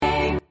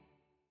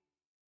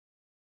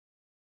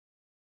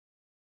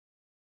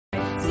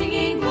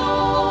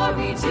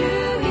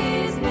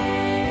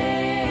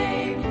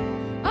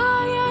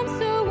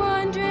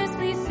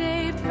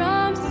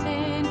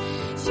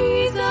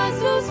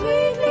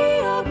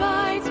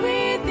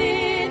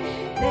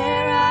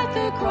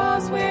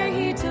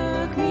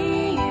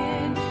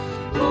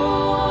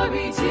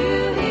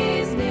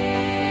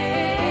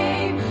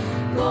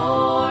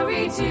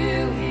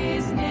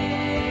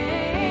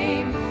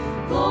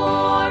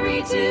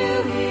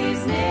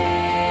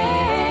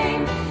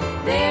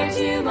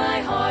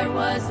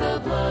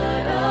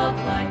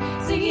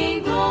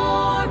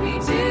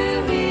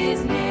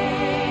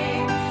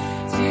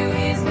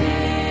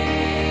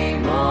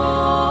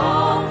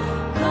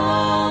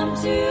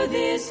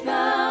this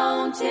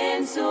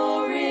mountain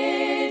so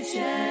rich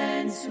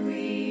and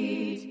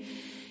sweet.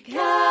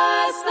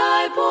 Cast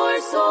thy poor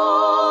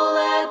soul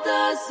at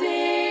the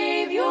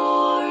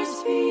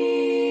Savior's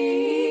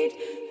feet.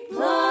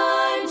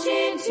 Plunge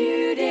in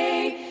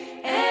today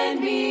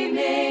and be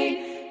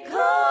made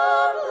complete.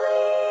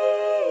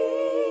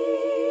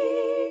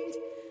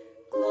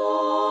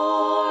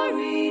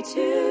 Glory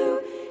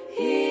to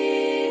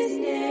his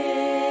name.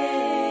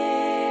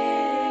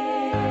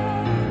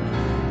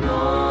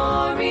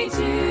 Glory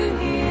to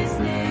his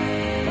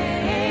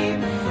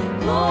name.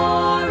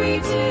 Glory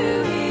to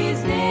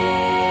his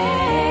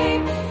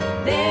name.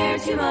 There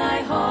to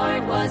my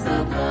heart was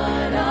the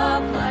blood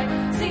applied,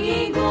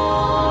 singing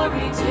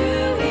glory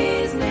to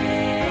his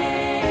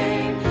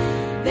name.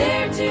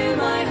 There to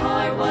my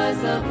heart was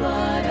the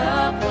blood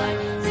applied,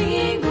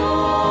 singing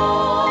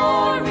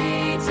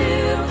glory to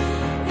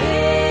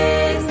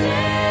his name.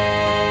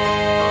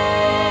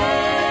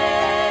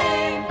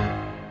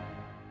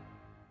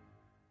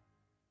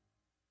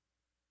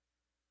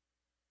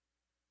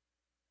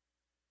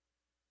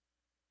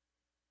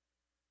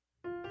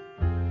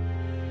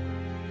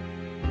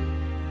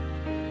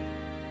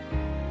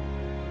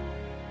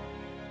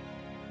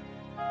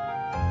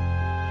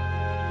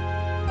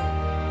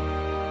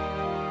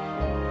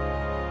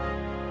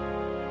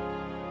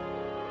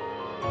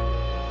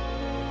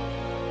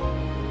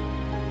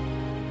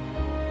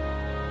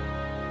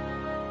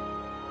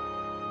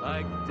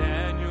 Like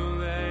Daniel,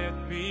 let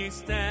me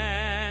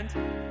stand.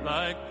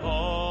 Like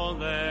Paul,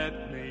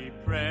 let me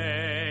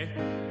pray.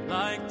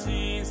 Like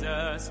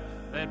Jesus,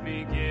 let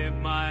me give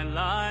my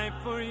life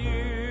for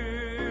you.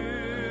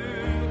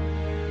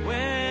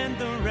 When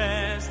the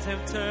rest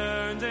have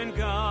turned and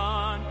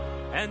gone,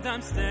 and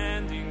I'm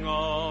standing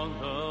all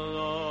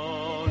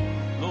alone,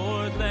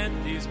 Lord, let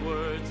these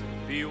words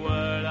be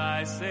what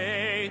I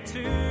say to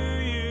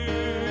you.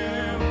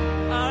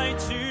 I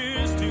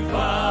choose to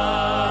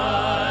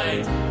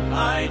fight.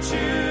 I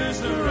choose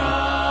the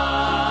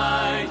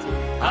right.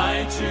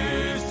 I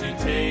choose to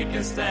take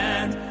a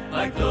stand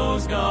like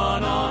those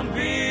gone on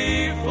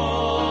before.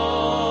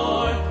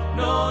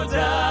 No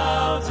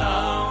doubt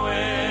I'll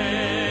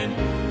win.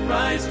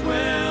 Christ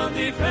will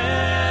defend.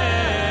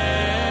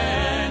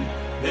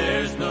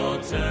 There's no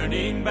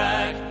turning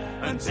back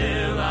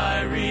until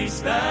I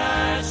reach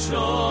that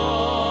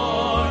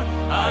shore.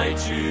 I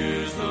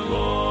choose the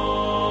Lord.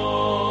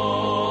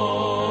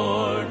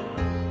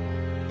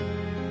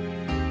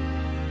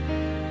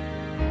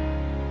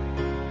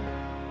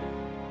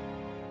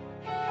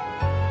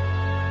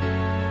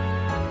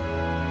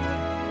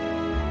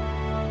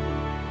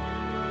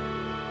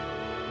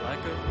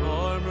 Like a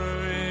farmer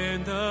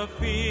in the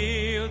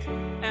field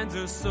and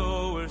a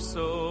sower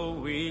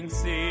sowing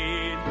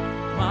seed,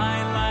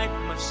 my light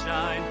must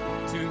shine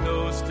to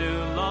those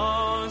still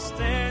lost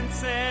and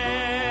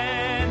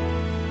sad.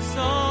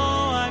 So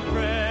I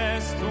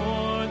press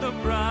toward the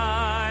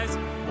prize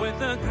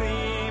with a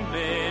gleam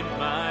in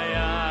my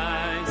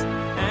eyes,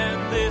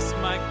 and this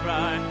my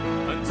cry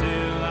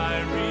until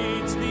I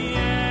reach the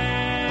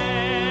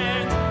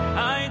end.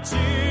 I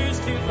choose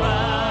to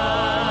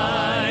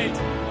fight.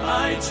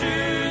 I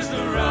choose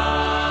the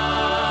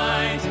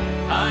right.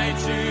 I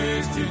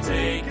choose to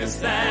take a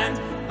stand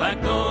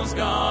like those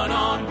gone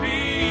on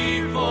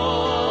before.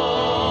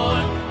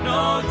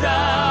 No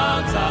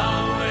doubt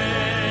I'll win.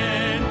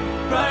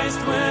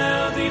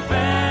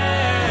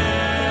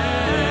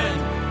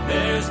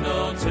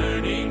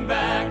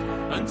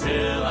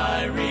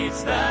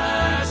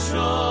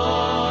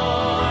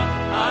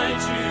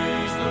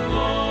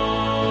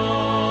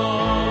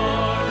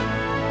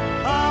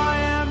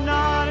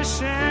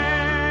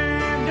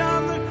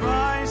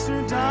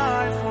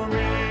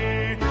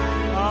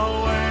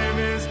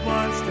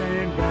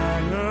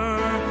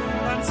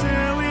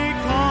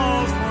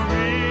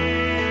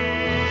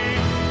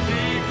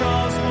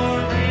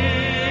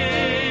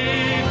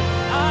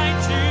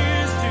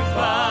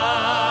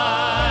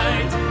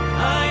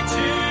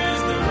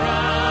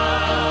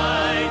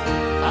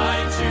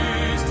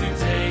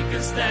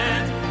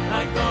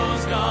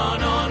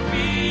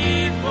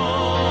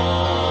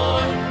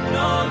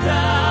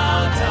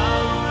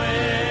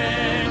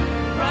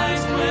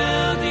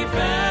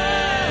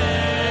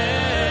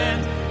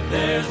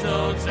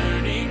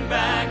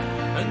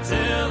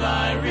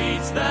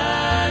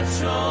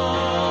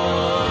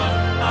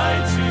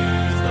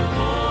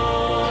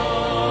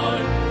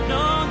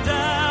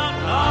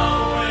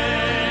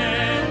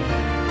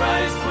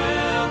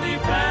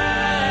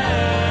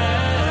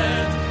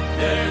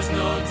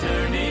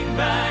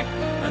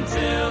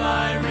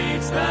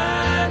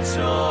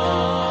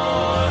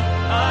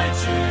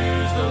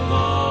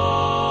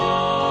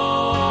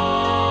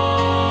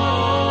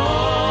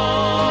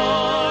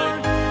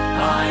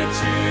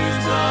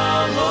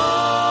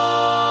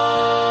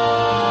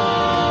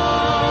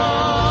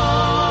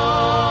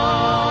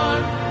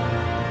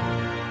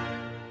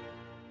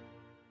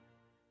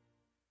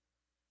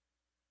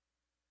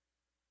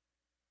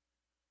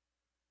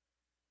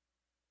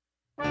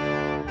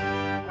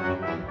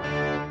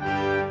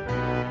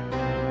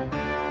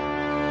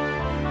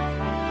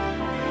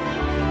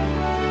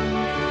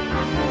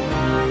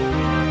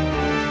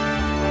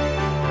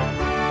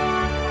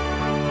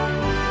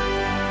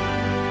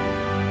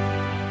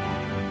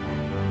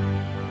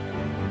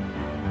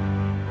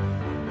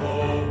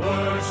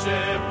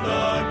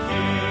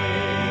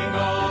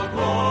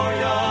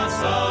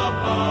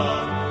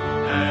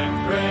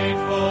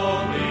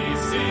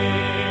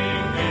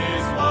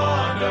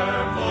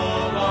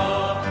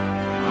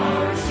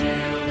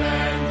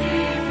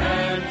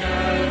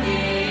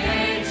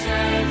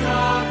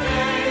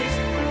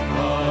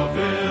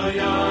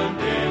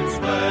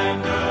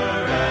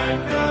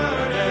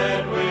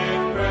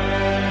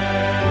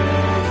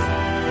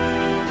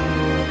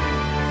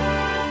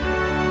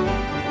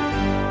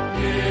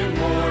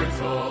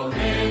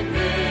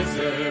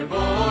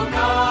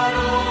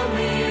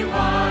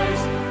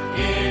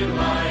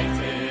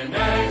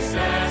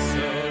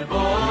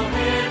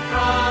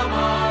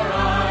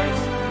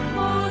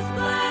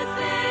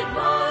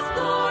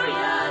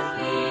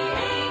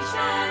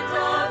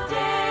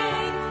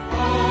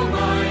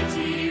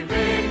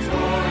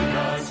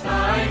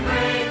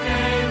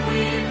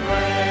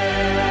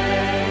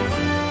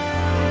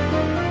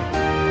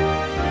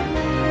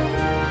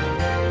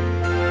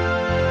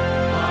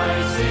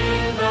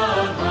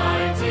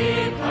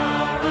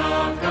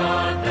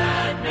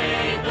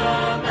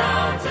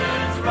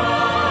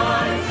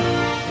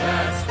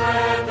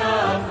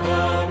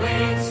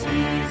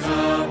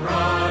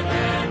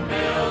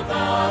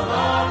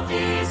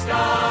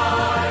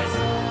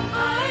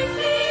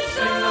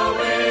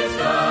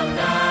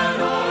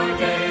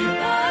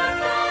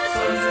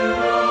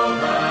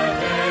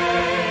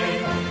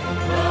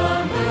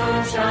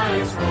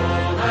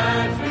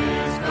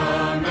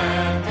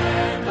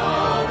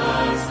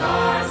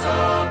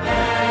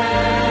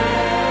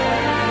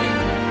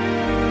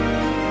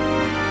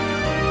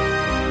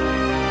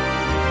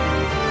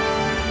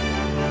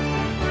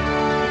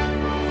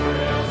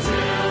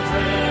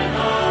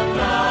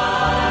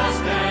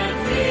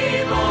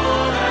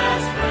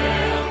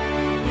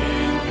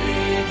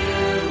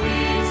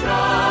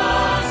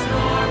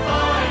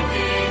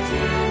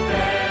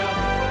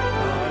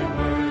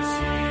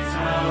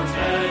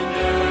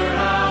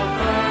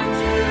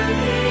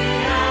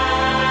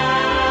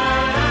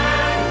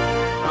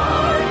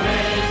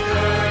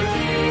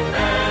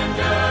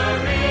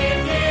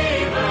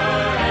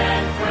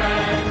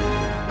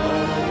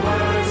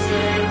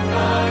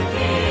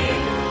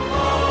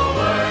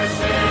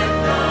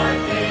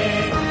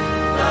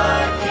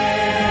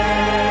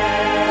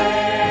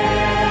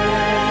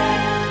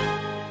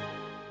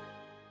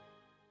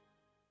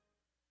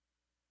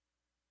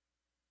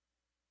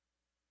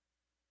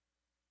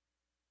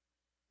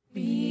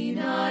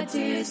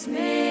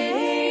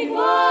 dismayed,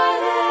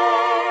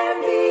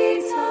 whate'er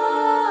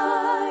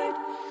betide,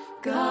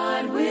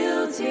 God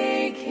will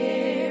take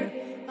care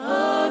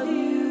of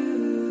you.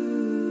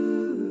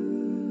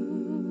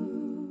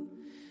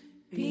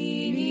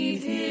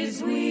 Beneath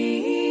his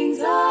wings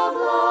of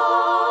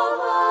love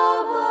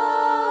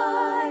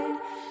abide,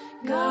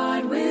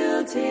 God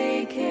will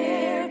take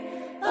care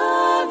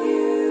of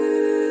you.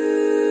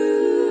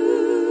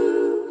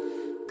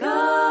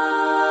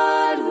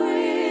 God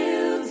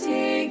will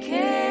take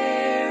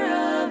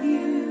care of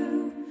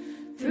you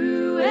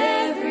through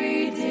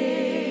every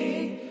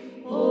day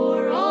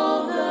or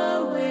all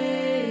the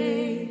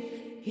way.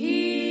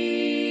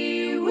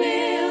 He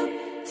will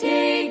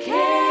take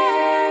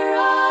care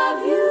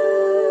of you.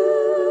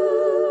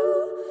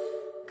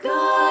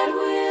 God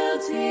will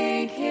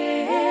take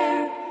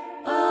care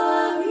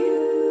of you.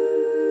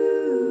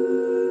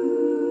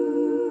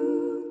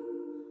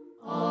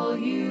 All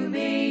you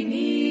may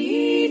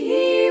need,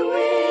 he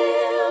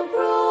will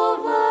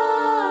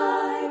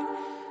provide.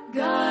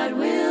 God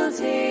will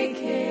take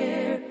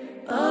care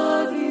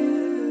of you.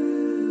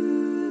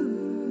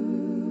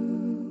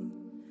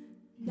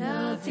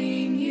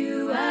 Nothing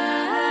you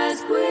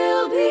ask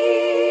will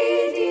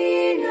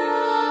be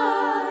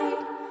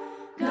denied.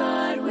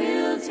 God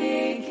will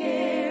take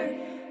care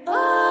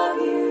of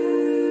you.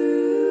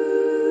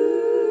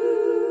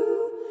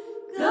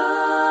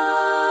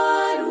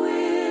 God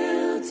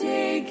will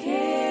take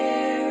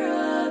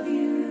care of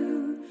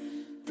you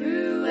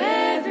through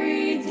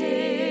every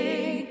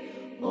day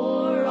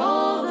or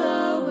all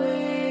the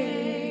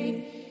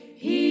way.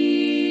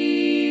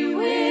 He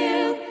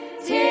will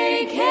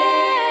take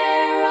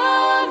care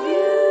of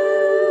you.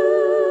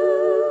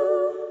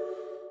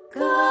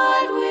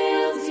 God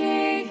will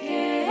take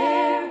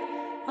care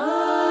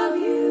of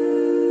you.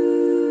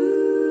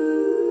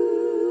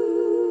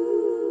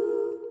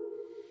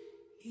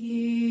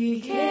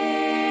 He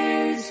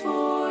cares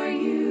for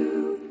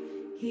you.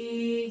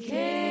 He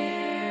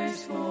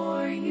cares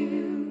for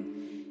you.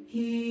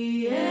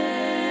 He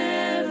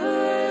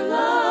ever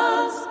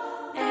loves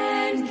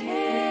and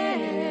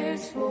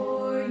cares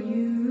for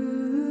you.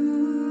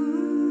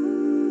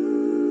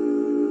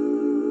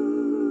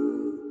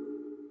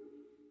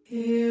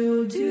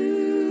 He'll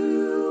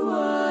do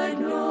what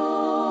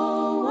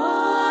no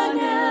one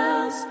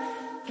else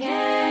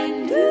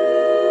can do.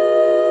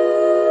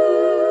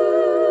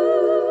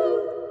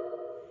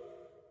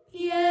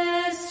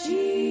 Yes,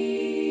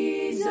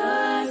 Jesus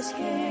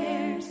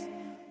cares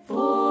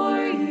for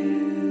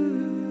you.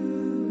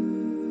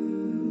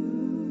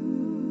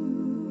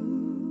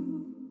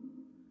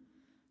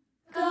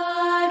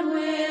 God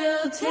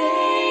will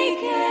take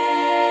care.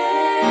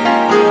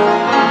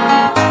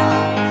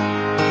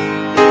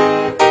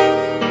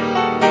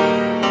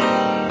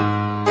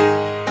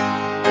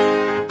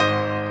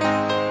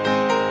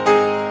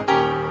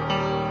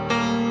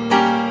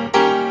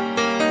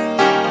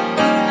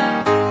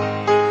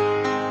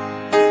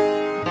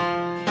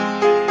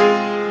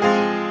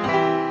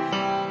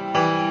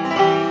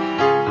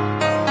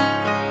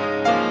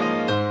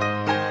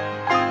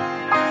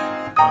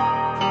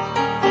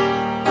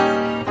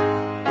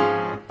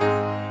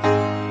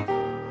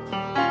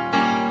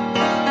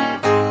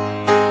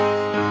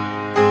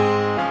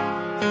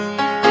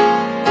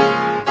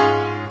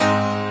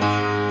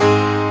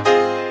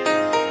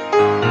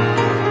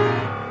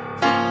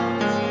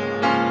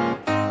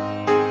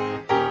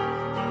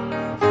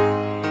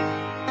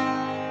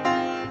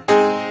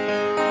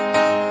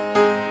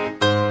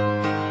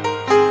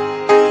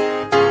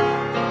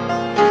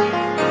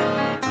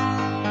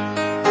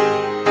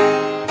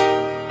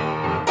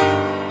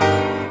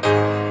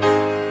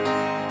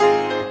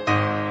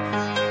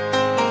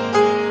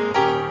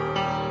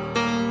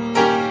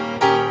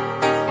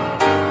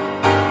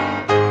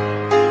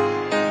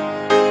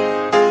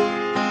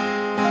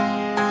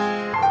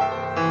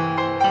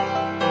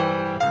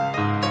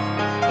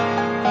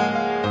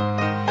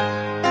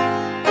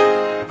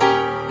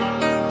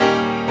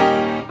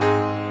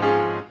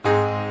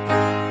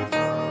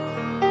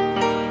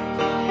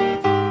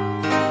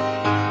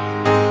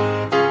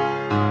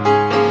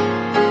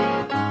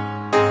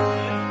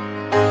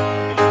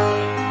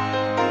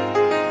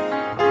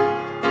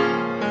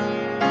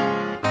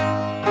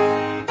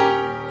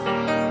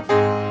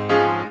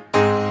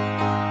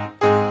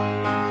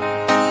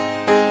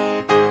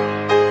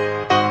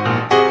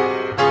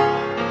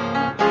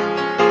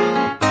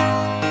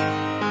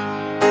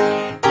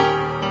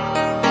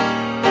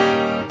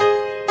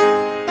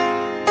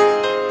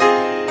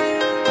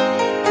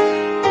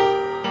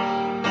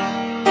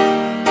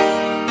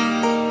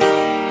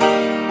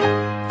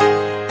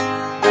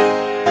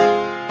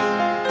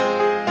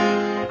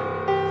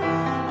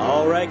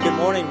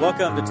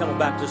 Welcome to Temple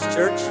Baptist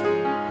Church.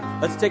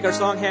 Let's take our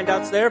song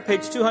handouts there,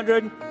 page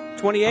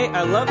 228.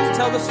 I love to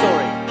tell the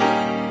story.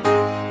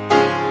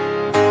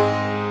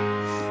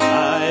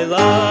 I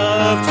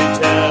love to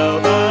tell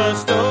the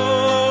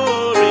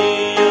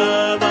story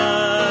of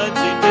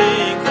unseen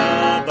things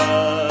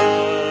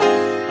above,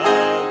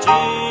 of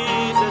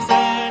Jesus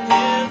and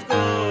His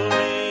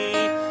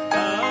glory,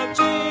 of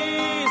Jesus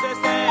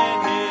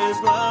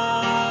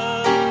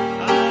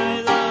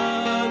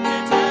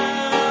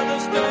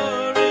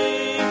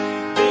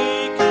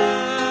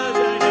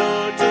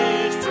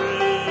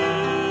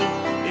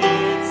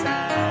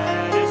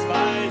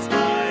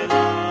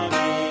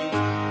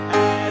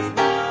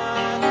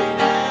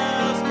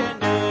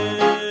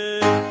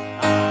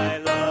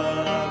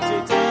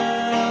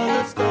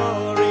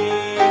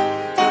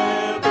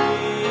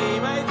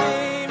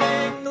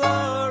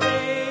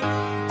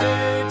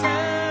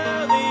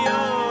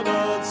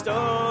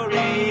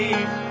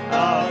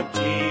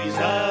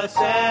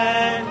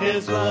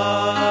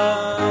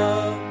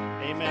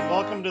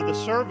the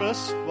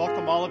service.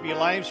 Welcome all of you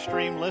live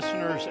stream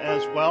listeners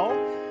as well.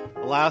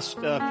 The last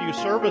few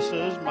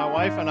services, my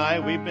wife and I,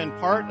 we've been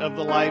part of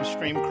the live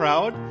stream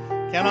crowd.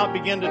 Cannot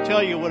begin to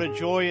tell you what a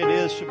joy it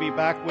is to be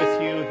back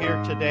with you here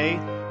today.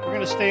 We're going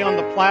to stay on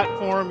the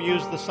platform,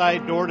 use the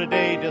side door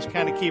today, just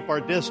kind of keep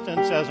our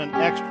distance as an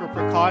extra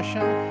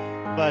precaution.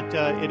 But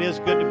it is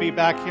good to be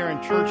back here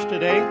in church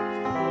today.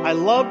 I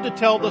love to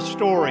tell the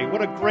story.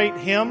 What a great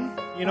hymn.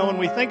 You know, when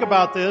we think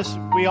about this,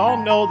 we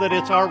all know that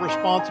it's our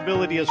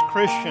responsibility as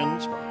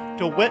Christians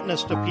to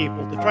witness to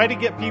people, to try to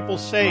get people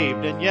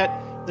saved. And yet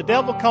the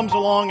devil comes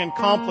along and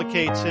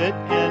complicates it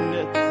and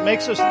it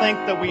makes us think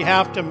that we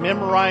have to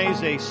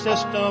memorize a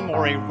system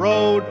or a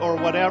road or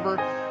whatever.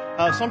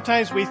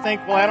 Sometimes we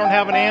think, well, I don't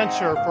have an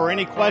answer for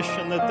any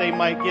question that they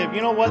might give.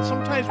 You know what?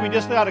 Sometimes we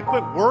just got to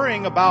quit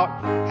worrying about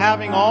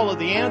having all of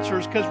the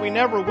answers, because we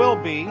never will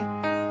be,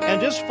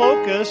 and just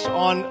focus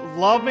on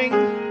loving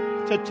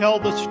to tell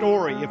the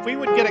story. If we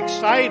would get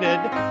excited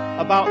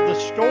about the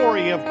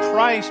story of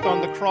Christ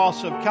on the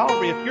cross of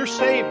Calvary, if you're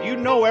saved, you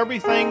know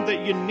everything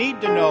that you need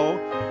to know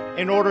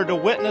in order to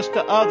witness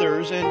to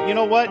others. And you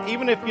know what?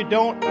 Even if you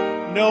don't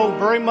know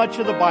very much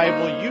of the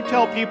Bible, you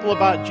tell people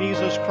about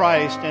Jesus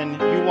Christ and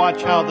you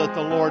watch how that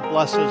the Lord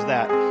blesses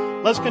that.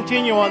 Let's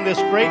continue on this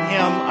great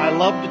hymn, I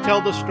Love to Tell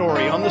the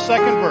Story, on the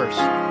second verse.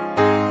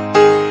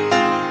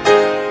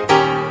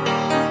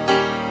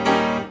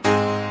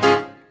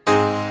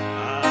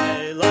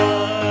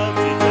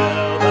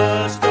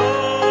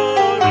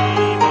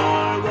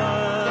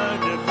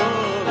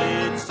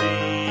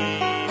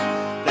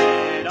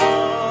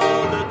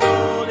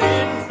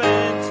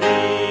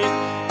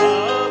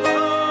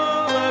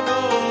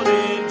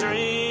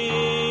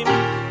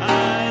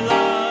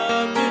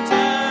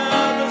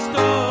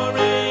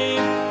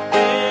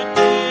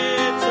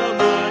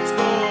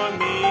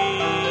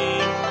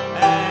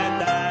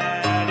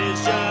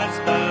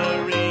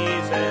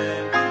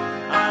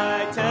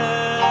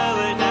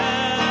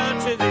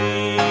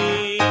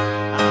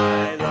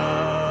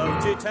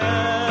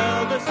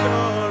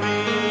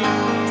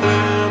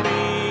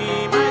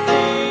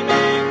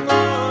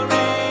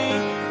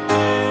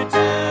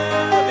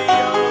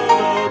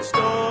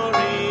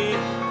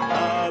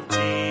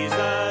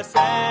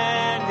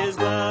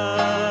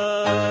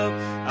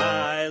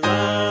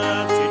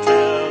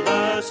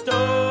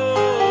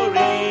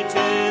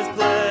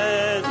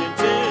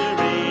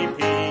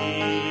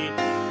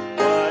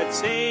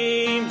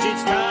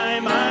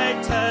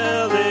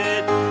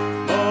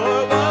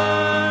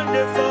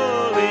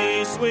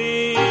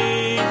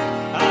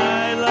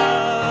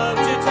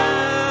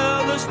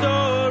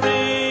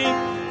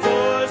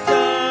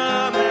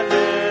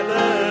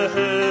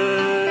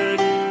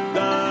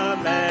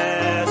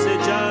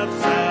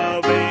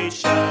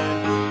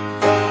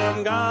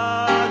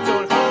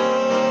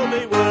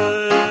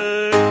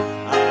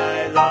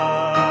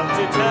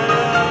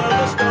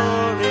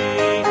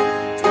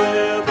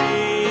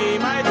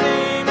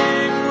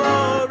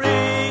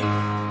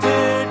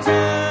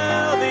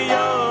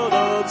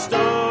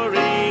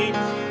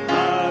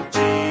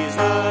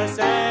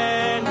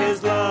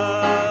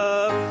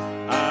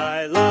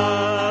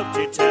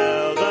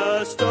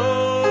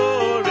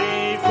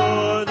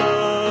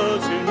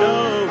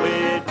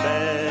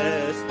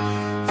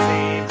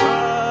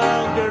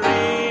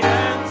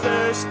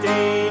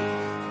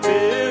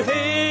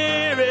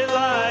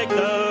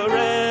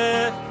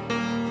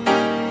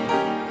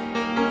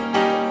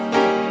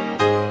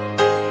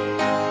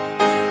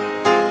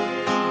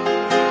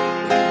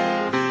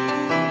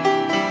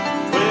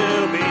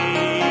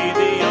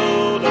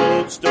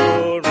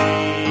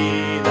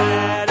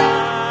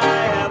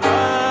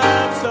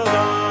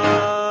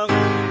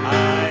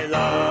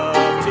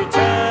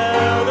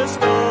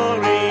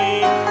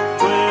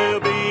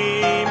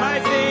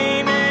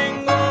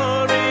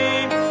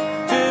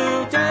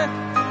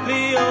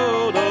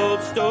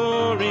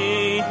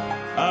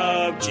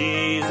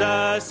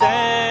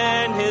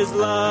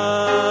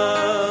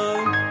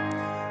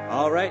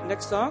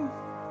 Song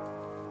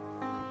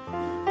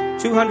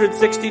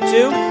 262.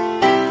 The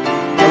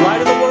light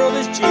of the world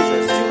is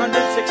Jesus.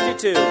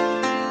 262.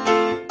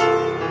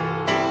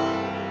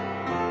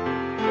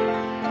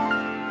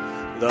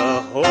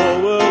 The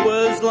whole world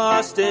was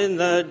lost in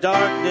the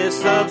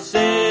darkness of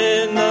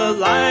sin. The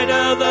light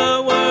of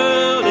the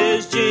world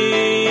is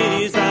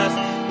Jesus.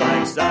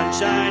 Like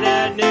sunshine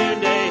at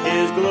noonday,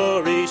 His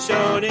glory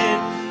shone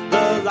in.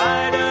 The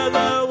light of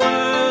the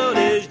world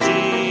is Jesus.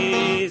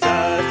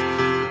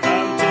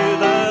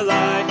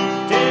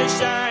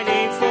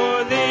 Shining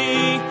for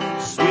thee,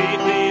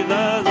 sweetly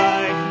the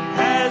light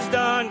has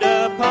dawned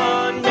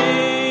upon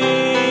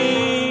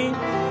me.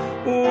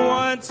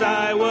 Once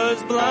I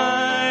was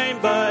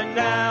blind, but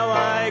now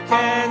I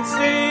can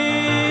see.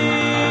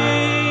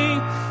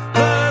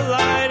 The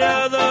light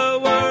of the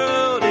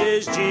world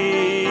is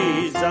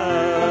Jesus.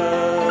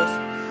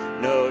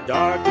 No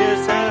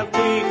darkness have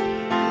we,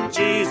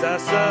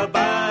 Jesus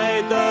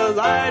abide. The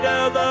light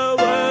of the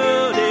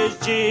world is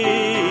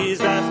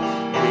Jesus.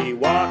 We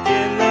walk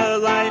in the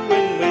light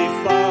when we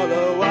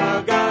follow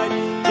our guide.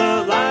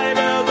 The light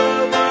of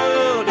the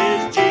world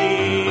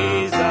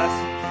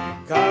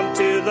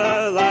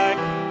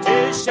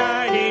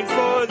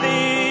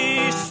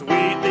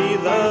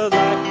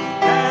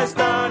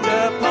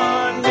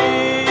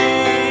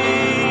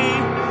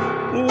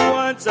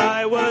Once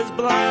I was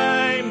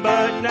blind,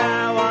 but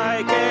now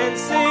I can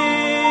see.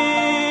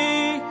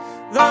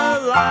 The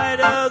light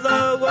of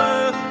the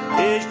world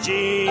is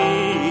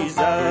Jesus.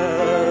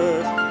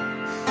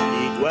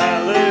 He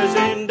dwellers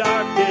in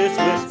darkness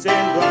with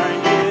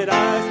sin-blinded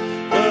eyes.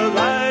 The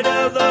light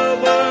of the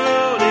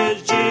world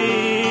is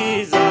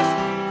Jesus.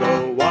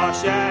 Go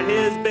wash at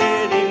his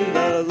bidding,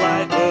 the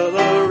light will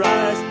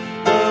arise.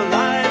 The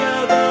light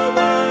of the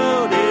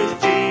world is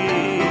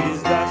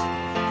Jesus.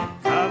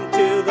 Come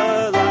to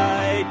the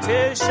light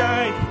to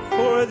shine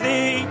for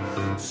thee.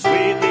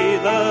 Sweetly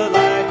the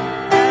light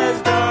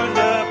has dawned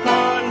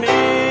upon me.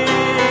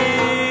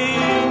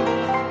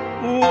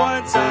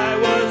 Once I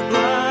was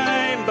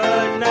blind,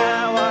 but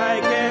now I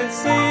can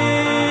see.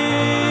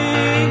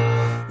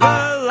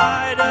 The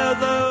light of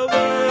the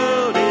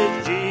world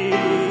is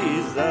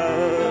Jesus.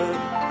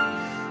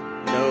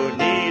 No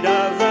need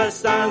of the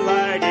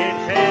sunlight in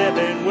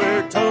heaven,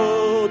 we're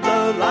told.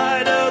 The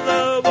light of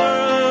the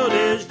world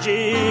is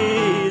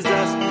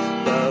Jesus.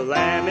 The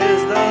Lamb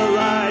is the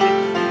light,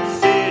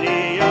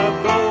 city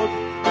of gold.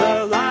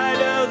 The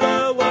light of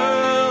the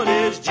world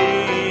is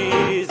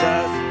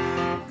Jesus.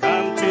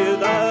 Come to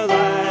the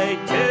light,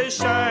 'tis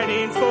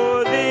shining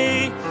for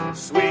thee.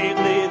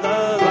 Sweetly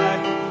the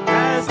light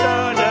has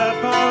dawned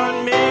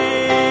upon me.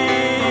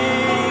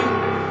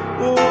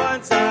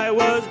 Once I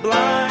was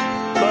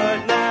blind,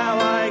 but now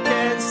I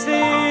can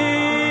see.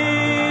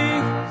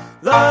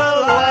 The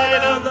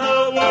light of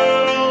the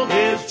world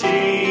is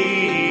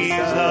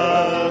Jesus.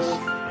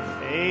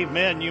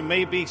 Amen. You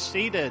may be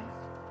seated.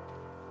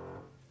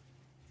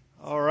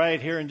 All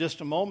right, here in just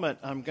a moment,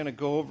 I'm going to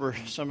go over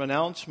some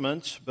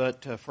announcements.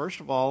 But first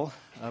of all,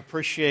 I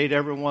appreciate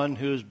everyone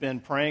who's been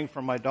praying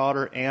for my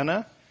daughter,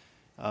 Anna.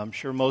 I'm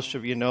sure most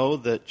of you know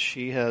that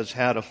she has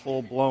had a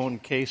full-blown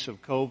case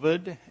of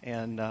COVID,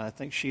 and I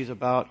think she's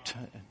about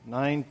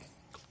 9,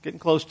 getting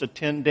close to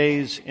 10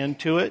 days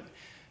into it,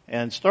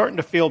 and starting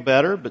to feel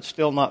better, but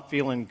still not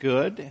feeling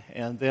good.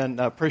 And then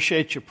I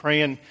appreciate you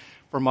praying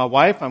for my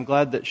wife. I'm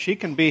glad that she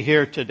can be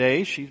here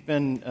today. She's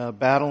been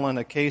battling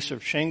a case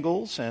of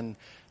shingles, and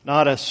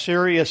not a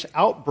serious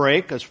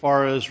outbreak as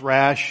far as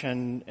rash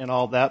and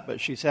all that,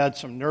 but she's had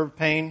some nerve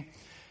pain,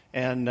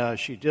 and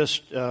she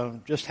just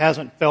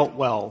hasn't felt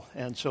well.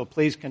 And so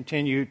please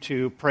continue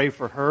to pray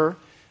for her.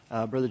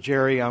 Brother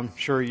Jerry, I'm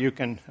sure you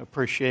can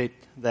appreciate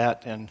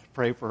that and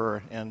pray for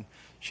her. And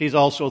she's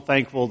also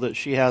thankful that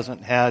she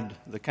hasn't had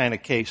the kind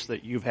of case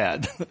that you've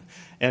had.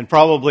 And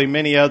probably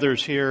many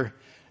others here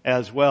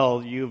as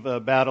well. You've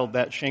battled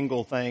that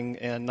shingle thing,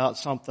 and not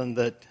something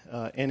that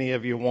any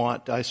of you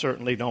want. I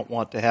certainly don't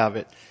want to have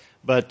it.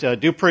 But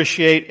do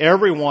appreciate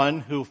everyone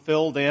who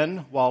filled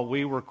in while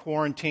we were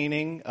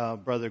quarantining.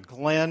 Brother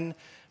Glenn,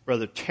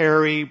 Brother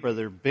Terry,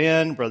 Brother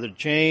Ben, Brother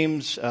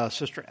James,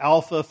 Sister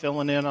Alpha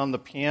filling in on the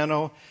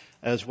piano,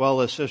 as well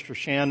as Sister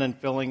Shannon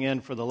filling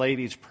in for the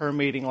ladies' prayer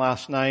meeting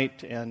last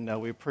night. And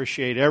we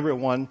appreciate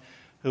everyone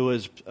who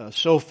is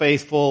so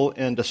faithful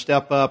and to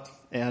step up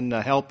and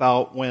help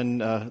out when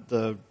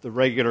the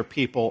regular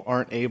people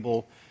aren't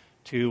able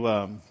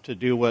to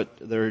do what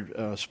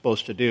they're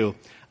supposed to do.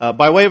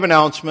 By way of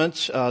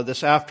announcements,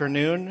 this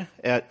afternoon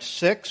at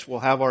 6, we'll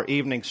have our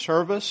evening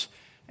service.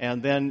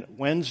 And then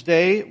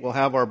Wednesday, we'll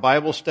have our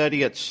Bible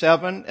study at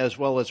 7, as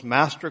well as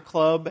Master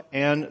Club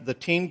and the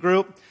teen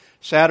group.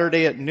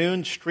 Saturday at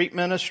noon, street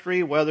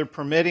ministry, weather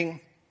permitting.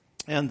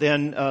 And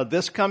then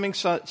this coming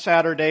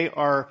Saturday,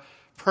 our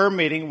prayer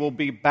meeting will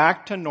be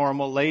back to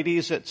normal.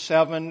 Ladies at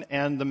 7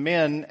 and the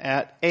men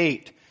at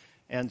 8.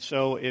 And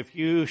so if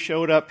you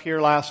showed up here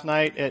last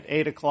night at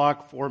 8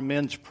 o'clock for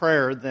men's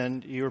prayer,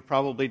 then you were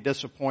probably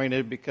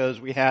disappointed, because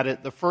we had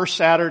it the first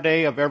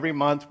Saturday of every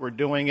month. We're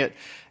doing it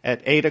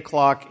at 8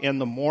 o'clock in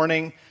the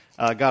morning.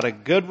 Got a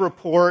good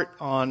report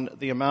on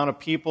the amount of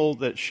people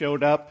that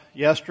showed up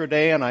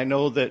yesterday. And I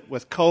know that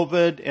with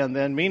COVID and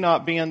then me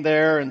not being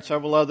there and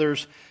several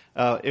others,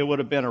 it would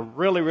have been a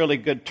really, really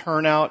good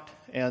turnout.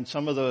 And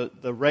some of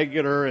the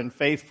regular and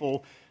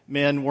faithful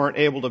men weren't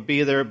able to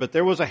be there, but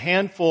there was a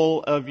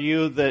handful of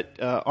you that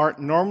aren't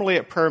normally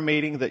at prayer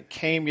meeting that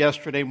came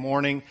yesterday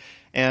morning,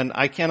 and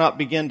I cannot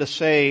begin to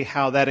say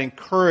how that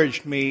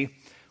encouraged me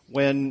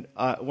when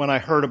I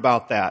heard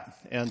about that.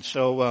 And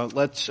so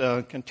let's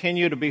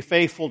continue to be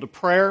faithful to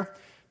prayer,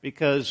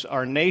 because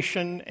our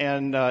nation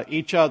and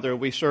each other,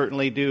 we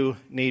certainly do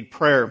need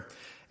prayer.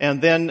 And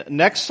then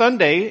next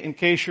Sunday, in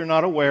case you're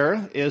not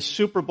aware, is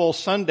Super Bowl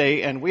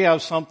Sunday, and we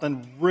have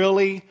something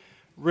really,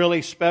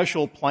 really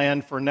special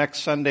planned for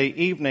next Sunday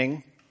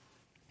evening.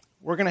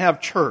 We're going to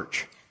have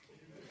church.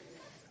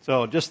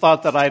 So just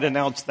thought that I'd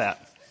announce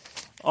that.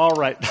 All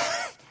right,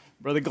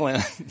 Brother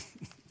Glenn.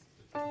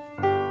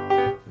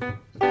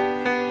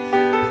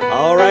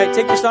 All right,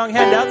 take your song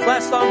handouts.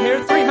 Last song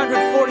here,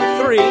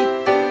 343.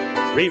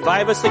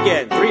 Revive Us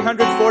Again,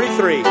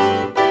 343.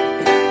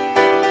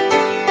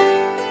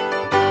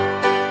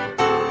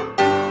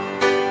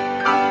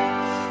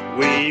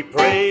 We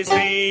praise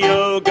thee,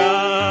 O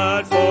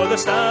God, for the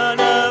Son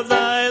of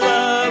thy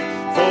love,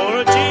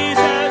 for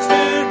Jesus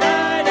who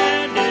died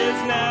and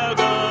is now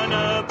gone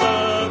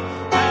above.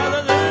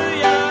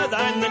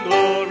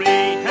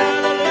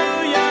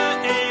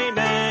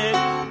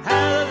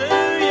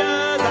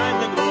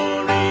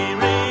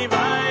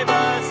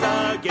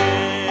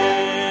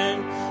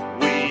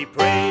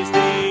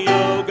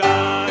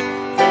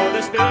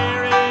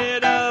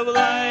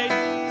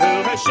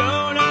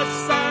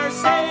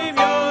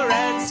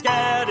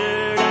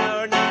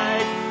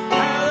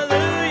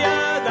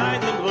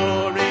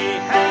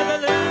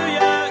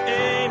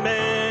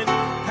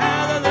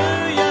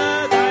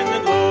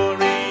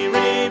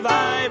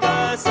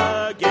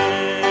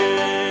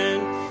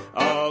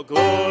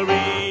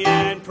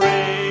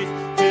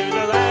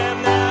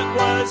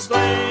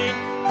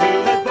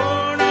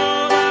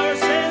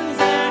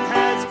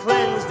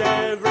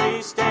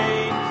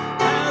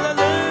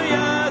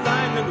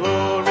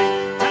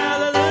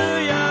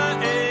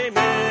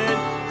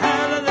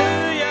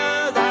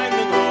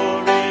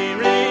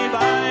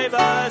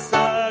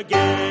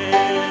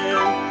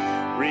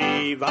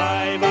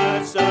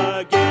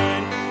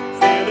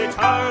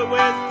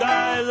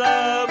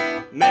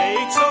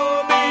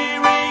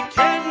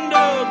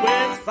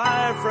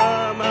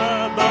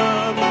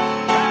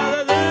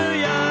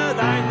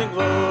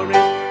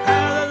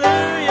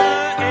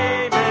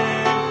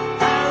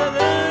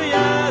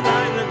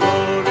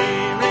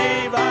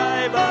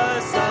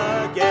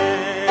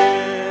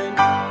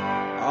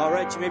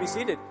 You may be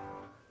seated.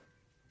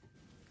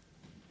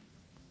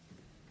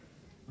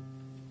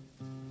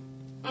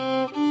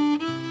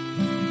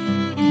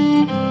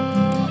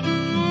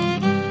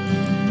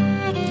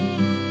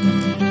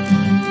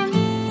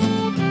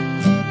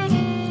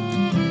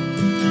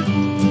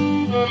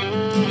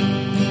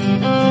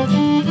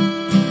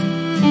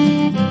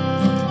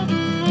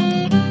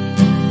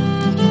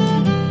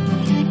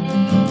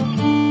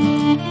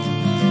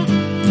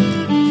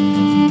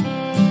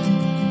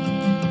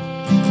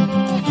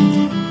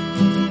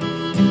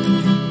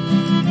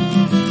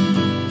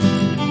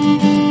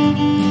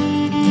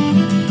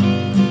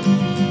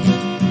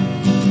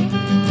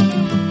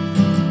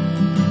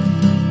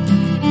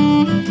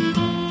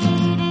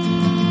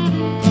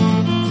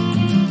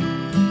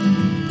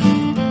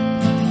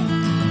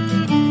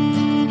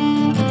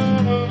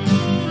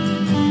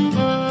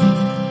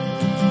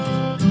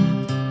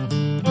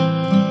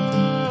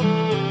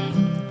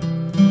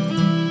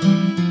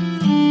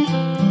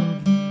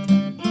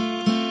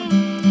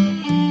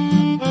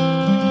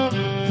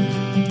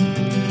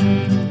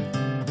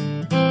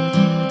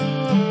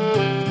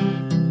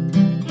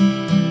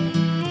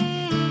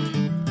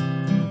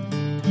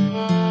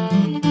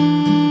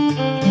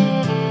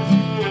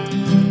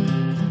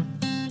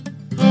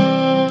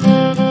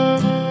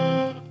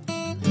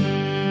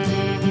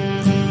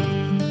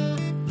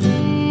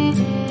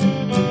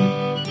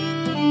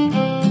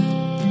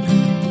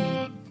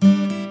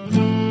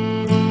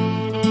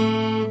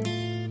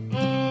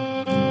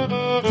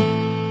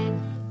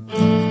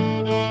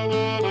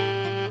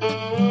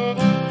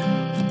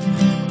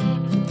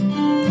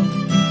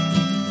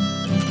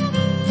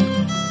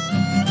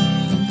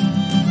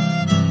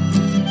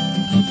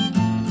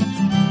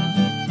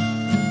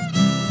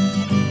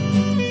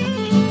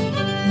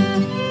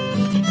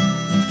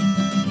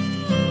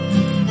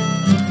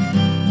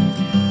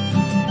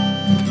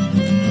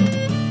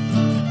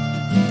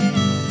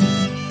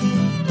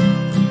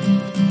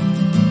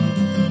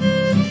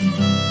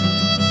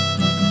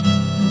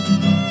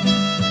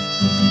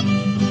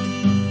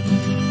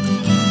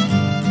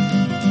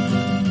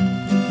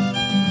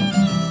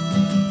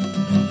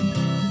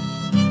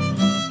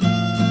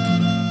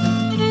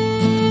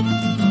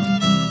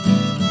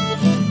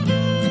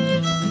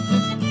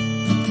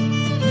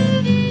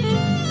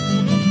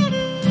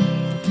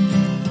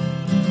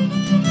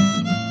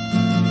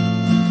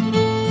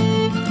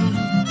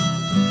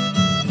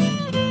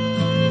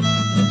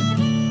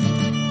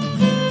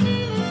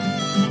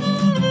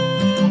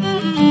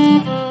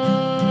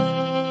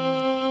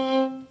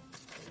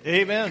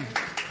 Amen.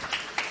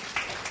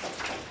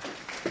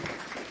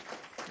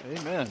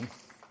 Amen.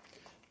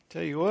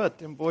 Tell you what,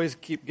 them boys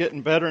keep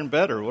getting better and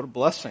better. What a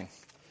blessing.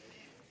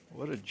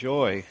 What a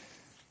joy.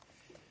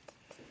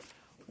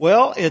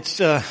 Well, it's,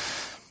 I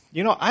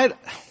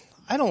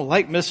don't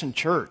like missing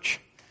church.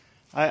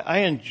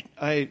 I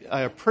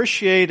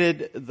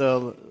appreciated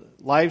the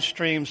live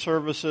stream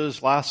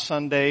services last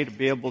Sunday to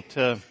be able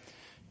to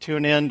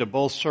tune in to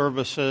both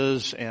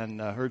services and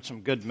heard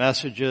some good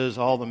messages.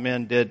 All the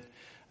men did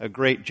a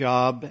great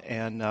job,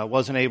 and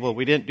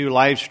we didn't do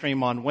live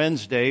stream on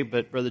Wednesday,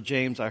 but Brother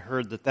James, I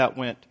heard that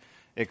went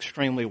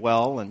extremely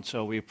well, and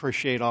so we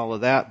appreciate all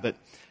of that. But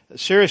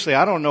seriously,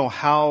 I don't know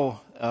how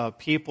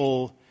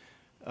people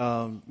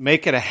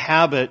make it a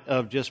habit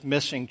of just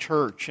missing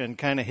church and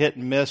kind of hit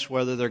and miss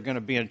whether they're going to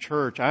be in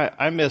church.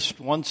 I missed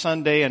one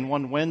Sunday and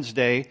one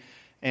Wednesday,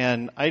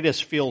 and I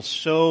just feel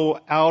so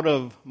out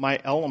of my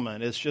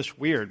element. It's just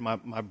weird. My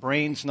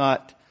brain's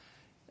not...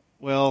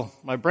 Well,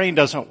 my brain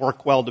doesn't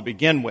work well to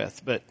begin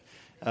with, but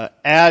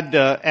add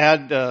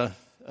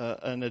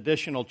an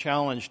additional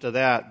challenge to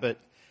that. But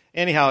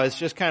anyhow, it's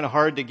just kind of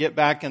hard to get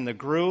back in the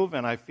groove,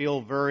 and I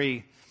feel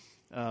very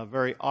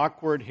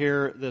awkward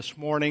here this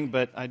morning.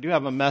 But I do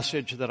have a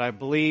message that I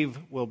believe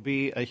will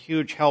be a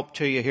huge help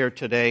to you here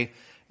today.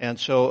 And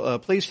so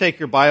please take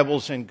your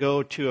Bibles and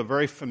go to a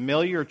very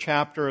familiar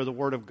chapter of the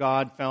Word of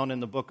God found in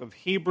the book of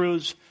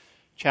Hebrews,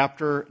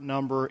 chapter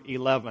number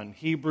 11.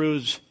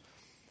 Hebrews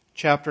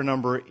chapter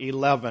number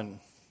 11.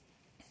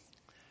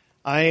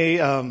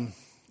 I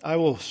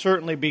will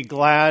certainly be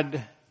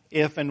glad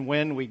if and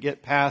when we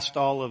get past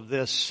all of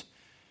this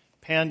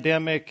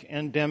pandemic,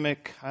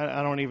 endemic,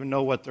 I don't even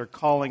know what they're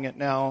calling it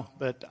now,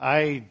 but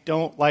I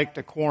don't like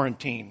to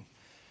quarantine.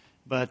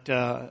 But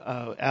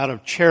out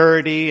of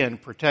charity and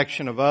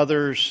protection of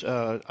others,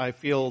 I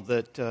feel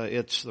that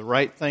it's the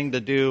right thing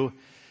to do.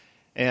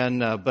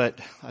 And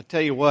but I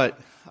tell you what,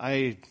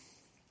 I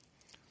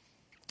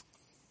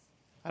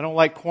don't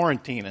like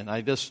quarantining.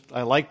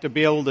 I like to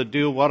be able to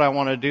do what I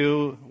want to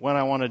do when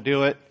I want to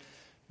do it.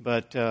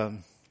 But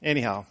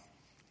anyhow,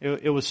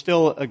 it was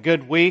still a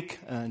good week.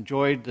 I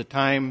enjoyed the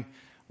time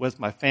with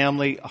my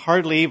family.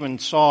 Hardly even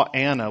saw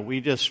Anna. We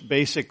just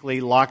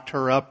basically locked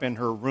her up in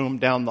her room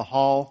down the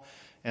hall.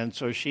 And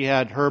so she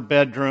had her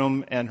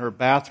bedroom and her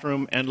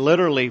bathroom. And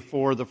literally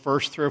for the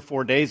first 3 or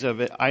 4 days of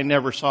it, I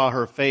never saw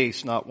her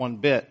face, not one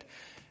bit.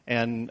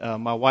 And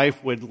my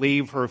wife would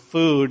leave her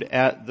food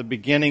at the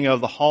beginning of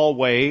the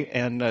hallway,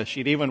 and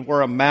she'd even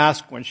wear a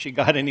mask when she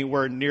got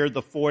anywhere near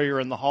the foyer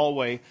in the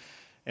hallway.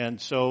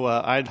 And so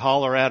I'd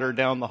holler at her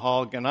down the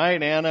hall, "Good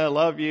night, Anna, I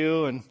love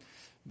you."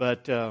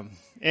 But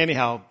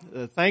anyhow,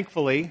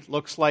 thankfully,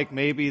 looks like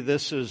maybe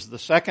this is the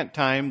second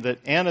time that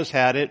Anna's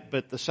had it,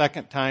 but the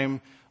second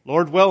time,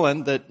 Lord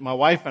willing, that my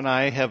wife and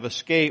I have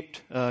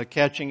escaped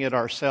catching it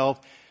ourselves.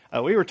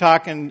 We were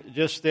talking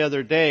just the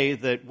other day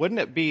that wouldn't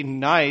it be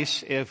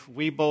nice if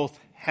we both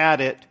had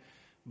it,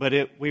 but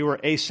we were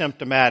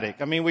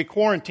asymptomatic. I mean, we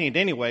quarantined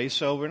anyway,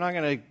 so we're not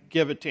going to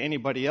give it to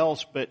anybody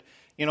else. But,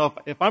 you know,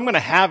 if I'm going to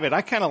have it,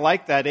 I kind of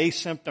like that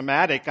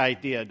asymptomatic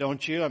idea,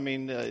 don't you? I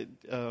mean,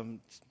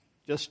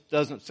 just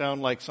doesn't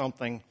sound like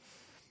something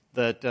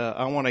that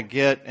I want to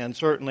get, and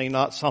certainly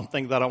not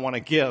something that I want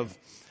to give.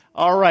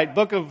 All right,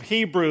 book of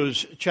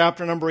Hebrews,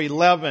 chapter number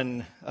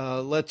 11.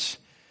 Let's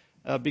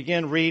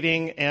begin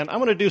reading. And I'm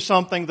going to do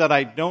something that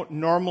I don't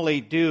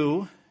normally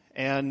do,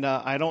 and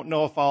I don't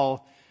know if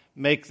I'll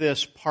make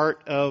this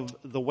part of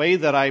the way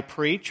that I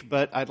preach,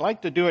 but I'd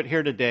like to do it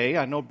here today.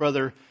 I know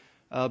Brother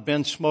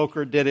Ben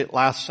Smoker did it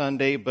last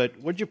Sunday, but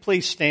would you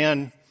please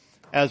stand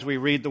as we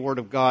read the Word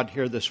of God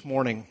here this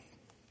morning?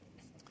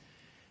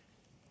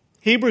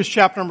 Hebrews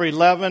chapter number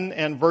 11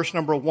 and verse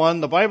number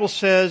 1, the Bible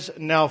says,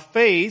 "Now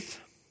faith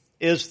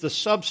is the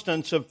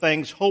substance of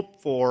things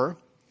hoped for,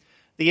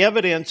 the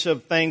evidence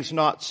of things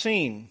not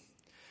seen.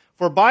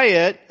 For by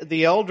it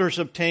the elders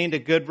obtained a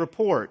good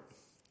report.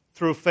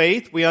 Through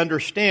faith we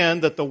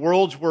understand that the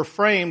worlds were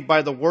framed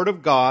by the word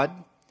of God,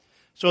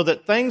 so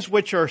that things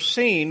which are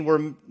seen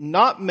were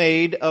not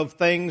made of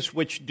things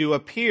which do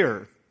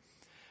appear.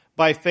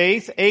 By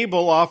faith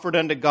Abel offered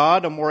unto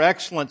God a more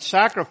excellent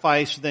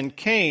sacrifice than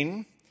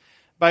Cain,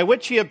 by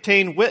which he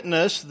obtained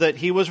witness that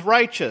he was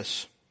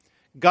righteous,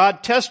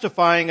 God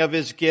testifying of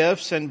his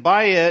gifts, and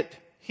by it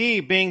he,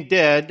 being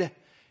dead,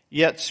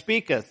 yet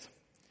speaketh.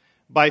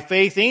 By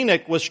faith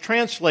Enoch was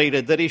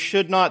translated that he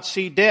should not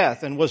see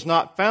death, and was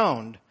not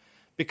found,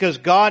 because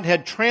God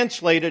had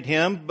translated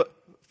him.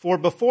 For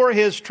before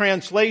his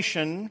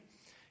translation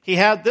he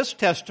had this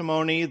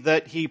testimony,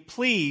 that he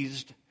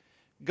pleased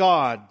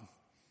God.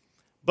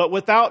 But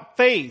without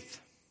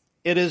faith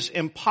it is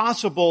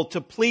impossible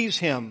to please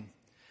him.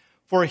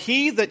 For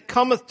he that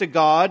cometh to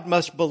God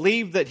must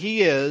believe that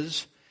he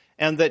is,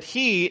 and that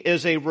he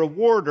is a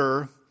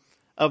rewarder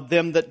of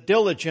them that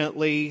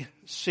diligently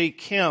seek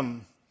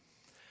him."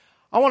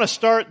 I want to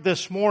start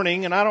this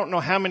morning, and I don't know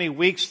how many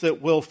weeks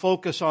that we'll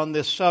focus on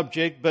this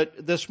subject,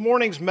 but this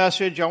morning's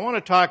message, I want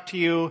to talk to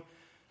you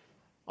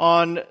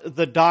on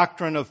the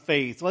doctrine of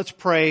faith. Let's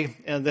pray,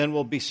 and then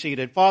we'll be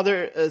seated.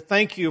 Father,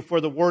 thank you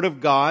for the Word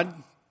of God,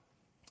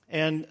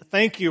 and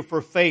thank you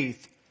for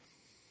faith.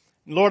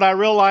 Lord, I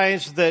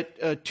realize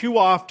that too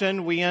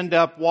often we end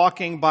up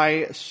walking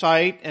by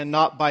sight and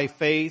not by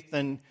faith.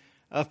 And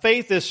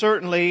faith is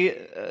certainly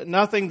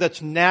nothing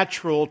that's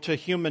natural to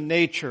human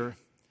nature.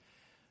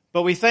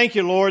 But we thank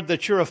you, Lord,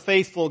 that you're a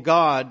faithful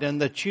God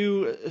and that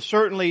you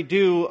certainly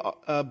do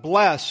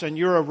bless, and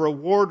you're a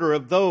rewarder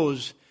of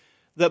those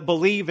that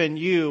believe in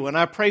you. And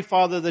I pray,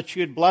 Father, that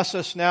you'd bless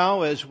us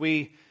now as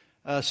we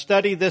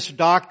study this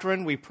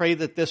doctrine. We pray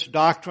that this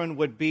doctrine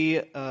would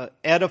be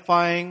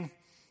edifying,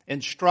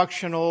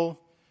 instructional,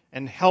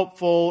 and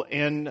helpful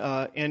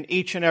in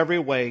each and every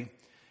way.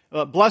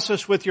 Bless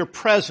us with your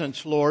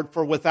presence, Lord,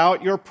 for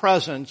without your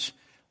presence,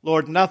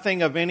 Lord,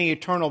 nothing of any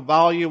eternal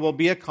value will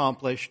be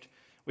accomplished.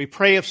 We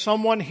pray if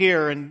someone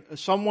here and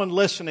someone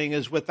listening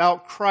is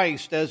without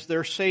Christ as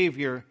their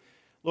Savior,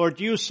 Lord,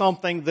 use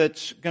something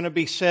that's going to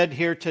be said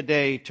here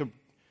today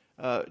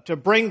to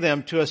bring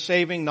them to a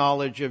saving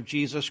knowledge of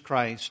Jesus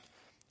Christ.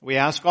 We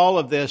ask all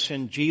of this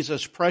in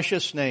Jesus'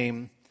 precious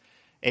name.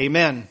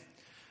 Amen.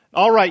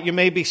 All right, you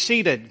may be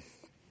seated.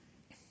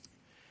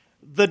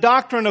 The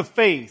doctrine of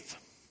faith.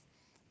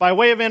 By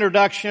way of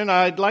introduction,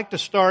 I'd like to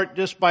start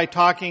just by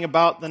talking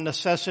about the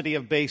necessity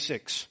of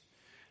basics.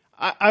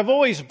 I've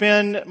always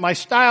been, my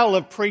style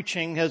of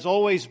preaching has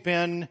always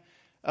been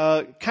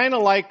kind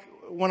of like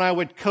when I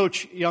would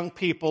coach young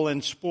people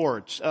in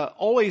sports. I've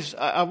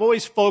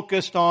always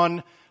focused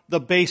on the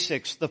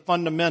basics, the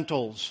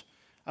fundamentals.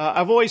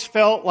 I've always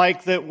felt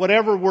like that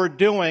whatever we're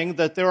doing,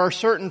 that there are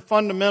certain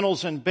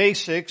fundamentals and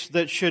basics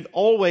that should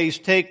always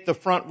take the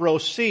front row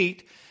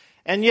seat.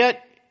 And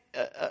yet,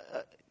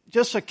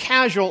 just a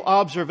casual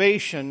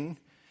observation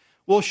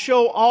will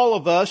show all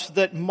of us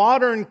that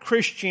modern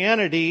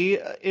Christianity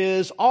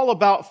is all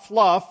about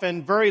fluff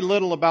and very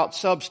little about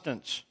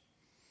substance.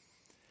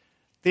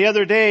 The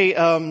other day,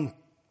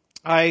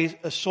 I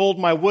sold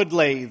my wood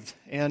lathe,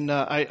 and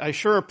I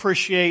sure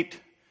appreciate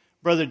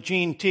Brother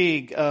Gene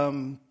Teague,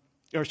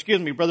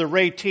 Brother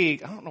Ray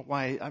Teague. I don't know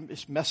why I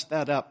just messed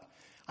that up.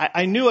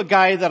 I knew a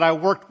guy that I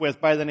worked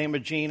with by the name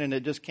of Gene, and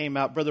it just came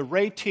out. Brother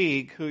Ray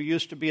Teague, who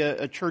used to be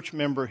a church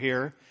member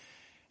here.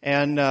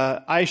 And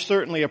I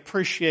certainly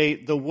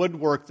appreciate the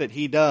woodwork that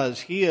he does.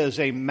 He is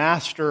a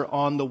master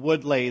on the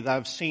wood lathe.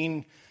 I've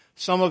seen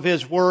some of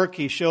his work.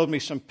 He showed me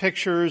some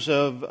pictures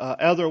of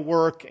other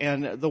work,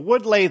 and the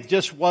wood lathe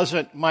just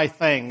wasn't my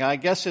thing. I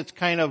guess it's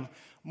kind of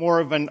more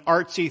of an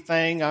artsy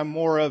thing. I'm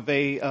more of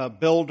a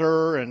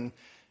builder, and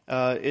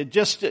It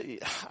just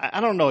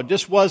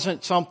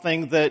wasn't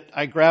something that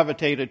I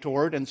gravitated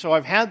toward. And so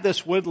I've had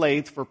this wood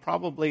lathe for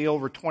probably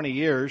over 20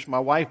 years. My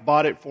wife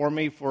bought it for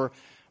me for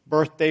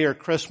birthday or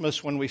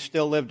Christmas when we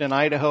still lived in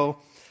Idaho.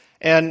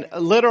 And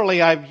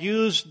literally I've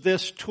used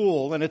this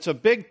tool, and it's a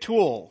big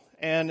tool,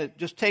 and it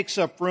just takes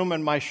up room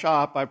in my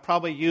shop. I've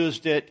probably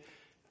used it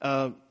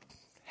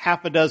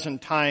half a dozen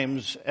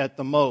times at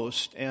the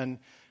most. And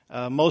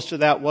most of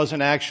that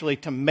wasn't actually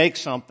to make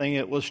something,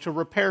 it was to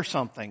repair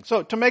something.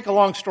 So to make a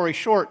long story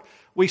short,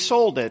 we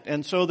sold it.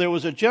 And so there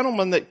was a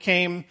gentleman that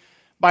came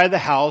by the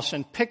house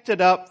and picked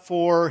it up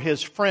for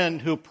his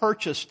friend who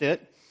purchased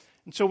it.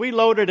 And so we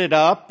loaded it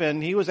up,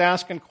 and he was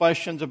asking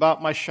questions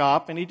about my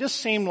shop, and he just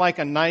seemed like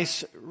a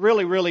nice,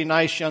 really, really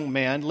nice young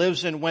man,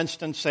 lives in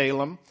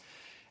Winston-Salem.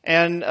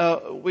 And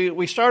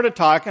we started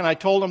talking. I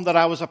told him that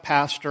I was a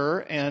pastor,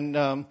 and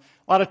a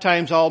lot of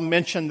times I'll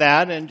mention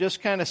that and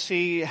just kind of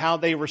see how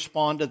they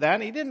respond to that.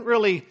 And he didn't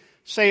really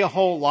say a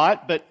whole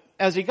lot, but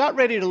as he got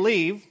ready to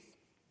leave,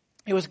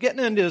 he was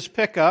getting into his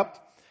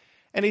pickup,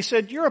 and he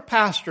said, "You're a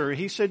pastor."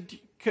 He said,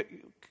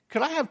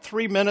 "Could I have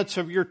 3 minutes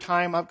of your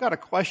time? I've got a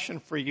question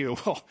for you."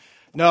 Well,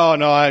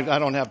 no, I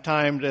don't have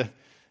time to.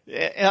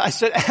 I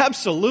said,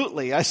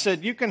 "Absolutely." I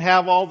said, "You can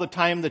have all the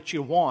time that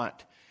you want."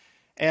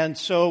 And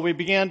so we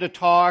began to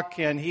talk,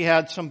 and he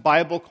had some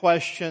Bible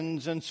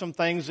questions and some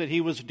things that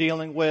he was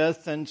dealing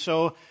with. And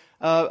so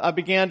I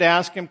began to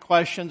ask him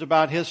questions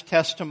about his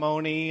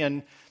testimony.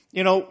 And,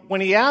 when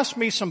he asked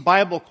me some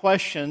Bible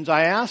questions,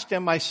 I asked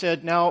him, I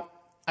said,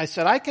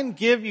 I can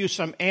give you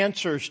some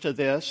answers to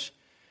this,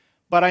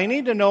 but I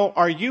need to know,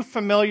 are you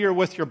familiar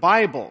with your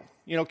Bible?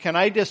 Can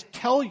I just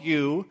tell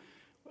you,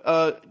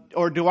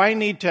 or do I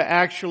need to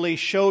actually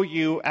show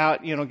you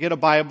out, get a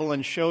Bible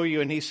and show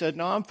you? And he said,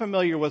 "No, I'm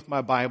familiar with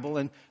my Bible."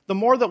 And the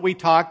more that we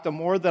talked, the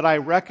more that I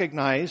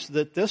recognized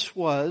that this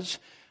was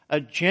a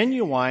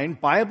genuine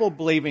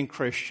Bible-believing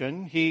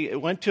Christian. He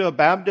went to a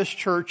Baptist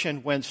church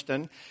in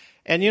Winston.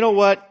 And you know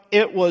what?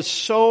 It was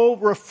so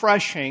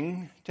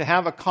refreshing to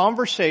have a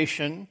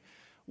conversation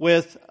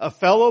with a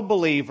fellow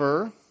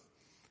believer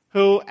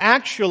who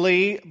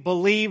actually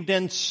believed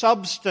in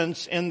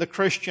substance in the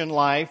Christian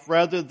life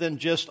rather than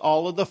just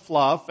all of the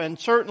fluff, and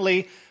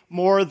certainly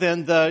more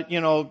than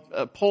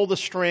the, pull the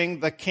string,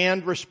 the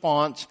canned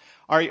response.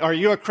 Are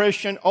you a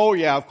Christian? Oh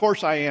yeah, of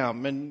course I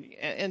am.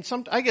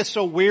 And I get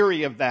so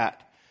weary of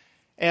that.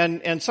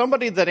 And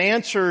somebody that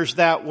answers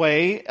that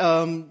way,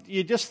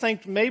 you just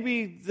think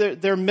maybe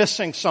they're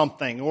missing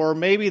something, or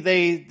maybe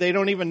they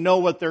don't even know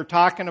what they're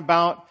talking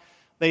about.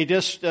 They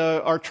just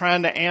are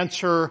trying to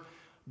answer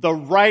the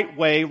right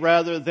way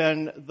rather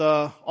than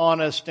the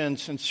honest and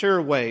sincere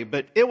way.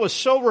 But it was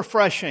so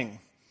refreshing.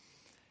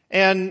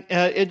 And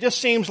it just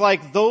seems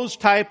like those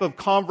type of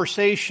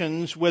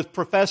conversations with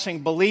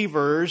professing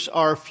believers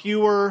are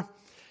fewer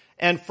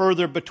and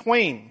further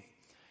between.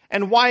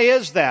 And why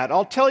is that?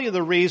 I'll tell you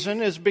the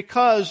reason is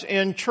because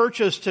in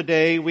churches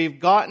today we've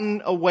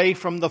gotten away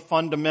from the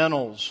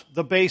fundamentals,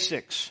 the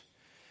basics.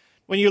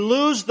 When you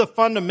lose the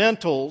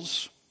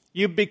fundamentals,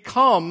 you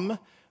become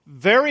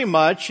very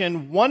much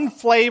in one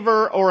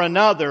flavor or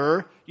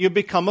another, you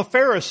become a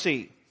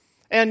Pharisee.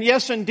 And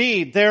yes,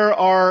 indeed, there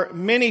are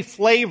many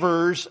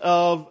flavors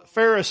of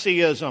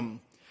Phariseeism.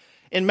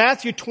 In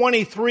Matthew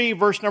 23,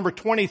 verse number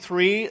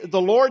 23,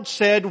 the Lord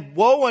said,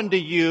 "Woe unto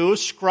you,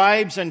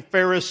 scribes and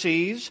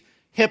Pharisees,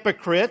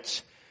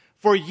 hypocrites,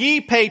 for ye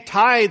pay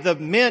tithe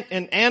of mint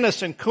and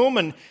anise and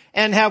cumin,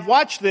 and have,"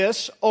 watch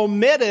this,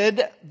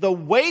 "omitted the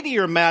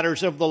weightier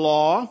matters of the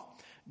law,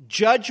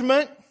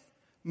 judgment,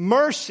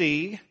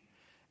 mercy,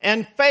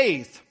 and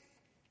faith."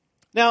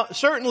 Now,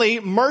 certainly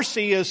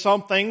mercy is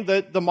something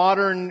that the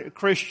modern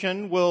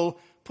Christian will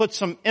put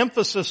some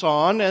emphasis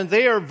on, and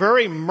they are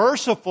very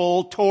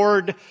merciful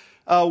toward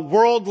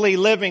worldly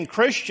living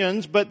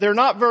Christians, but they're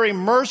not very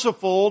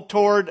merciful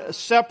toward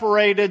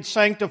separated,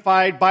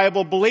 sanctified,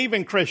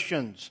 Bible-believing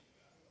Christians.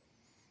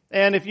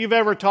 And if you've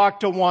ever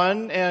talked to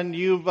one and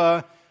you've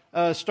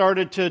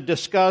started to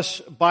discuss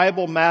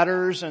Bible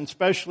matters and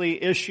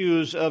especially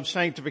issues of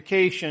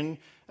sanctification,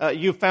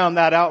 you found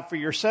that out for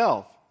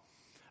yourself.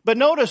 But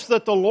notice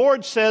that the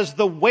Lord says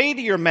the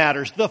weightier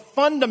matters, the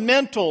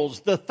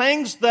fundamentals, the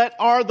things that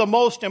are the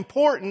most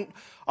important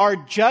are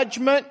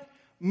judgment,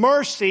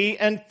 mercy,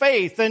 and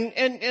faith.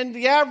 And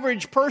the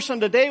average person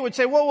today would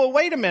say, well,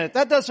 wait a minute.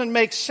 That doesn't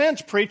make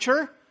sense,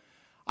 preacher.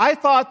 I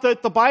thought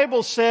that the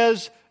Bible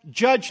says,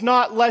 "Judge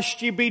not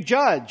lest ye be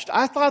judged."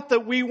 I thought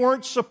that we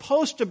weren't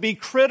supposed to be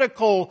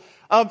critical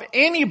of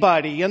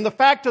anybody. And the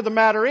fact of the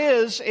matter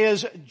is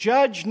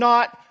judge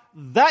not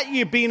that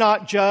ye be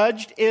not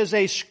judged is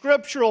a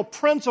scriptural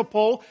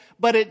principle,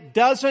 but it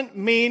doesn't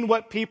mean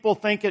what people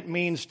think it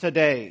means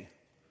today.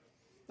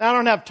 I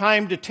don't have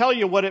time to tell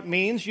you what it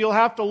means. You'll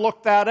have to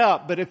look that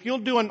up. But if you'll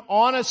do an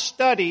honest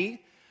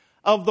study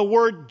of the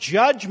word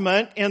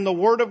judgment in the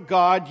Word of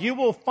God, you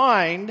will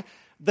find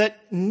that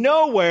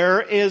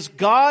nowhere is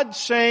God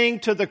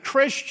saying to the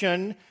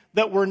Christian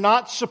that we're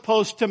not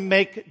supposed to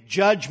make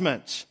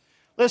judgments.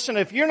 Listen,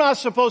 if you're not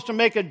supposed to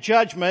make a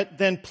judgment,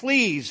 then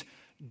please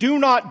do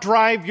not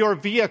drive your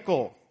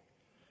vehicle.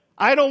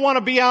 I don't want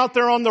to be out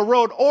there on the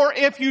road. Or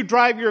if you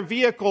drive your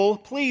vehicle,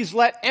 please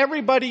let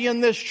everybody in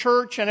this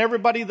church and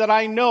everybody that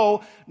I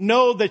know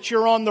that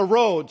you're on the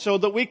road so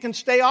that we can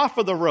stay off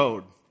of the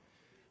road.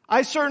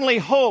 I certainly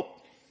hope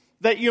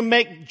that you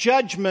make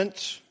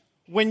judgments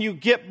when you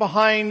get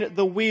behind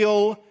the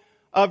wheel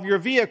of your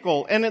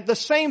vehicle. And the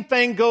same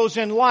thing goes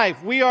in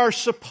life. We are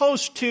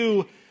supposed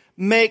to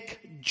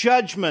make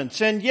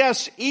judgments. And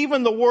yes,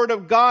 even the Word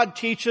of God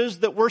teaches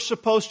that we're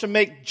supposed to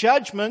make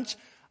judgments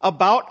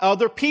about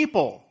other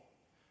people.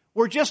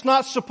 We're just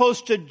not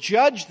supposed to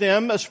judge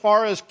them as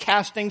far as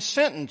casting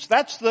sentence.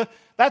 That's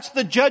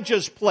the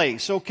judge's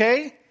place,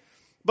 okay?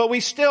 But we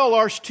still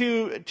are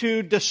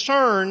to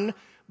discern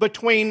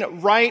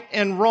between right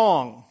and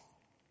wrong.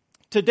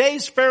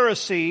 Today's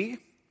Pharisee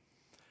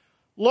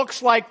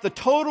looks like the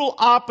total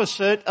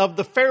opposite of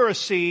the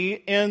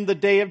Pharisee in the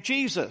day of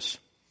Jesus.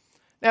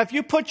 Now, if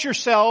you put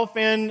yourself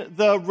in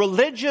the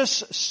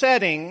religious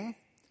setting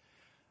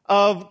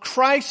of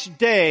Christ's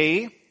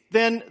day,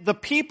 then the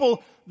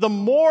people, the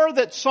more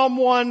that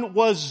someone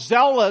was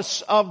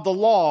zealous of the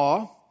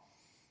law,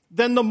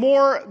 then the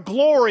more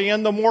glory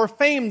and the more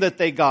fame that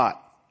they got.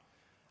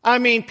 I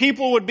mean,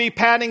 people would be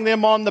patting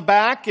them on the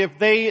back if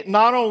they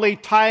not only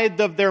tithed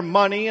of their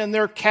money and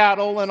their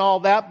cattle and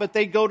all that, but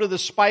they go to the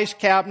spice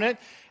cabinet,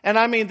 and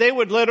I mean, they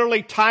would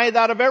literally tithe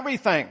out of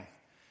everything.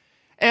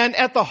 And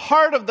at the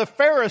heart of the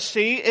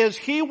Pharisee is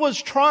he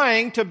was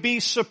trying to be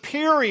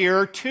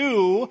superior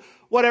to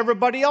what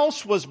everybody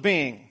else was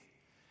being.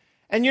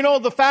 And you know,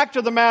 the fact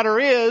of the matter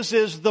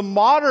is the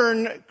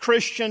modern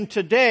Christian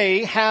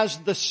today has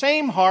the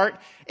same heart.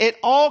 It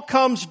all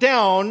comes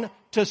down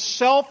to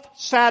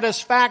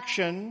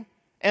self-satisfaction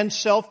and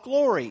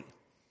self-glory.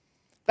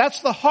 That's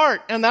the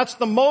heart and that's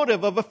the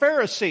motive of a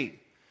Pharisee.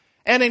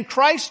 And in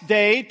Christ's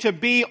day, to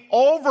be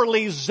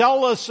overly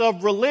zealous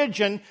of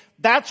religion,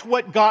 that's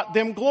what got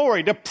them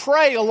glory. To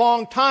pray a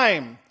long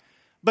time.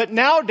 But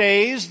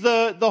nowadays,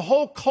 the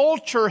whole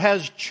culture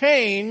has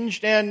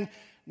changed, and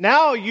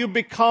now you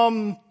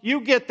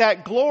get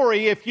that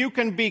glory if you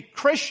can be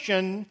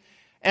Christian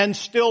and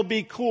still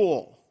be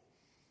cool.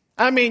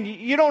 I mean,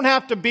 you don't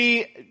have to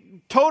be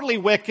totally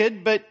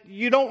wicked, but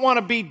you don't want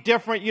to be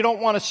different. You don't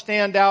want to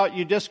stand out.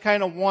 You just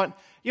kind of want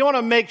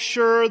to make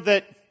sure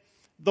that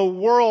the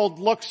world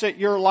looks at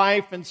your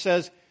life and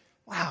says,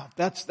 wow,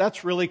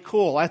 that's really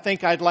cool. I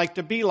think I'd like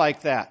to be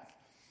like that.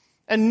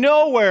 And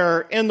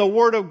nowhere in the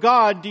Word of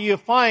God do you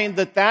find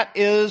that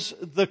is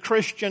the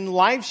Christian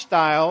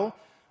lifestyle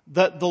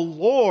that the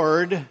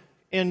Lord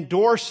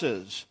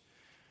endorses.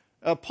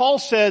 Paul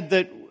said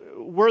that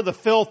we're the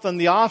filth and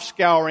the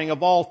offscouring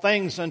of all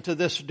things unto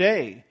this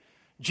day.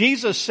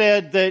 Jesus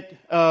said that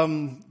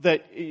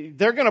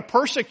they're going to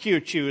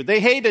persecute you. They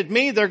hated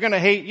me, they're going to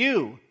hate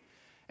you.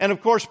 And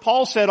of course,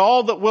 Paul said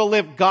all that will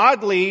live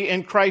godly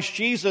in Christ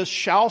Jesus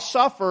shall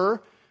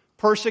suffer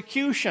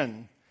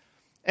persecution.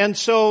 And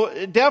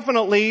so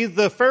definitely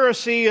the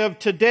Pharisee of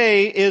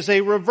today is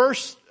a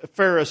reverse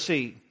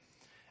Pharisee.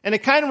 And it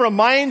kind of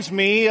reminds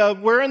me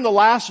of we're in the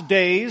last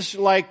days,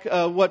 like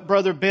what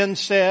Brother Ben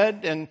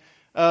said and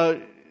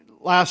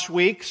last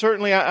week.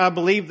 Certainly I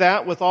believe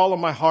that with all of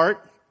my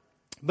heart.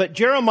 But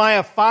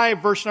Jeremiah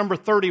 5 verse number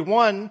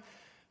 31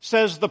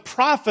 says, the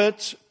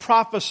prophets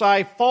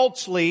prophesy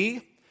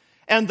falsely,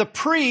 and the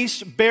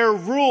priests bear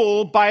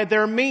rule by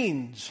their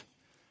means.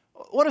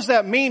 What does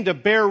that mean, to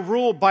bear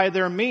rule by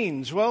their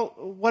means? Well,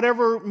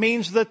 whatever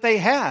means that they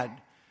had.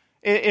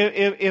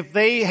 If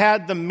they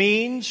had the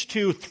means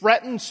to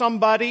threaten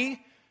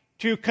somebody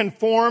to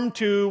conform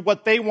to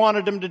what they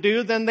wanted them to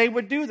do, then they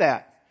would do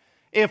that.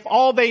 If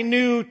all they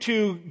knew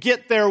to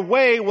get their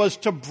way was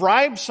to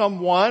bribe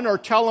someone or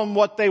tell them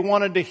what they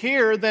wanted to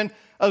hear, then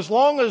as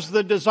long as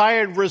the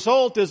desired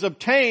result is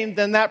obtained,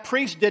 then that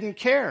priest didn't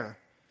care.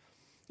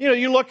 You know,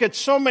 you look at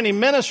so many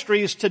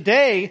ministries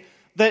today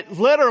that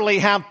literally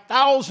have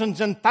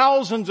thousands and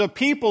thousands of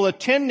people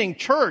attending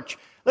church.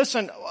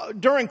 Listen,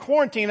 during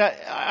quarantine,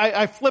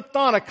 I flipped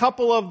on a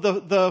couple of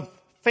the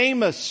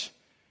famous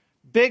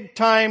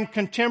big-time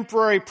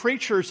contemporary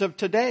preachers of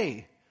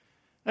today.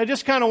 I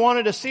just kind of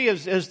wanted to see,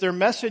 has their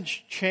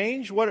message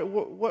changed?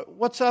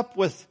 What's up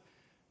with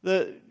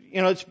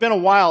it's been a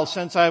while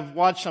since I've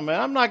watched them.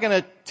 And I'm not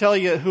going to tell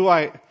you who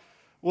I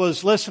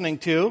was listening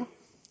to.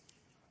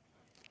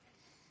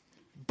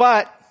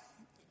 But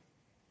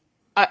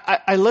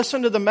I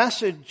listen to the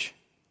message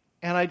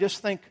and I just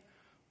think,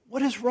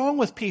 what is wrong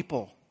with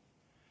people?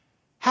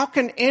 How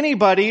can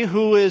anybody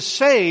who is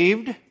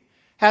saved,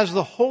 has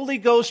the Holy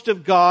Ghost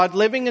of God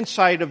living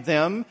inside of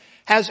them,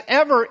 has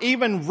ever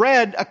even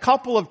read a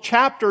couple of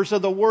chapters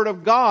of the Word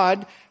of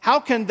God, how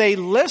can they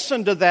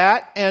listen to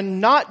that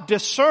and not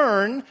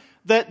discern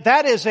that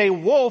that is a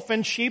wolf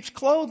in sheep's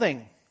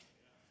clothing?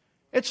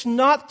 It's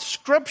not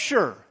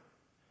Scripture.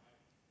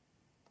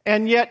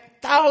 And yet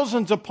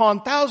thousands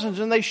upon thousands,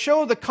 and they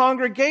show the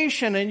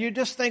congregation, and you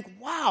just think,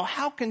 wow,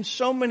 how can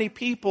so many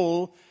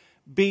people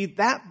be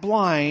that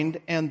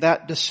blind and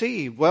that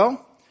deceived?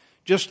 Well,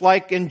 just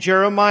like in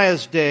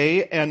Jeremiah's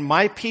day, and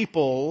my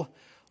people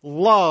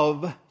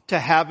love to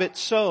have it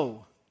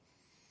so.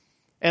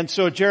 And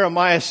so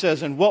Jeremiah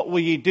says, and what will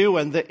ye do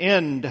in the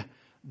end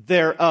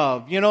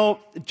thereof? You know,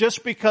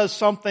 just because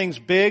something's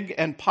big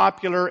and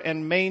popular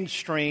and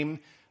mainstream,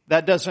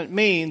 that doesn't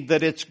mean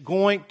that it's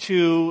going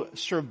to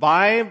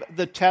survive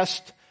the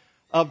test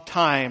of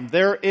time.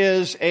 There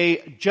is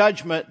a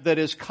judgment that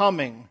is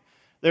coming.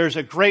 There's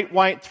a great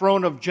white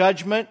throne of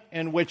judgment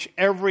in which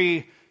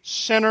every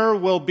sinner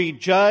will be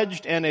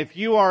judged. And if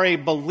you are a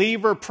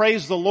believer,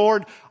 praise the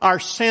Lord, our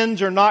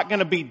sins are not going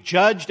to be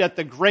judged at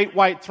the great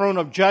white throne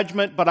of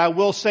judgment. But I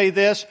will say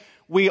this,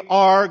 we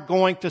are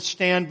going to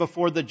stand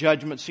before the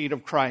judgment seat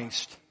of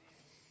Christ.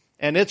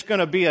 And it's going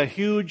to be a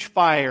huge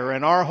fire,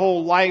 and our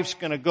whole life's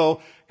going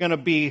to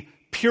be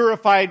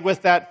purified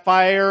with that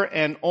fire,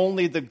 and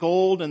only the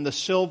gold and the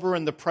silver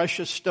and the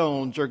precious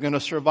stones are going to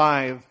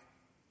survive.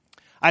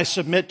 I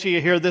submit to you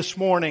here this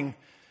morning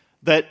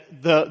that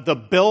the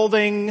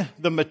building,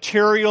 the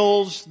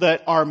materials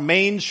that are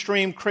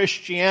mainstream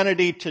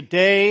Christianity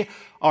today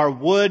are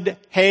wood,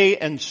 hay,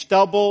 and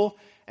stubble.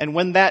 And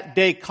when that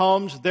day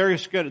comes, they're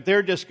just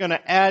going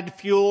to add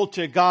fuel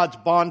to God's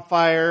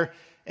bonfire.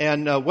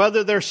 And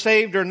whether they're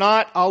saved or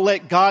not, I'll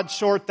let God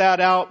sort that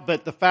out.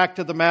 But the fact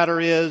of the matter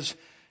is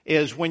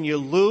when you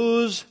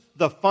lose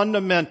the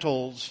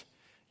fundamentals,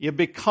 you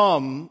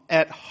become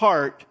at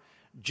heart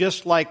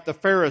just like the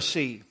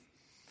Pharisee.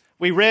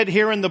 We read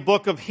here in the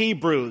book of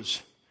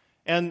Hebrews,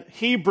 and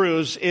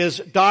Hebrews is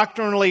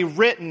doctrinally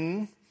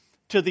written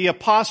to the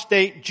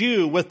apostate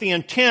Jew with the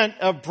intent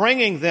of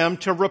bringing them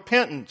to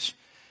repentance.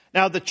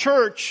 Now, the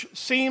church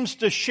seems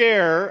to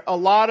share a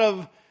lot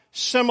of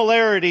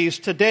similarities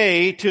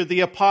today to the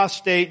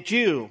apostate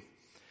Jew.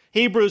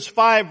 Hebrews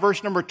 5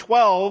 verse number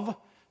 12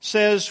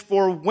 says,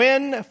 For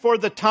when for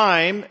the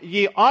time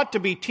ye ought to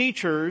be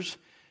teachers,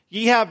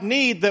 ye have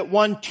need that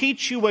one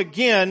teach you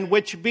again,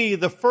 which be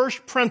the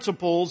first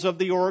principles of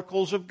the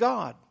oracles of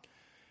God.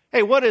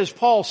 Hey, what is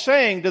Paul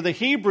saying to the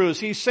Hebrews?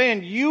 He's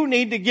saying you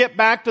need to get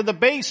back to the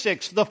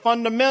basics, the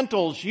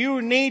fundamentals.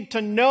 You need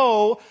to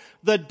know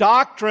the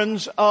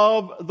doctrines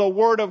of the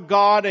Word of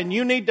God, and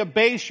you need to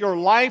base your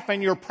life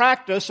and your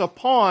practice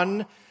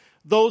upon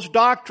those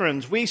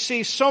doctrines. We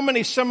see so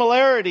many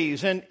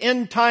similarities in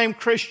end-time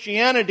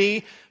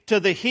Christianity to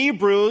the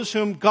Hebrews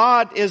whom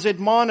God is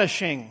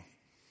admonishing.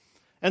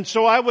 And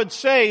so I would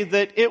say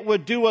that it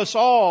would do us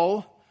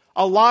all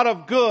a lot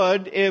of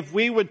good if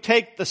we would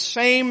take the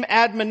same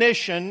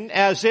admonition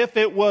as if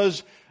it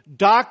was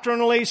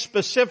doctrinally,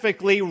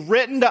 specifically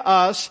written to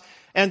us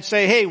and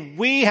say, hey,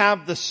 we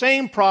have the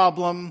same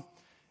problem,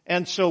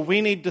 and so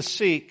we need to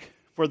seek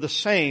for the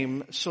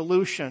same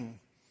solution.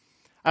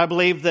 I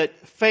believe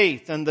that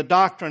faith and the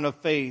doctrine of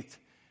faith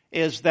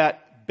is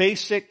that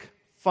basic,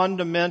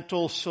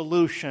 fundamental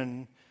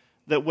solution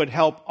that would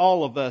help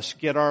all of us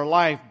get our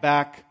life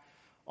back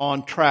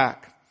on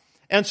track.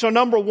 And so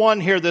number one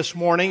here this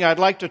morning, I'd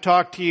like to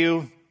talk to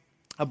you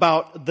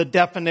about the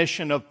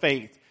definition of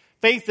faith.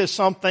 Faith is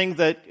something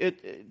that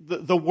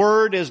the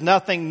word is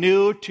nothing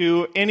new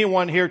to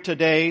anyone here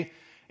today.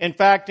 In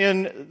fact,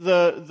 in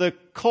the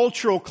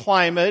cultural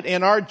climate,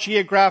 in our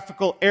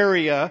geographical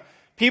area,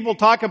 people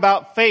talk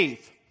about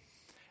faith.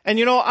 And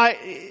you know,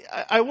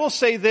 I will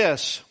say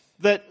this,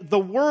 that the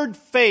word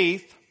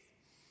faith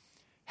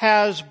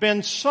has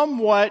been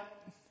somewhat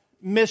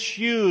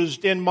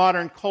misused in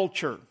modern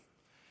culture.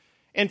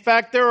 In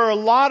fact, there are a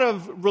lot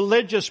of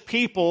religious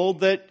people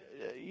that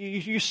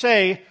you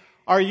say,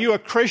 are you a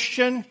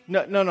Christian?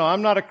 No,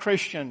 I'm not a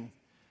Christian,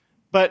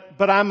 but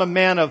I'm a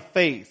man of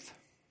faith.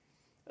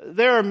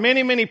 There are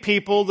many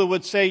people that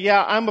would say,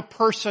 yeah, I'm a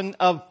person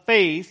of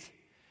faith,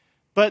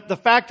 but the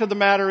fact of the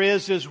matter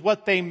is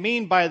what they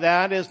mean by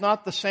that is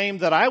not the same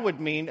that I would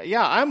mean.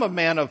 Yeah, I'm a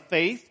man of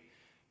faith.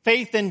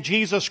 Faith in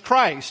Jesus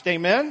Christ,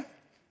 amen?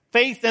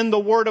 Faith in the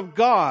Word of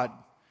God.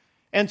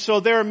 And so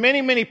there are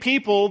many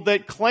people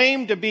that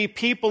claim to be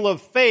people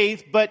of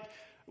faith, but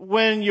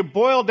when you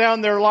boil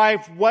down their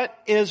life, what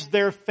is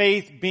their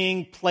faith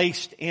being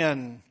placed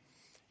in?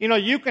 You know,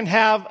 you can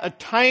have a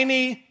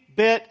tiny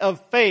bit of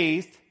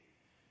faith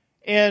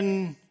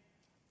in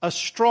a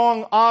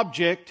strong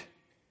object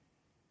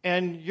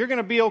and you're going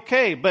to be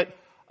okay. But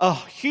a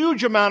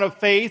huge amount of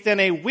faith in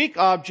a weak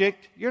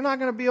object, you're not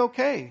going to be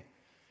okay.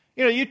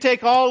 You know, you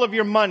take all of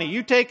your money,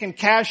 you take and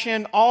cash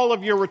in all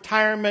of your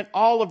retirement,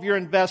 all of your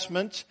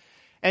investments,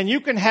 and you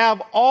can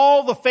have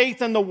all the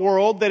faith in the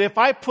world that if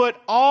I put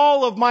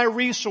all of my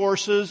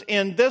resources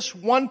in this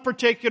one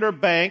particular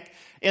bank,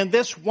 in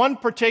this one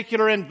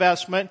particular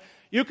investment,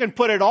 you can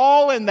put it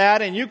all in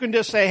that and you can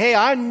just say, hey,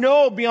 I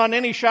know beyond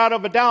any shadow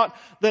of a doubt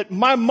that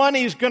my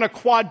money is going to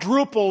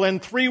quadruple in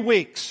 3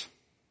 weeks.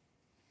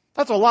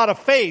 That's a lot of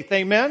faith,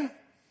 amen?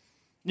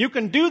 You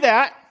can do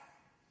that.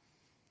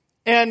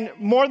 And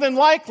more than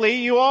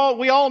likely, we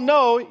all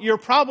know you're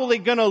probably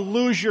going to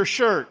lose your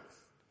shirt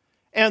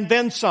and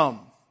then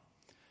some.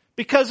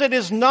 Because it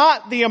is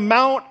not the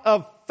amount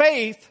of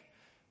faith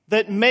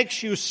that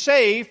makes you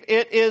safe,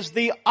 it is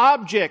the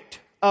object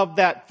of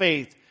that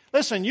faith.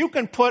 Listen, you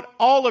can put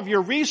all of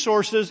your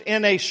resources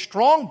in a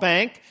strong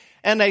bank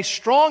and a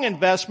strong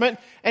investment,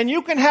 and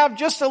you can have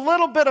just a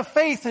little bit of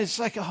faith, and it's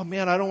like, oh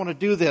man, I don't want to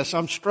do this.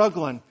 I'm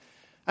struggling.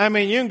 I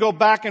mean, you can go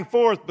back and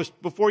forth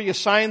before you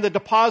sign the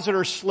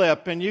depositor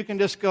slip, and you can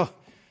just go,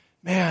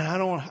 man,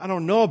 I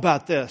don't know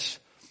about this.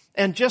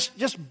 And just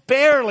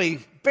barely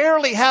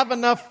have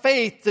enough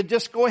faith to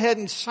just go ahead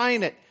and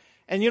sign it.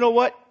 And you know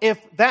what? If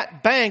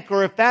that bank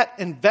or if that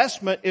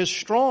investment is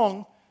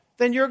strong,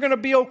 then you're going to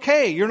be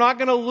okay. You're not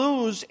going to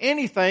lose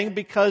anything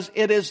because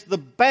it is the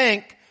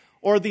bank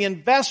or the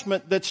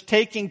investment that's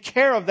taking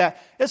care of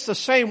that. It's the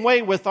same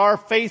way with our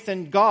faith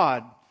in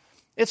God.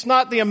 It's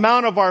not the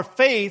amount of our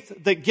faith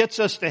that gets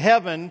us to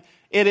heaven.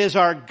 It is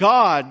our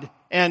God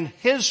and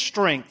His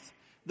strength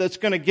that's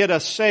going to get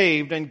us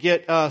saved and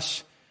get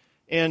us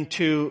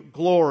into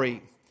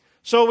glory.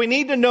 So we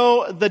need to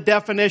know the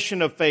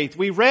definition of faith.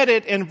 We read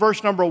it in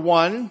verse number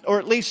 1, or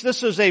at least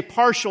this is a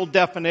partial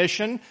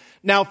definition.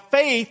 Now,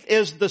 faith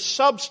is the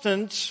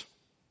substance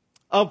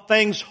of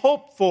things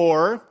hoped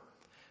for,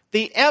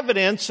 the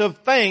evidence of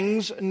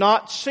things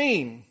not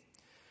seen.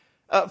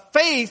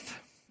 Faith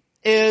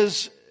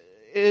is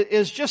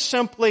just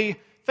simply,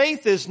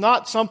 faith is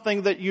not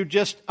something that you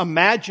just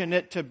imagine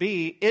it to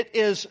be. It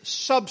is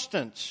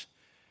substance.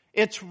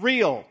 It's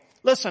real.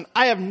 Listen,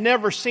 I have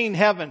never seen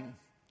heaven,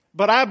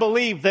 but I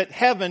believe that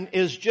heaven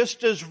is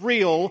just as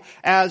real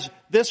as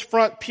this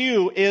front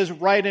pew is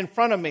right in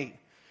front of me.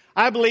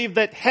 I believe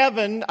that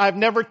heaven, I've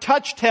never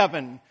touched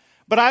heaven,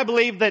 but I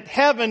believe that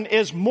heaven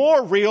is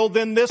more real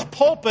than this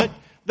pulpit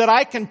that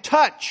I can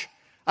touch.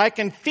 I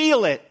can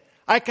feel it.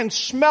 I can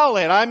smell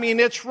it. I mean,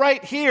 it's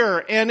right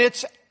here and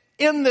it's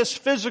in this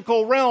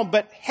physical realm,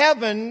 but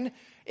heaven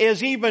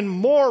is even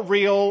more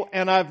real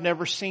and I've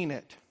never seen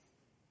it.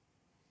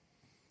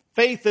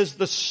 Faith is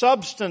the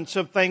substance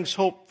of things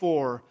hoped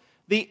for,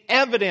 the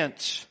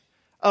evidence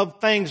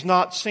of things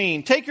not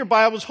seen. Take your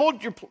Bibles,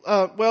 hold your,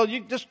 you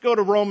just go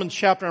to Romans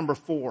chapter number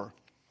 4.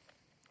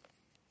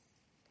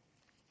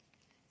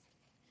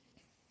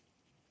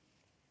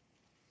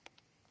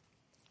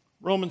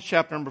 Romans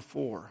chapter number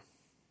 4.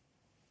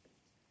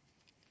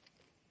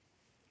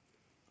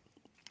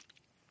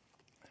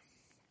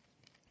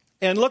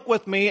 And look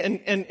with me,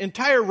 and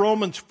entire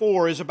Romans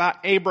 4 is about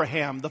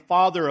Abraham, the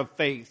father of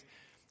faith.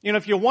 You know,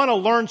 if you want to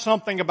learn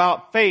something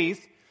about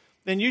faith,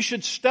 then you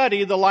should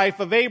study the life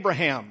of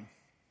Abraham.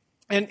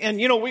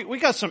 And you know, we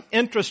got some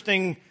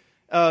interesting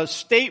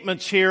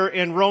statements here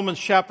in Romans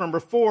chapter number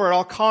 4.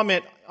 I'll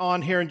comment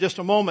on here in just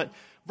a moment.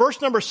 Verse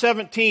number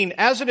 17,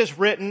 as it is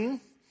written,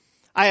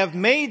 I have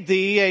made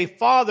thee a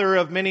father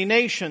of many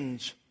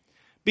nations.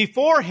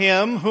 Before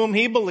him whom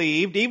he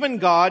believed, even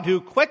God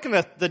who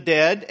quickeneth the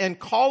dead and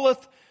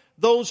calleth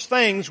those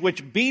things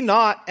which be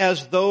not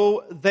as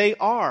though they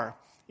are.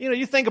 You know,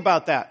 you think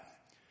about that.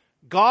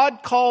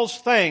 God calls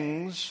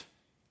things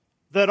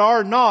that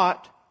are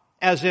not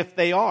as if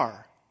they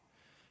are.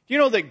 Do you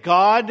know that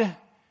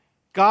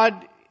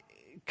God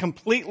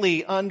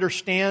completely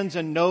understands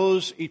and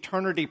knows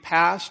eternity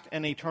past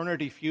and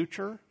eternity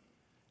future?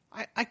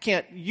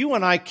 You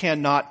and I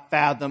cannot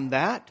fathom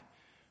that.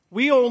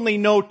 We only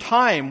know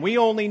time. We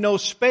only know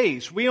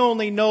space. We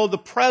only know the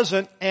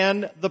present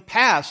and the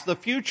past. The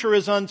future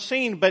is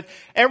unseen, but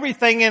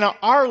everything in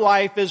our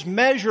life is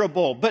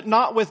measurable, but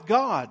not with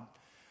God.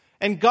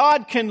 And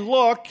God can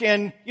look,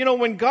 and you know,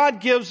 when God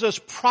gives us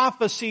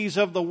prophecies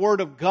of the Word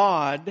of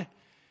God,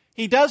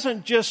 He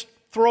doesn't just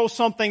throw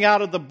something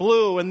out of the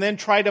blue and then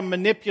try to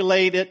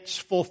manipulate its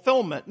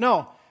fulfillment.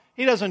 No,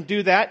 He doesn't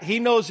do that. He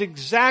knows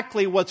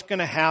exactly what's going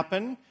to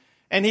happen,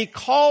 and He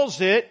calls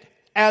it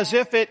as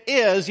if it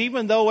is,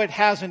 even though it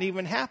hasn't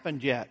even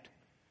happened yet.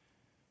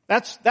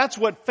 That's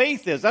what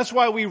faith is. That's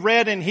why we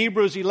read in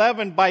Hebrews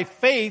 11, by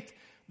faith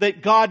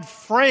that God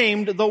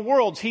framed the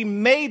worlds. He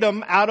made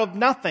them out of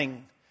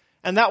nothing.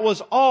 And that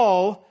was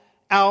all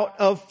out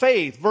of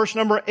faith. Verse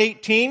number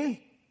 18,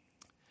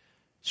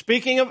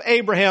 speaking of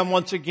Abraham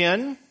once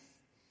again,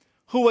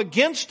 who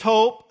against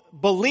hope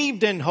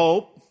believed in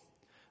hope,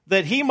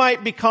 that he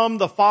might become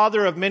the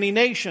father of many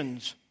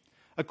nations.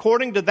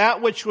 According to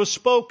that which was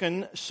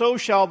spoken, so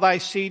shall thy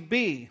seed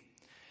be.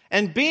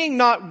 And being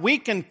not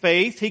weak in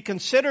faith, he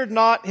considered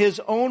not his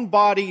own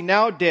body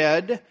now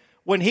dead,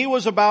 when he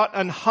was about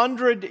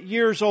 100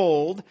 years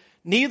old,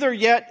 neither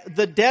yet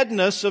the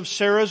deadness of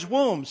Sarah's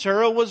womb.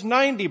 Sarah was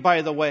 90,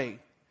 by the way.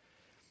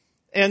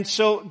 And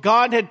so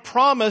God had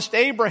promised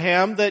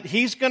Abraham that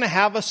he's going to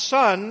have a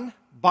son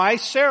by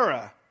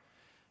Sarah.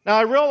 Now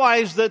I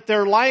realize that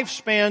their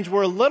lifespans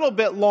were a little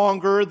bit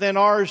longer than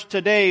ours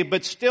today,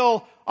 but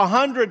still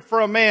 100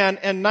 for a man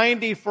and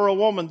 90 for a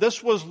woman.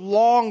 This was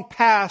long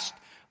past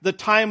the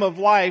time of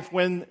life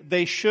when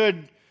they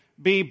should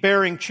be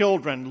bearing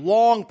children.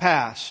 Long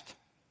past.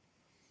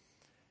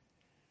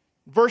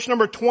 Verse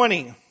number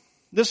 20.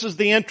 This is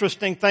the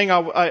interesting thing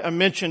I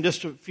mentioned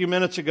just a few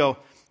minutes ago.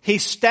 He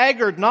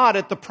staggered not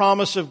at the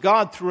promise of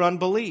God through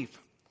unbelief.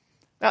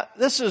 Now,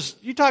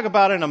 you talk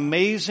about an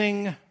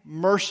amazing,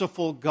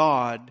 merciful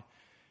God.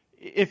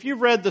 If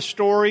you've read the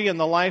story in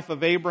the life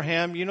of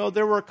Abraham, you know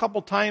there were a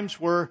couple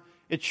times where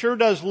it sure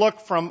does look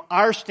from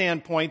our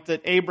standpoint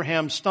that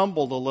Abraham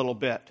stumbled a little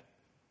bit.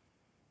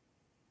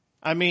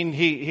 I mean,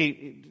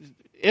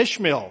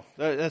 Ishmael,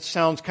 that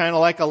sounds kind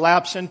of like a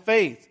lapse in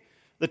faith.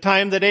 The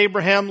time that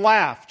Abraham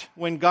laughed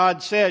when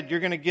God said, you're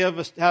going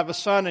to have a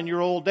son in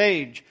your old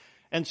age,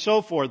 and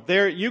so forth.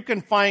 There, you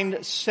can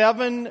find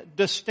 7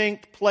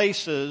 distinct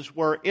places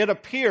where it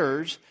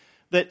appears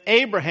that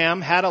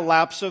Abraham had a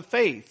lapse of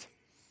faith.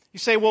 You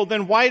say, well,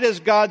 then why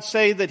does God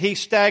say that he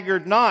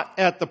staggered not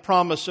at the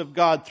promise of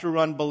God through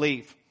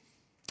unbelief?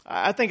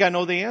 I think I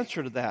know the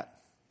answer to that.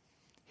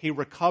 He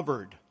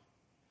recovered.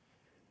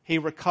 He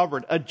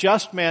recovered. A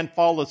just man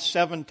falleth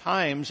 7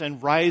 times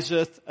and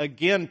riseth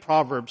again,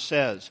 Proverbs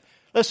says.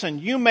 Listen,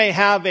 you may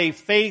have a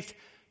faith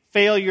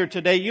failure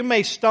today. You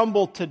may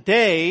stumble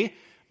today,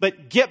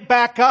 but get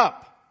back up.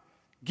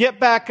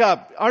 Get back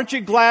up. Aren't you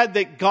glad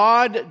that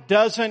God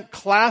doesn't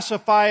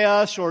classify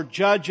us or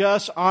judge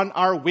us on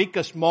our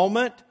weakest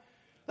moment?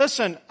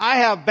 Listen, I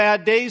have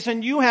bad days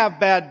and you have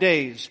bad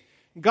days.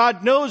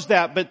 God knows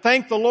that, but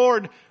thank the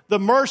Lord, the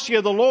mercy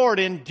of the Lord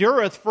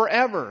endureth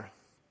forever.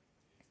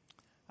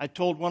 I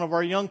told one of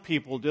our young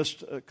people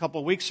just a couple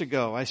of weeks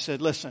ago, I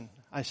said, listen,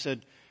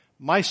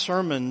 my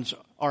sermons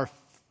are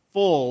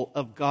full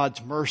of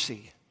God's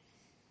mercy,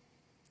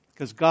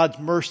 because God's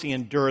mercy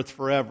endureth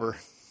forever.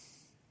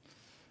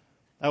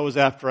 That was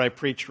after I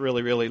preached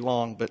really, really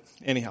long, but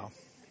anyhow.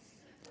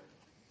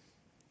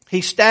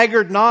 He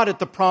staggered not at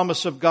the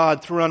promise of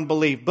God through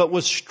unbelief, but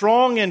was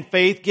strong in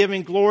faith,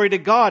 giving glory to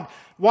God.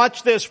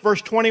 Watch this,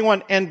 verse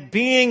 21, and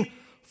being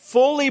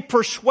fully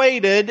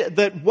persuaded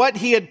that what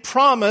he had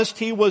promised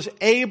he was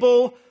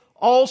able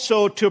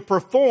also to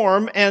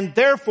perform, and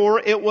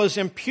therefore it was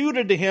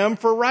imputed to him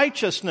for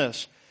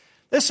righteousness.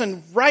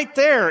 Listen, right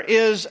there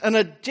is an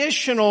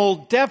additional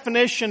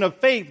definition of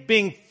faith,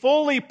 being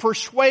fully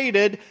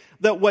persuaded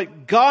that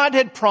what God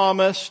had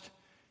promised,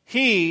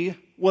 he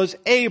was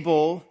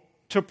able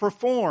to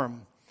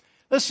perform.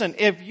 Listen,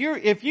 if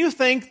you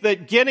think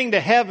that getting to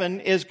heaven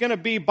is going to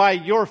be by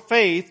your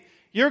faith,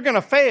 you're going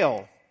to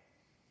fail.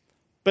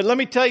 But let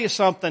me tell you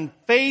something.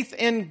 Faith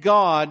in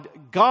God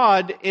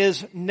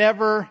is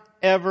never,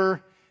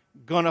 ever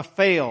going to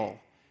fail.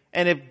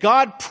 And if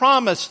God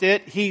promised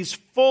it, he's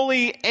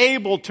fully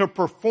able to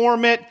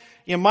perform it.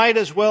 You might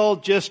as well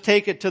just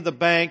take it to the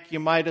bank.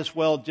 You might as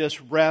well just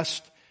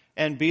rest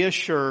and be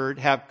assured,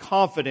 have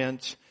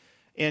confidence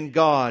in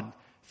God.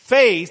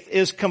 Faith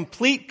is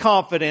complete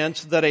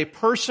confidence that a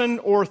person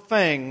or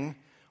thing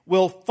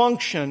will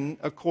function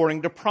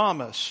according to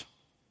promise.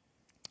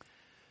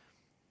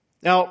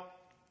 Now,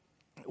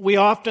 we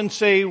often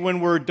say when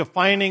we're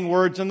defining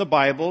words in the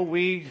Bible,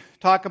 we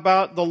talk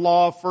about the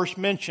law of first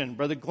mention.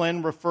 Brother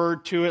Glenn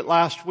referred to it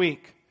last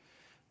week.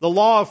 The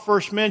law of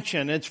first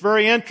mention. It's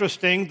very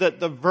interesting that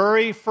the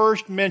very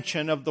first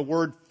mention of the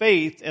word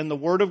faith in the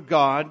Word of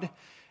God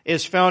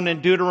is found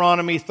in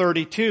Deuteronomy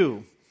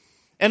 32.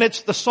 And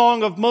it's the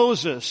song of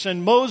Moses.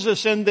 And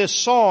Moses in this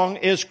song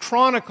is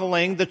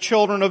chronicling the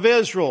children of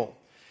Israel.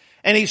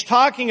 And he's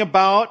talking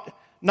about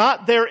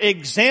not their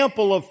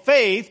example of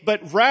faith,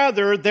 but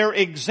rather their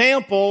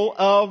example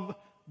of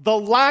the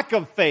lack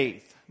of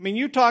faith. I mean,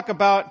 you talk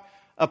about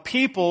a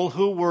people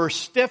who were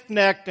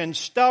stiff-necked and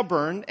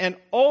stubborn and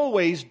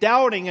always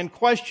doubting and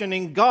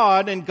questioning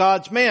God and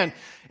God's man.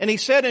 And he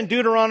said in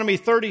Deuteronomy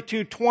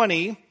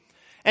 32:20,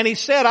 and he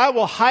said, I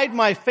will hide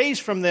my face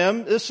from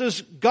them. This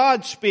is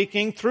God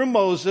speaking through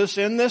Moses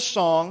in this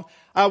song.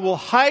 I will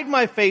hide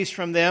my face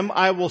from them.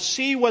 I will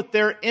see what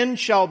their end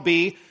shall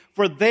be.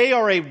 For they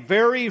are a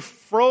very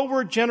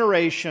froward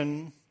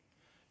generation,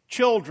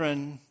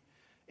 children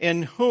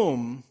in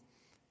whom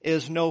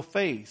is no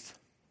faith.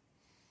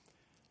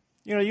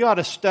 You know, you ought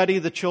to study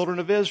the children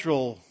of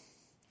Israel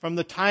from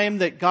the time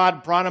that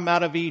God brought them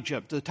out of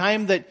Egypt, the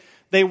time that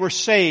they were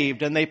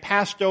saved and they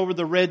passed over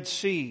the Red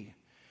Sea.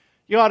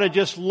 You ought to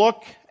just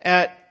look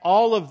at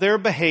all of their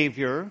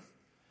behavior,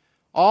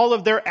 all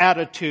of their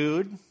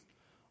attitude,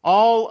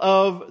 all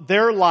of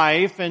their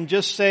life, and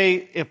just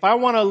say, if I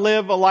want to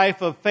live a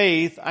life of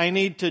faith, I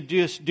need to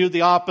just do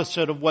the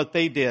opposite of what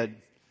they did.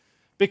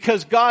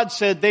 Because God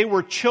said they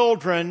were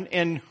children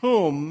in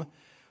whom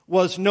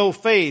was no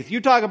faith. You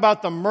talk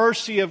about the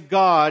mercy of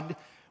God.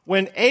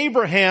 When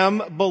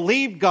Abraham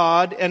believed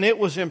God and it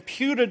was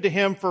imputed to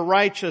him for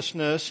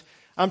righteousness,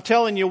 I'm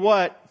telling you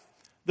what,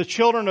 the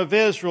children of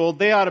Israel,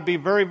 they ought to be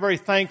very, very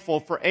thankful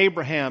for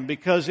Abraham,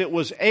 because it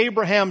was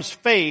Abraham's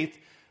faith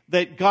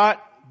that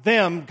got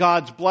them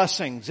God's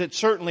blessings. It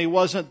certainly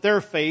wasn't their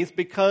faith,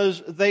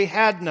 because they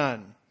had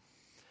none.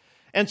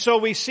 And so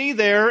we see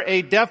there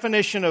a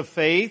definition of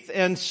faith.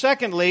 And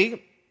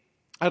secondly,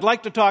 I'd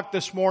like to talk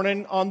this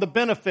morning on the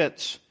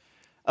benefits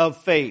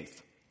of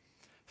faith.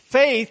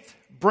 Faith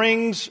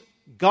brings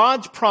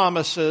God's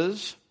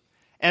promises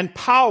and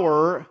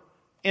power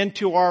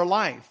into our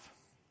life.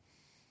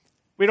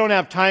 We don't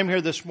have time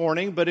here this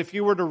morning, but if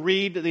you were to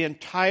read the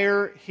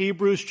entire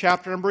Hebrews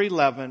chapter number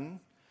 11,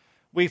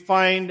 we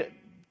find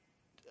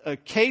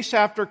case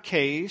after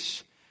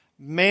case,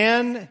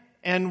 man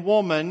and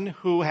woman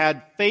who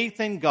had faith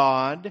in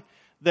God,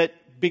 that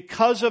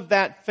because of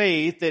that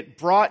faith, it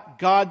brought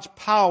God's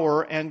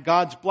power and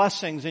God's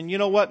blessings. And you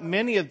know what?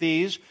 Many of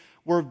these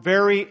were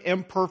very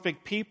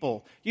imperfect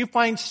people. You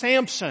find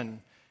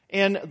Samson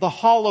in the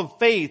Hall of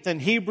Faith in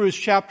Hebrews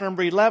chapter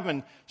number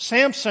 11.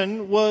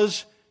 Samson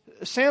was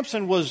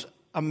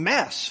a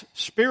mess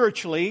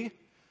spiritually.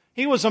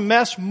 He was a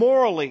mess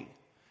morally.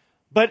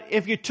 But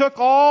if you took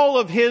all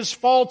of his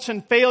faults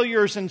and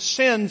failures and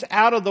sins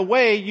out of the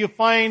way, you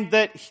find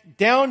that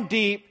down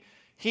deep,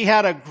 he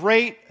had a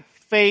great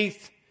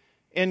faith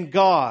in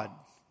God.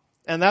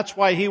 And that's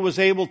why he was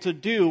able to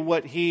do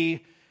what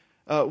he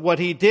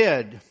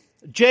did.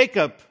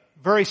 Jacob,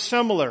 very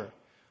similar.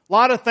 A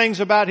lot of things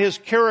about his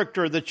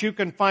character that you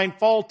can find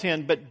fault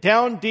in, but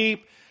down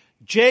deep,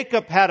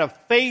 Jacob had a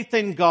faith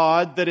in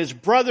God that his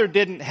brother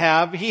didn't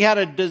have. He had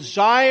a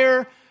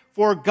desire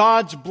for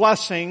God's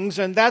blessings,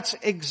 and that's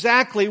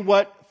exactly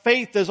what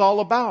faith is all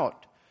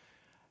about.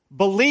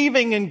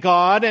 Believing in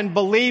God and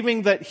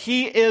believing that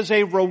He is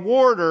a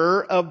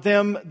rewarder of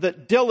them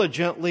that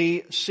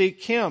diligently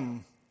seek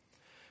Him.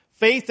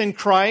 Faith in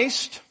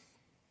Christ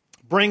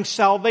brings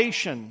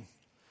salvation.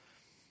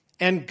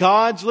 And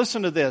God's,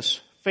 listen to this,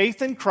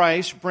 faith in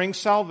Christ brings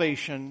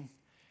salvation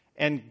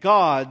and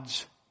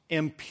God's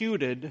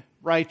imputed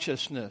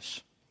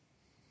righteousness.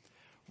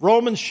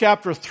 Romans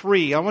chapter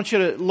 3, I want you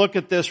to look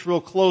at this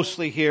real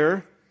closely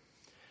here.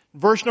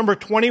 Verse number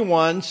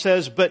 21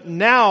 says, "But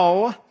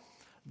now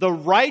the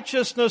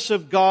righteousness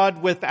of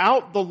God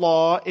without the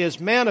law is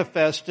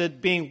manifested,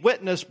 being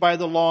witnessed by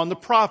the law and the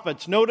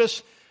prophets."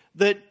 Notice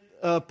that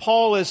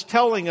Paul is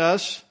telling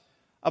us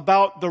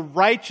about the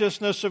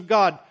righteousness of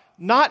God,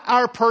 not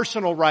our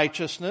personal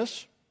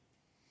righteousness.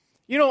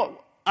 You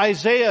know,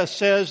 Isaiah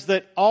says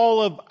that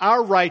all of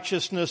our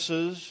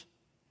righteousnesses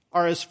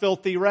are as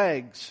filthy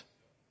rags.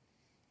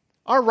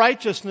 Our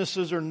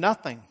righteousnesses are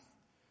nothing.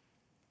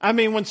 I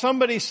mean, when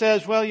somebody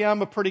says, well, yeah,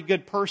 I'm a pretty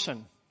good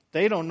person,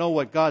 they don't know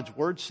what God's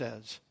Word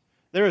says.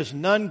 There is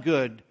none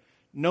good,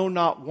 no,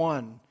 not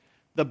one.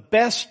 The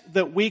best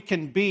that we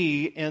can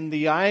be in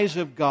the eyes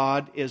of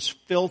God is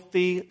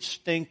filthy,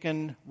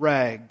 stinking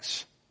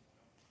rags.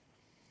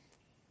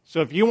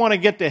 So if you want to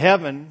get to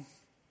heaven,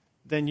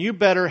 then you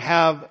better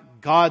have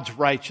God's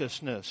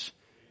righteousness.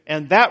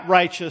 And that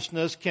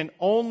righteousness can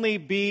only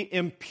be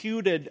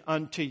imputed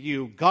unto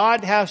you.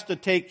 God has to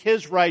take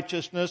His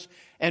righteousness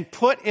and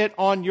put it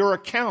on your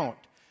account.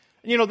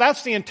 You know,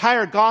 that's the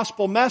entire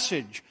gospel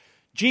message.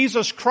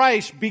 Jesus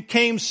Christ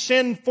became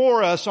sin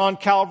for us on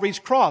Calvary's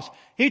cross.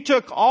 He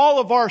took all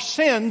of our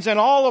sins and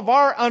all of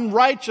our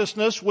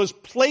unrighteousness was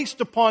placed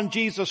upon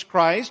Jesus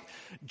Christ.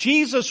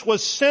 Jesus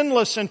was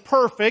sinless and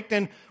perfect,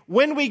 and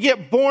when we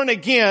get born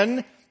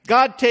again,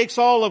 God takes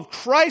all of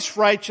Christ's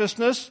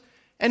righteousness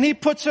and He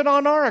puts it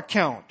on our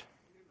account.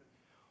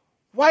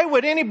 Why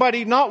would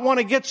anybody not want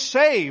to get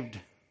saved?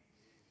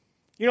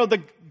 You know,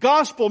 the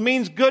gospel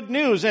means good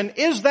news. And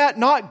is that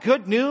not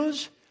good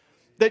news?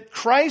 That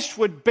Christ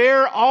would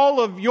bear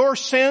all of your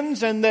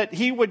sins and that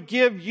He would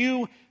give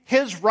you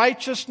His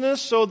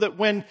righteousness so that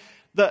when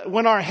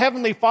our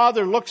Heavenly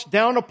Father looks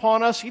down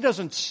upon us, He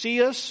doesn't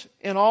see us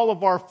in all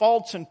of our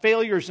faults and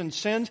failures and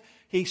sins.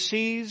 He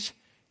sees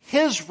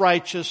His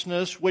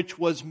righteousness, which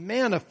was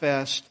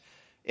manifest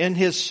in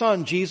His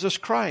Son, Jesus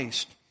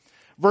Christ.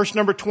 Verse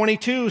number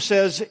 22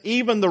 says,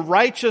 even the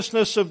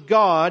righteousness of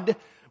God,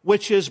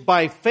 which is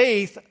by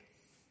faith,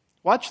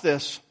 watch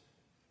this,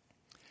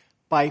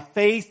 by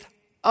faith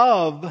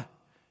of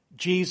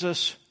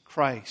Jesus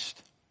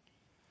Christ.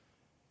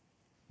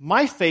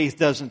 My faith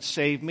doesn't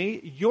save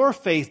me. Your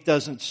faith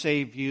doesn't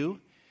save you.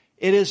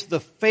 It is the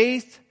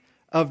faith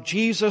of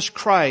Jesus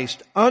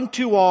Christ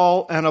unto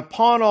all and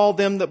upon all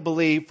them that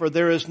believe, for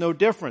there is no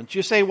difference.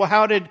 You say, well,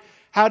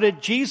 how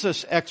did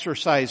Jesus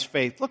exercise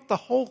faith? Look, the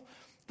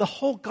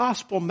whole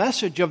gospel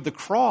message of the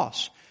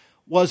cross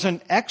was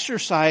an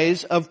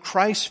exercise of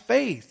Christ's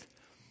faith.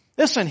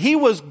 Listen, He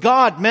was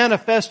God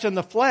manifest in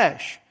the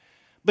flesh.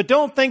 But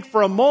don't think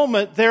for a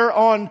moment there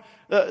on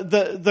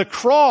the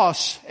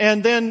cross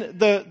and then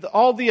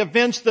all the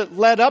events that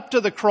led up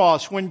to the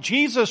cross. When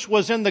Jesus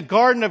was in the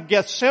Garden of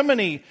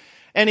Gethsemane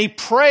and He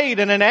prayed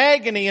in an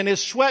agony and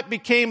His sweat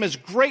became as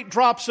great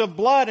drops of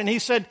blood and He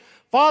said,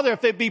 Father,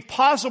 if it be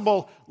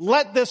possible,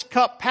 let this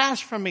cup pass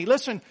from me.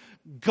 Listen,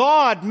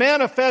 God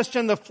manifest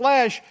in the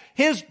flesh,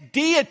 His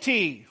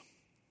deity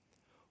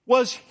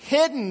was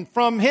hidden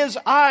from His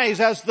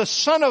eyes as the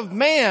Son of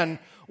Man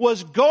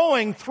was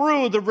going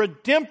through the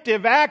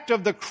redemptive act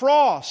of the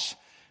cross.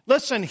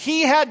 Listen,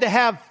 He had to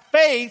have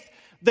faith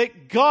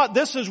that God,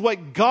 this is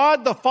what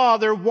God the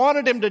Father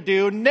wanted Him to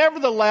do.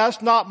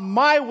 Nevertheless, not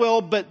my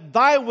will, but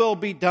Thy will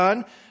be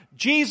done.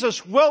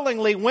 Jesus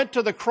willingly went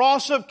to the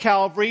cross of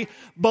Calvary,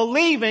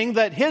 believing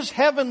that His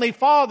Heavenly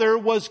Father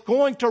was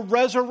going to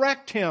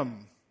resurrect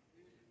Him.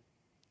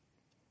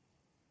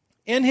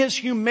 In His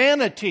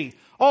humanity,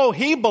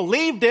 He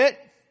believed it.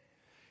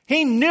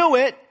 He knew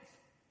it,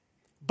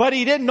 but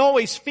He didn't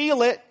always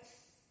feel it.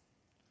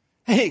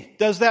 Hey,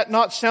 does that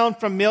not sound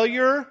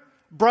familiar,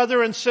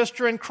 brother and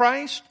sister in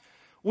Christ?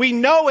 We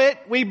know it,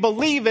 we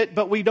believe it,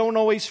 but we don't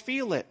always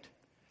feel it.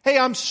 Hey,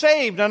 I'm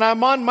saved and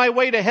I'm on my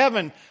way to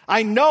heaven.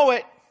 I know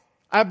it.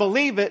 I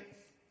believe it,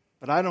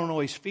 but I don't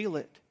always feel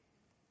it.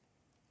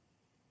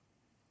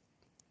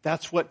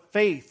 That's what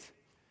faith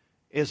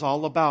is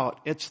all about.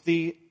 It's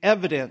the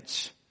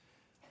evidence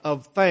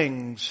of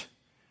things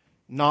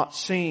not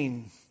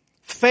seen.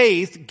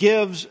 Faith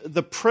gives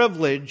the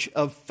privilege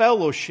of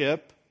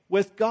fellowship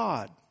with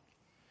God.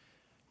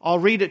 I'll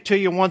read it to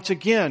you once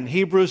again.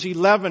 Hebrews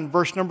 11,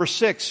 verse number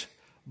 6.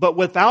 But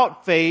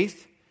without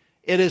faith,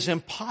 it is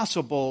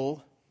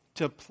impossible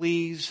to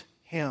please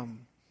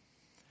Him.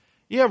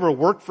 You ever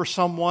worked for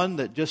someone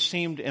that just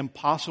seemed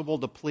impossible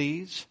to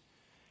please?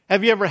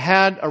 Have you ever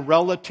had a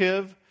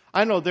relative?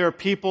 I know there are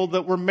people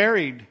that were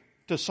married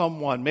to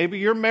someone. Maybe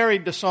you're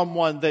married to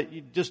someone that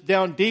you just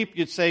down deep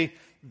you'd say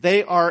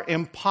they are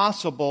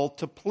impossible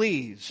to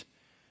please.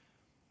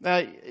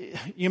 Now,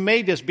 you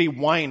may just be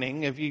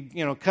whining if you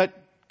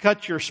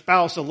cut your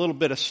spouse a little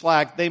bit of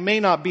slack. They may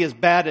not be as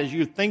bad as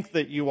you think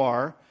that you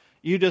are.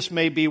 You just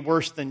may be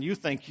worse than you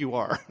think you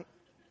are.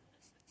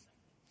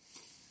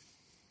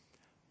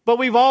 But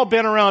we've all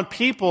been around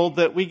people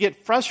that we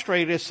get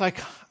frustrated. It's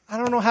like, I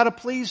don't know how to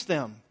please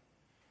them.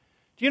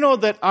 Do you know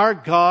that our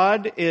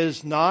God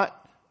is not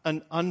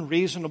an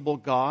unreasonable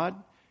God?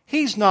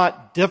 He's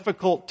not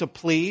difficult to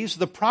please.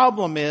 The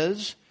problem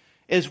is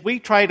we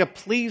try to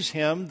please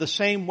Him the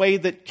same way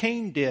that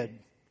Cain did.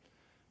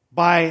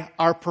 By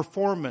our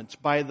performance,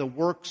 by the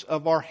works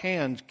of our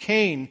hands.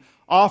 Cain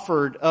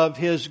offered of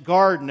his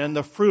garden and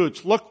the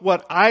fruits. Look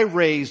what I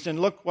raised and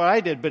look what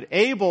I did. But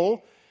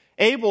Abel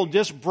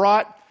just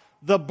brought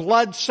the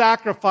blood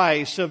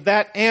sacrifice of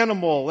that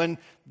animal, and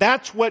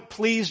that's what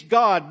pleased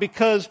God,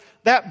 because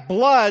that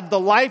blood, the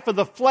life of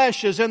the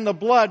flesh is in the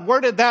blood. Where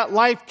did that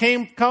life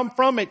come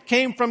from? It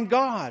came from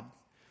God.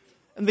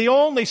 And the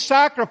only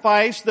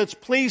sacrifice that's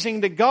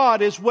pleasing to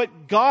God is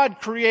what God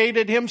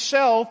created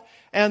Himself,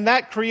 and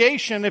that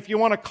creation, if you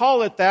want to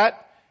call it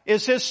that,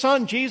 is His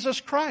Son,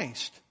 Jesus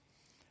Christ.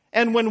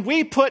 And when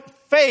we put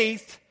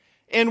faith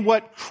in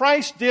what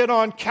Christ did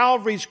on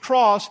Calvary's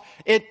cross,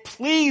 it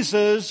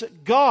pleases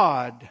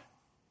God.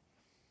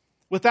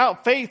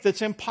 Without faith,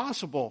 it's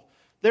impossible.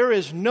 There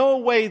is no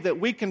way that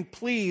we can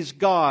please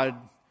God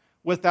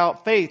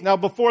without faith. Now,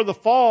 before the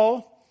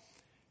fall,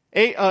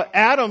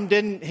 Adam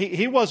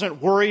he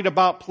wasn't worried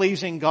about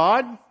pleasing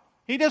God.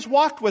 He just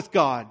walked with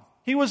God.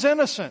 He was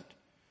innocent.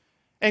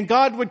 And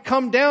God would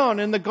come down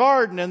in the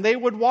garden and they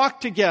would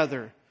walk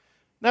together.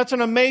 That's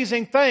an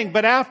amazing thing.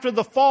 But after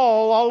the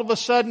fall, all of a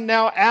sudden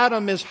now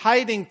Adam is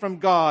hiding from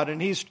God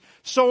and he's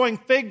sowing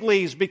fig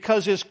leaves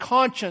because his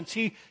conscience,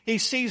 he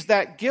sees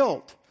that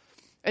guilt.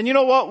 And you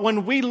know what?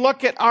 When we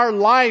look at our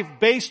life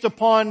based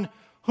upon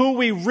who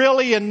we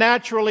really and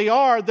naturally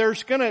are,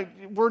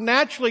 we're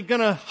naturally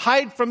gonna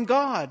hide from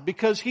God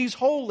because He's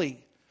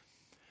holy.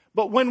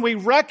 But when we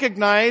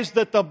recognize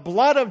that the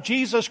blood of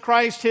Jesus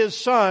Christ, His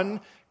Son,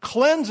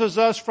 cleanses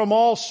us from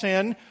all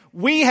sin,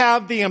 we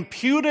have the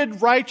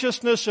imputed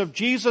righteousness of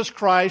Jesus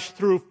Christ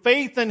through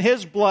faith in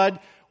His blood.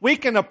 We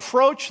can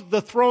approach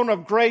the throne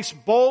of grace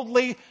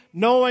boldly,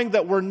 knowing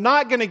that we're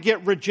not going to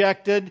get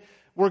rejected.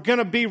 We're going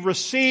to be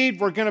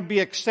received. We're going to be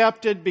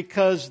accepted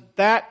because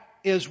that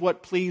is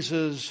what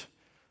pleases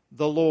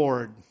the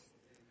Lord.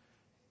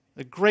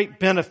 The great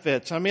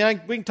benefits. I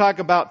mean, we can talk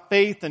about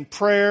faith and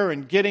prayer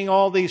and getting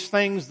all these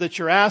things that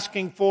you're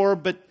asking for,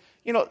 but,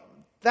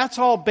 that's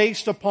all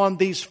based upon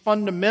these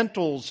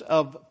fundamentals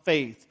of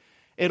faith.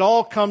 It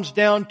all comes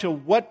down to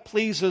what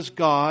pleases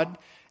God,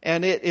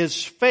 and it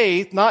is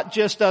faith, not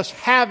just us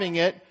having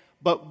it,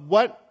 but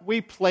what we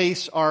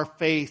place our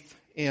faith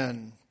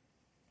in.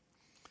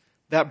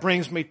 That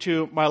brings me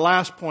to my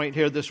last point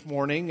here this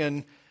morning,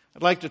 and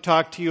I'd like to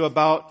talk to you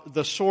about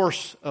the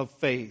source of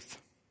faith.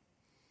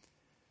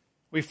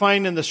 We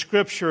find in the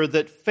Scripture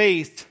that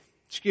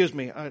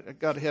I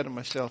got ahead of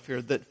myself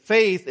here, that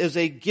faith is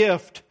a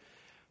gift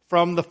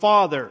from the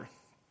Father.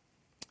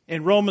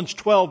 In Romans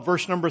 12,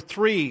 verse number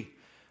 3,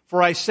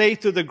 for I say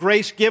through the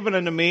grace given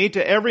unto me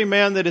to every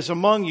man that is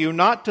among you,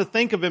 not to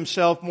think of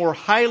himself more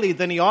highly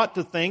than he ought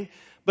to think,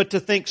 but to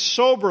think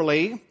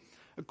soberly,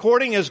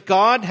 according as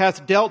God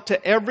hath dealt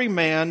to every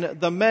man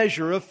the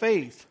measure of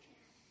faith.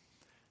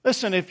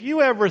 Listen, if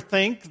you ever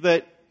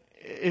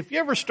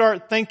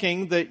start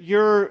thinking that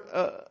you're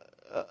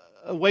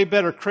a way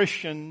better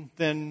Christian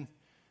than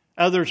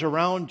others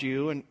around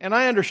you, and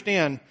I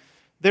understand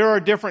there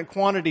are different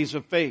quantities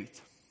of faith.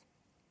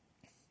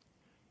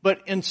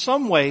 But in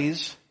some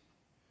ways,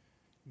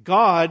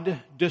 God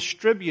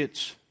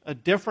distributes a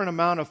different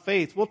amount of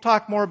faith. We'll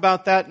talk more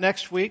about that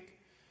next week.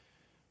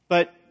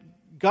 But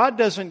God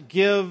doesn't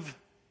give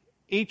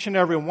each and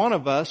every one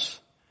of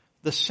us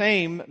the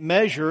same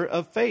measure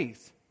of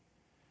faith.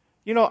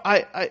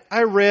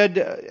 I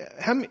read,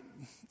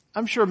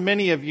 I'm sure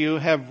many of you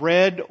have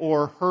read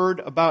or heard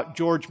about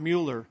George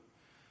Mueller,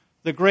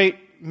 the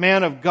great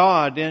man of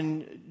God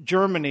in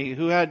Germany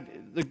who had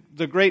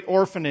the great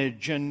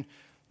orphanage and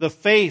the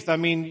faith. I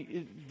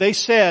mean, they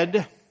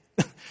said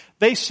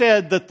They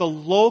said that the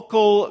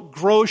local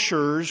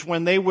grocers,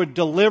 when they would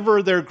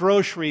deliver their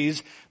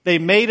groceries, they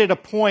made it a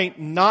point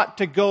not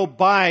to go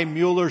by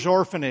Mueller's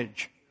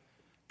orphanage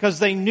because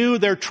they knew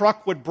their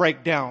truck would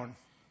break down.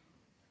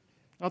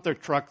 Not their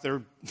truck,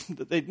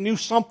 they knew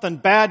something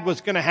bad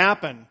was going to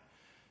happen.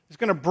 It's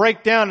going to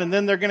break down, and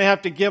then they're going to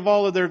have to give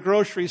all of their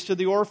groceries to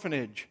the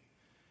orphanage.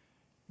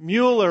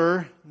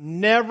 Mueller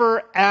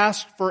never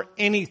asked for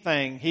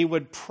anything. He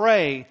would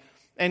pray,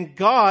 and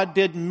God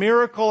did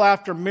miracle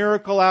after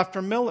miracle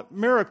after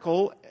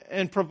miracle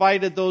and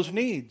provided those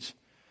needs.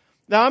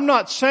 Now, I'm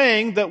not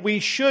saying that we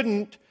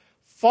shouldn't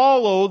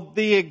follow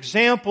the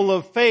example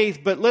of faith,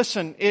 but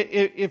listen,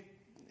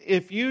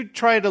 if you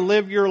try to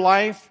live your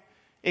life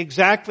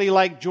exactly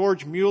like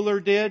George Mueller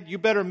did, you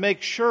better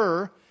make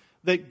sure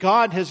that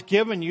God has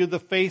given you the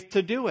faith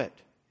to do it.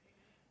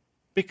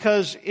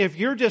 Because if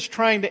you're just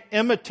trying to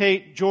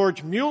imitate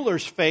George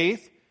Mueller's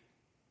faith,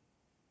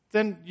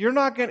 then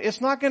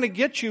it's not going to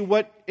get you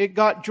what it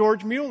got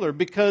George Mueller,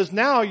 because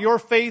now your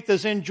faith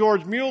is in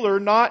George Mueller,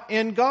 not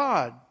in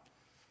God.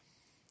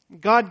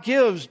 God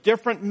gives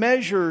different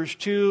measures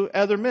to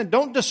other men.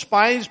 Don't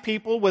despise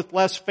people with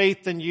less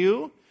faith than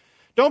you.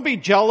 Don't be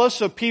jealous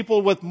of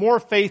people with more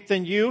faith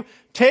than you.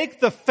 Take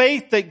the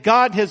faith that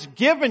God has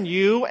given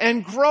you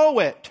and grow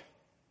it.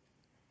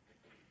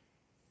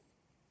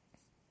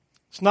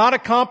 It's not a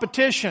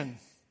competition.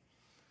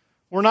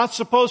 We're not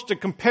supposed to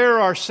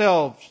compare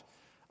ourselves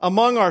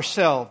among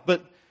ourselves,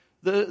 but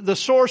the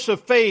source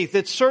of faith,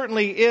 it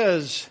certainly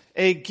is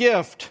a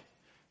gift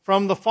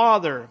from the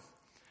Father.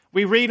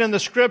 We read in the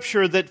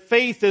Scripture that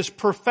faith is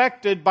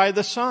perfected by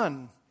the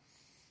Son.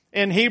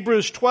 In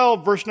Hebrews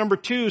 12, verse number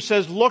 2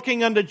 says,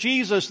 looking unto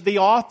Jesus, the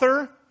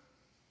author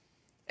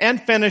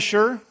and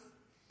finisher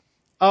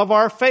of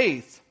our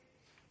faith.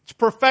 It's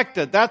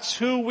perfected. That's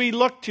who we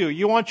look to.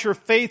 You want your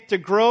faith to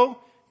grow?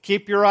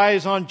 Keep your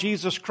eyes on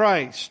Jesus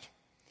Christ.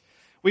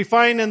 We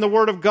find in the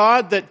Word of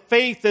God that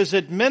faith is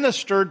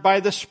administered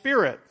by the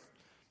Spirit.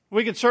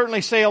 We could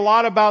certainly say a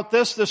lot about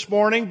this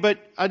morning, but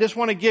I just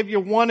want to give you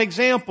one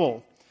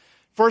example.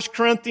 1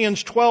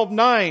 Corinthians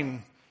 12:9.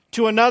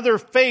 To another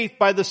faith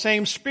by the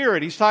same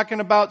Spirit. He's talking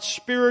about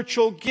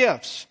spiritual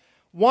gifts.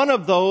 One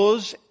of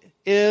those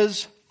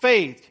is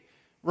faith.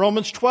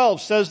 Romans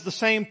 12 says the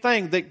same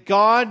thing, that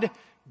God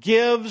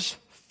gives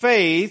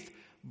faith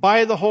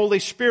by the Holy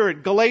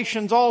Spirit.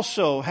 Galatians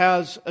also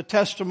has a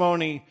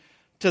testimony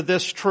to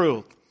this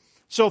truth.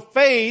 So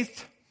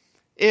faith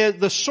is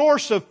the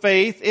source of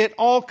faith. It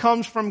all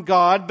comes from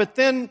God, but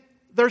then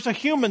there's a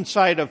human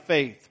side of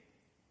faith.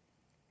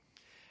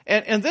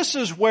 And this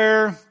is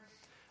where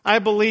I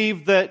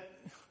believe that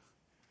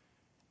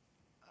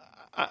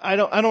I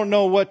don't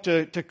know what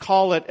to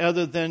call it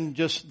other than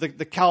just the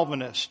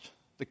Calvinist.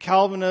 The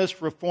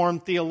Calvinist,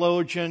 Reformed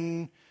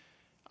theologian.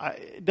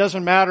 It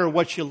doesn't matter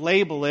what you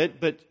label it,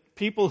 but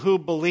people who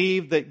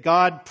believe that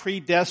God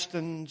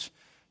predestines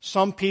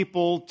some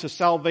people to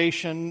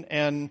salvation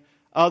and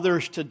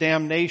others to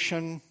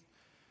damnation.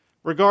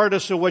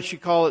 Regardless of what you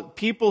call it,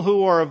 people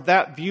who are of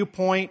that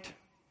viewpoint,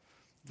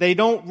 they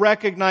don't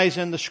recognize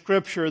in the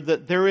Scripture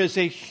that there is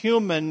a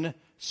human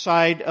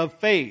side of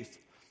faith.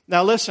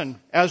 Now listen,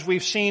 as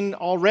we've seen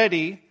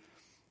already,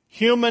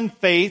 human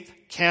faith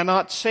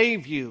cannot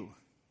save you.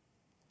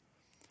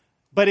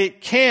 But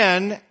it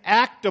can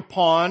act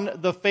upon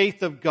the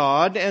faith of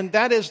God, and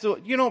that is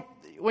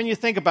when you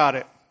think about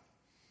it,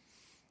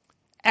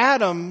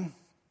 Adam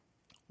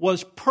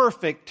was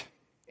perfect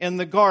in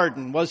the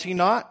garden, was he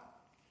not?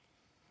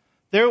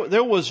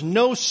 There was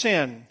no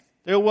sin.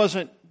 There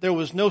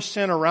was no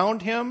sin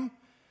around him.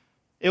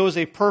 It was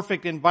a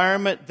perfect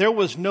environment. There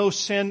was no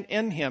sin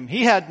in him.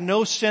 He had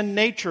no sin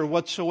nature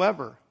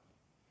whatsoever.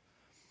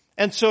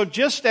 And so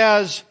just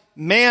as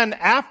man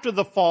after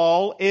the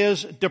fall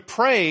is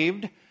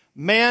depraved,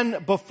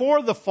 man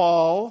before the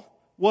fall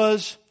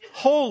was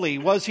holy,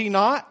 was he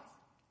not?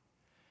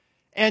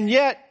 And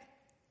yet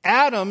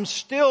Adam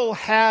still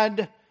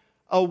had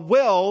a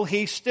will,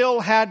 he still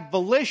had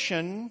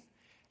volition,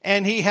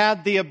 and he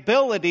had the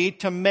ability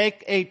to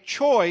make a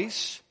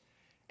choice,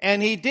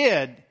 and he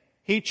did.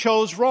 He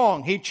chose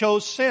wrong. He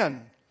chose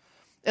sin.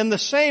 In the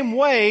same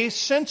way,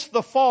 since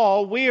the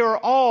fall, we are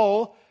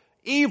all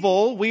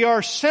evil. We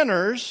are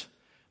sinners,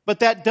 but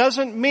that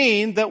doesn't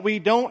mean that we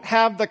don't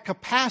have the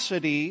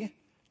capacity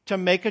to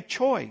make a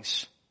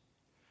choice.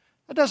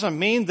 That doesn't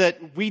mean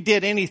that we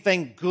did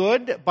anything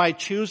good by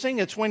choosing.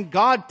 It's when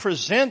God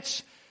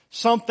presents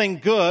something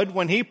good,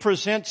 when He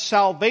presents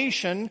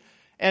salvation,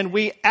 and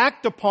we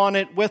act upon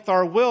it with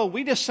our will,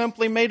 we just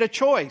simply made a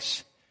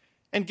choice.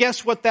 And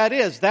guess what that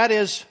is? That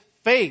is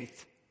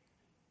faith.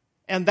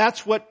 And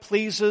that's what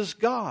pleases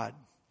God.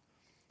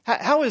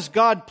 How is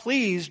God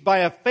pleased by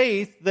a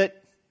faith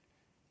that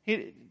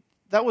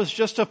was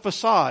just a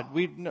facade?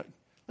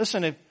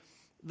 Listen,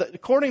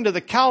 according to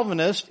the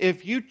Calvinist,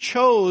 if you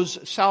chose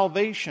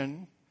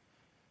salvation,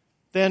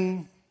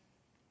 then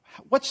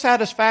what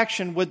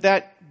satisfaction would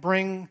that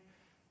bring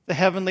the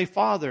Heavenly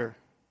Father?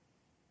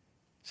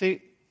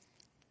 See,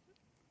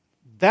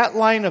 that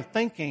line of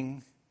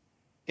thinking,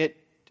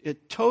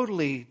 it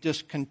totally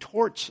just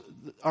contorts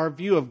our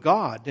view of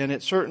God, and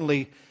it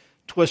certainly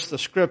twists the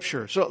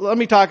Scripture. So let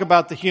me talk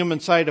about the human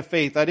side of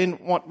faith. I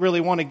didn't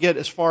really want to get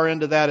as far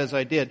into that as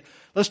I did.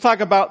 Let's talk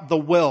about the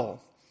will.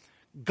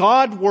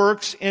 God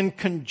works in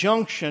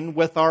conjunction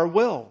with our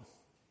will.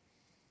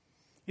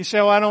 You say,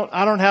 well,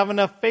 I don't have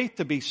enough faith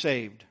to be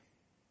saved.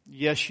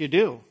 Yes, you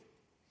do.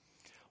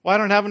 Well, I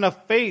don't have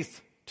enough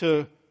faith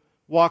to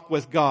walk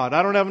with God.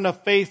 I don't have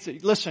enough faith.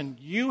 Listen,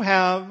 you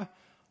have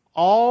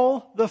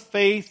all the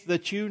faith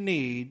that you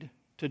need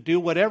to do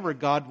whatever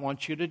God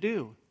wants you to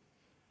do.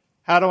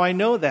 How do I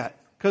know that?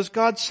 Because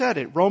God said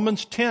it.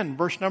 Romans 10,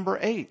 verse number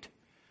 8.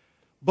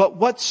 But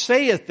what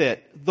saith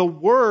it? The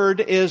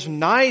word is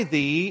nigh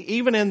thee,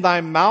 even in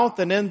thy mouth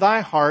and in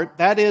thy heart.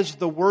 That is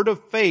the word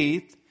of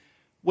faith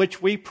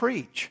which we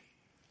preach.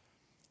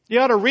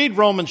 You ought to read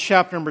Romans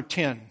chapter number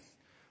 10.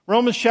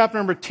 Romans chapter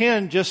number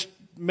 10 just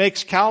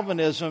makes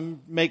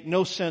Calvinism make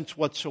no sense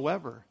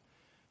whatsoever.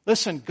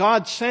 Listen,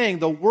 God's saying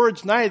the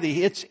word's nigh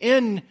thee. It's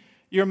in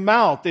your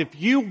mouth. If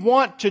you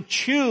want to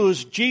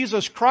choose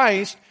Jesus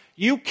Christ,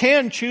 you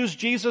can choose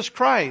Jesus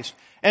Christ.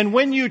 And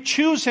when you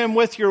choose Him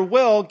with your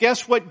will,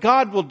 guess what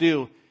God will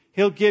do?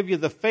 He'll give you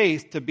the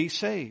faith to be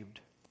saved.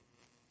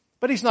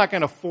 But He's not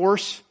going to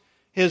force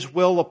His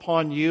will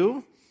upon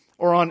you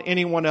or on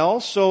anyone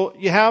else. So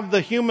you have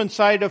the human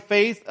side of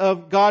faith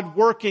of God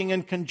working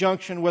in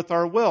conjunction with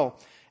our will.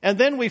 And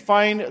then we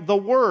find the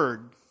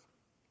Word.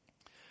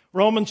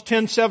 Romans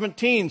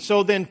 10:17.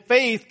 So then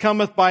faith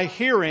cometh by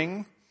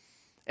hearing,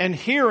 and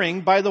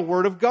hearing by the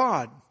Word of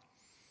God.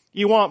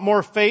 You want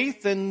more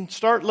faith? Then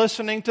start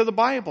listening to the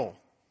Bible.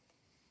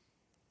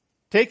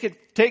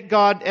 Take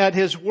God at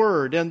His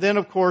word. And then,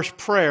 of course,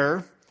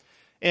 prayer.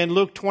 In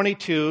Luke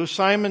 22,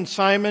 Simon,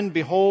 Simon,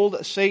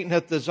 behold, Satan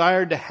hath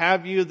desired to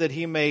have you that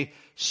he may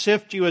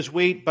sift you as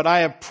wheat, but I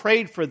have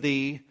prayed for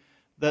thee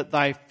that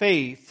thy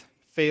faith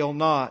fail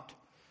not.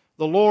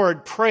 The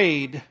Lord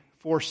prayed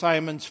for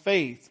Simon's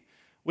faith.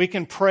 We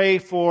can pray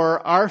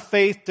for our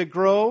faith to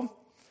grow.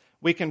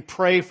 We can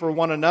pray for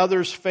one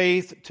another's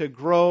faith to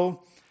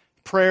grow.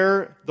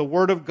 Prayer, the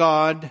Word of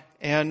God,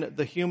 and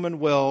the human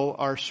will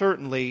are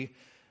certainly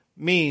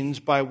means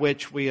by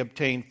which we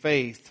obtain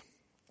faith.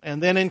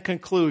 And then in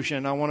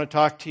conclusion, I want to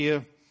talk to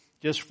you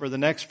just for the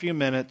next few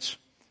minutes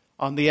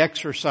on the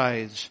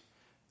exercise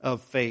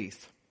of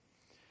faith.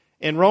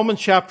 In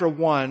Romans chapter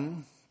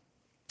 1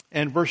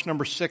 and verse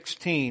number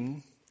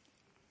 16,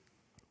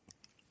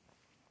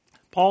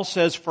 Paul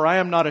says, For I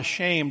am not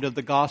ashamed of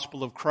the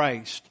gospel of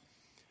Christ,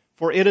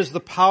 for it is the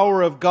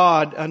power of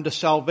God unto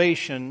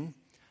salvation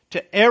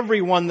to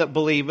everyone that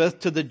believeth,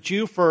 to the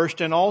Jew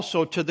first and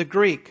also to the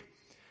Greek.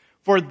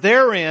 For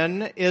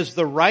therein is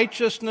the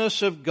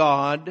righteousness of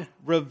God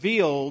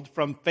revealed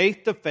from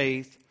faith to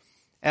faith,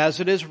 as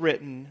it is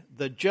written,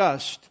 the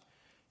just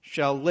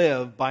shall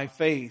live by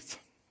faith.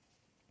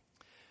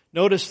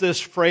 Notice this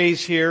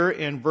phrase here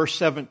in verse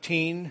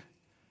 17,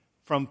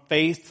 from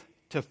faith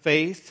to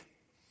faith.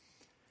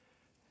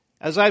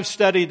 As I've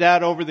studied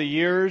that over the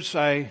years,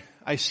 I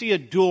see a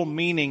dual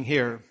meaning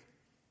here.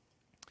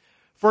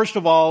 First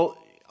of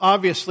all,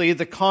 obviously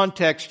the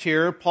context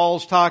here,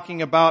 Paul's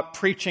talking about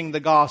preaching the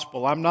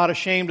gospel. I'm not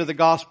ashamed of the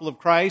gospel of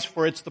Christ,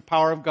 for it's the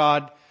power of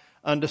God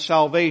unto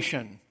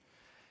salvation.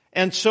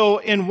 And so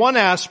in one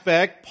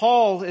aspect,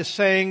 Paul is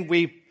saying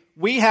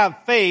we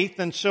have faith,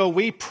 and so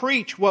we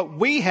preach what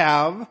we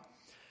have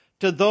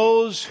to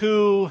those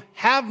who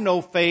have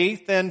no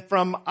faith, and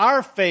from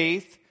our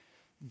faith,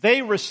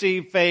 they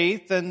receive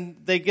faith and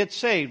they get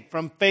saved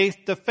from faith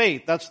to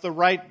faith. That's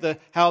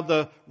how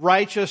the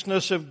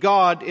righteousness of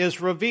God is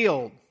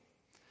revealed.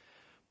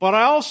 But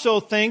I also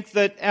think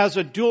that as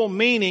a dual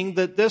meaning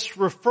that this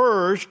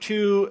refers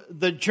to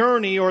the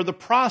journey or the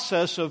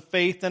process of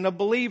faith in a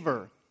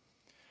believer.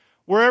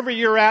 Wherever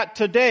you're at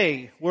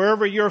today,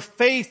 wherever your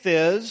faith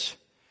is,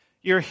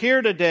 you're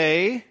here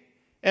today,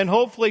 and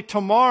hopefully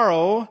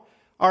tomorrow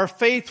our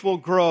faith will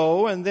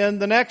grow, and then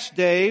the next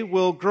day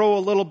will grow a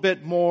little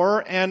bit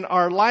more, and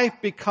our life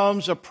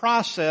becomes a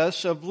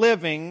process of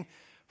living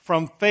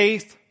from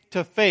faith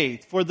to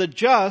faith. For the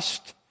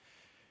just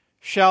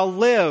shall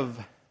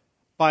live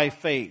by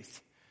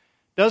faith.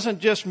 Doesn't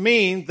just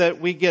mean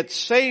that we get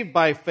saved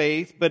by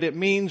faith, but it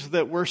means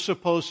that we're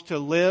supposed to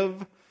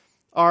live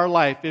our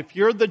life. If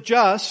you're the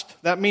just,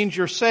 that means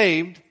you're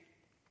saved,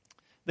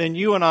 then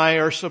you and I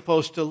are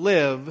supposed to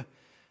live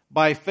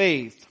by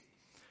faith.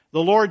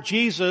 The Lord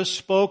Jesus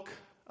spoke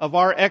of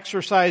our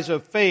exercise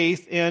of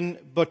faith in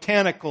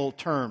botanical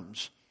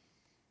terms.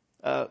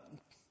 For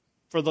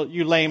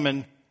you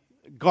laymen,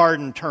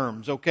 garden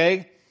terms,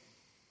 okay?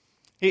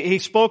 He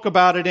spoke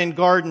about it in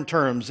garden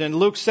terms. In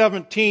Luke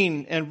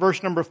 17 and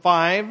verse number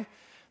 5,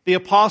 the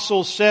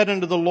apostles said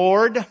unto the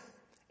Lord,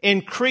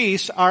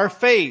 increase our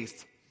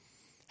faith.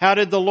 How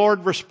did the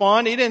Lord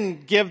respond? He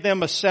didn't give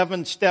them a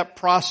 7-step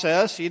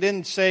process. He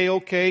didn't say,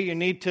 okay, you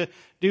need to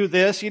do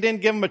this. He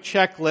didn't give them a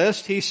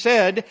checklist. He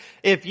said,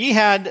 if ye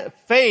had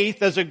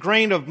faith as a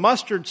grain of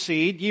mustard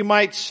seed, ye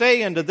might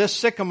say unto this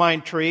sycamore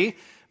tree,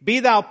 Be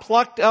thou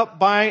plucked up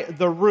by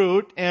the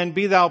root, and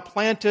be thou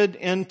planted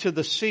into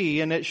the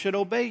sea, and it should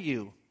obey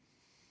you.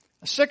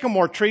 A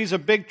sycamore tree is a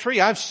big tree.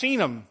 I've seen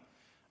them.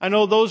 I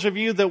know those of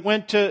you that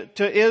went to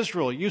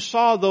Israel, you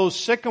saw those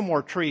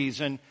sycamore trees,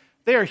 and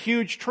they are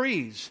huge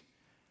trees.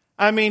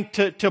 I mean,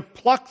 to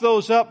pluck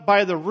those up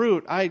by the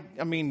root, I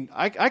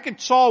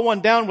could saw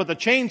one down with a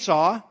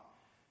chainsaw,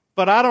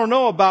 but I don't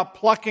know about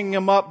plucking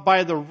them up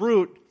by the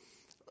root.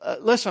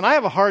 Listen, I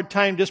have a hard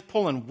time just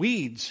pulling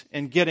weeds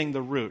and getting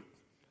the root.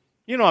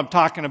 You know what I'm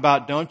talking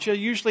about, don't you?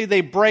 Usually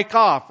they break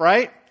off,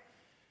 right?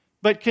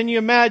 But can you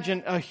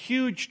imagine a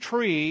huge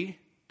tree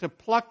to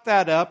pluck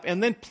that up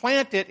and then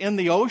plant it in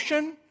the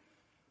ocean?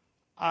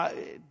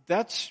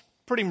 That's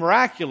pretty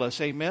miraculous,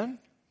 amen?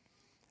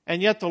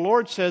 And yet the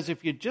Lord says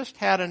if you just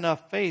had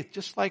enough faith,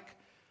 just like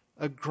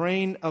a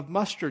grain of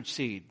mustard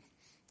seed.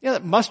 Yeah,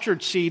 that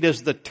mustard seed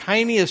is the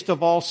tiniest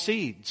of all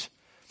seeds.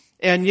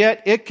 And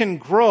yet it can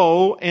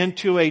grow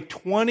into a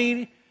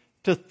 20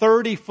 to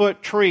 30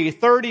 foot tree,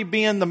 30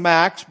 being the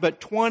max, but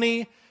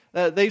 20,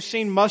 they've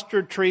seen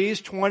mustard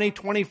trees 20,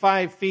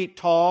 25 feet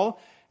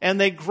tall, and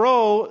they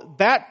grow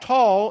that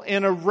tall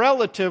in a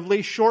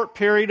relatively short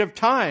period of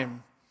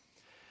time.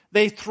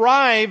 They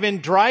thrive in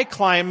dry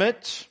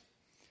climates,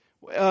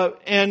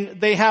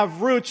 and they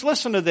have roots.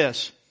 Listen to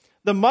this.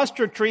 The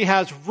mustard tree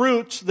has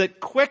roots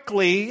that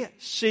quickly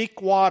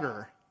seek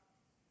water.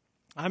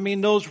 I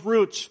mean, those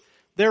roots,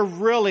 they're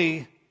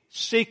really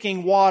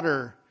seeking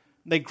water.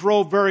 They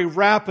grow very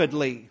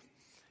rapidly.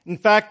 In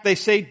fact, they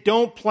say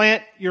don't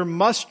plant your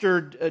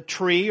mustard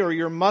tree or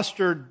your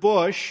mustard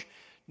bush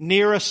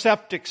near a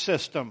septic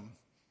system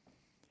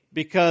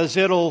because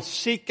it'll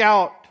seek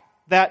out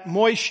that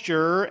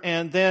moisture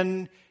and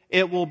then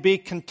it will be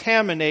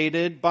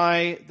contaminated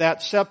by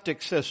that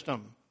septic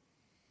system.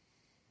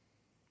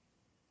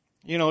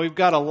 You know, we've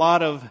got a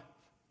lot of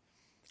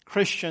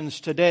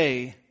Christians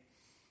today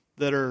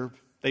that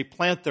they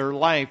plant their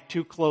life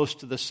too close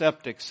to the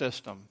septic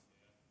system.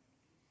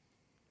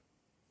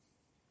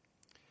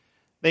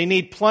 They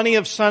need plenty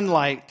of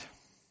sunlight,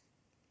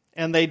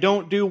 and they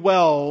don't do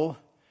well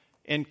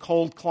in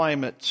cold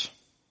climates.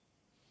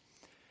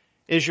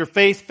 Is your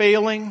faith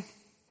failing?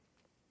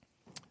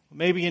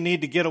 Maybe you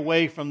need to get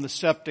away from the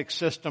septic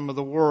system of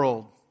the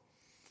world.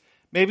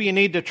 Maybe you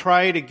need to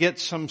try to get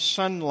some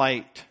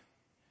sunlight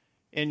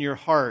in your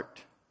heart.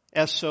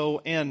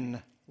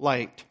 S-O-N,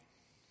 light.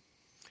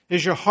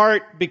 Has your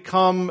heart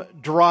become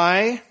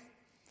dry?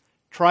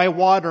 Try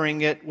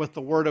watering it with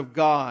the Word of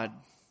God.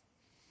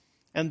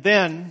 And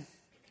then,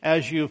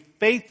 as you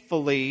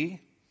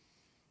faithfully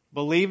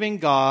believing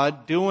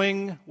God,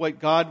 doing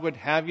what God would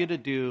have you to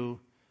do,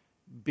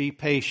 be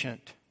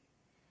patient.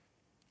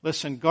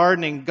 Listen,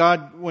 gardening,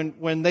 God,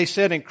 when they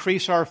said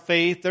increase our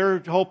faith, they're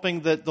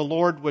hoping that the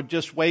Lord would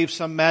just wave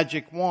some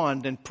magic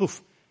wand and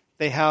poof,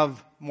 they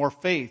have more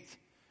faith.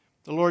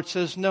 The Lord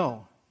says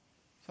no.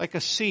 It's like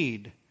a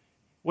seed.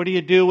 What do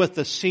you do with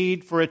the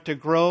seed for it to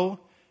grow?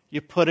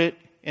 You put it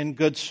in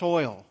good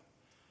soil.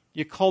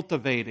 You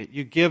cultivate it.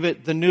 You give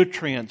it the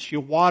nutrients. You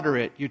water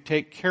it. You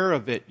take care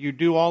of it. You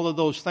do all of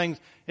those things.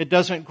 It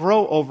doesn't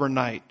grow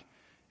overnight.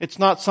 It's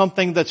not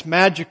something that's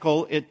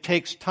magical. It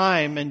takes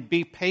time, and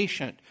be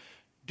patient.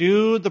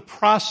 Do the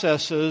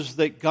processes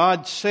that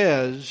God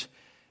says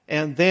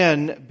and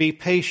then be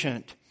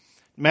patient.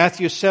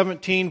 Matthew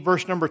 17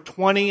 verse number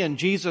 20, and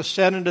Jesus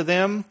said unto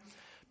them,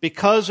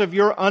 because of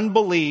your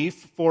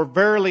unbelief, for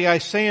verily I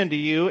say unto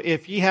you,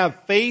 if ye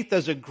have faith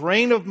as a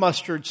grain of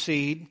mustard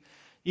seed,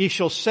 ye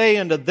shall say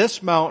unto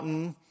this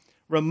mountain,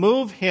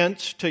 remove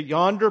hence to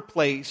yonder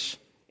place,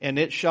 and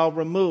it shall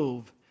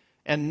remove,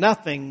 and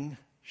nothing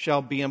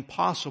shall be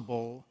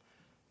impossible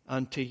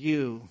unto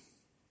you.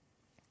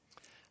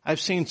 I've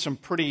seen some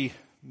pretty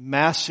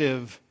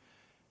massive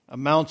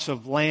amounts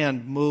of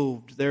land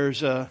moved.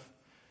 There's a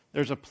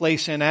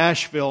place in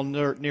Asheville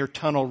near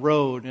Tunnel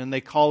Road, and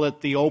they call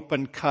it the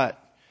open cut.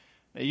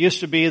 It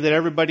used to be that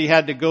everybody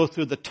had to go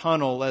through the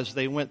tunnel as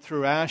they went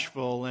through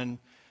Asheville, and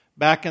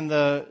back in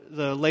the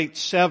late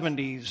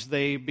 70s,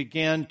 they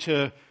began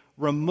to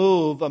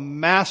remove a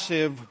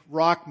massive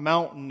rock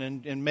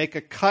mountain and make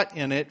a cut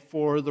in it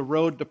for the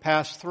road to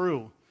pass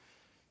through.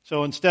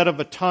 So instead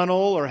of a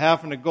tunnel or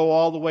having to go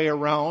all the way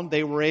around,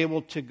 they were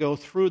able to go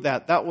through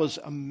that. That was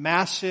a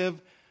massive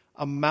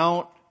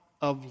amount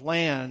of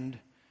land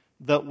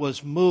that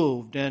was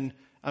moved. And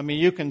I mean,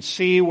 you can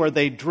see where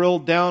they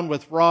drilled down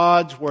with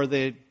rods, where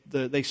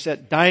they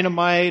set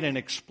dynamite and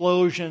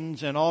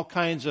explosions and all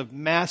kinds of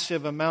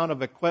massive amount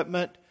of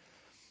equipment.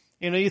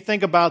 You know, you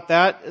think about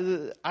that.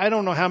 I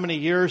don't know how many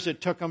years it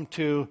took them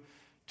to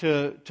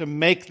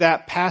make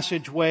that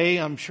passageway.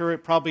 I'm sure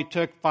it probably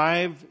took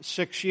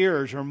 5-6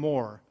 years or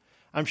more.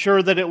 I'm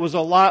sure that it was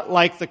a lot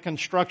like the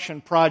construction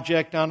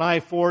project on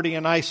I-40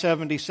 and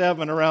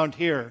I-77 around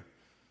here.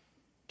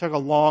 It took a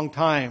long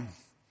time.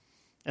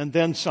 And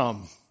then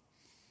some.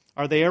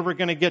 Are they ever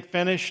going to get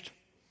finished?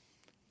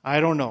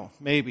 I don't know.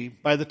 Maybe.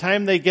 By the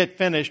time they get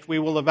finished, we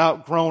will have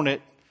outgrown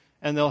it,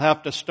 and they'll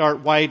have to start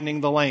widening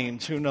the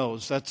lanes. Who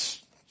knows?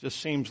 That's just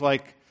seems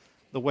like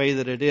the way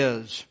that it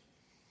is.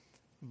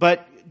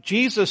 But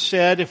Jesus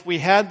said if we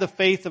had the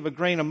faith of a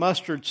grain of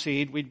mustard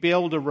seed, we'd be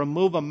able to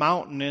remove a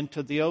mountain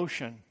into the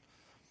ocean.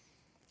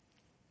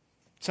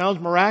 Sounds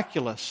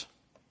miraculous.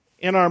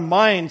 In our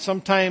mind,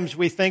 sometimes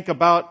we think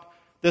about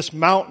this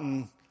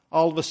mountain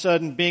all of a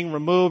sudden being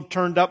removed,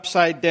 turned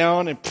upside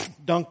down, and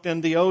dunked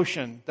in the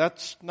ocean.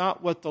 That's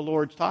not what the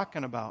Lord's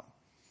talking about.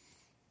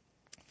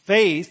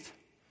 Faith,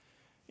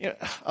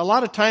 a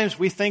lot of times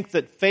we think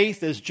that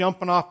faith is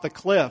jumping off the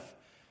cliff.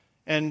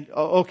 And,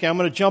 okay, I'm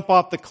going to jump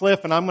off the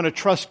cliff and I'm going to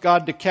trust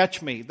God to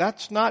catch me.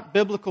 That's not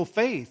biblical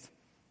faith.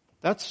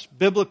 That's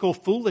biblical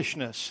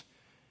foolishness.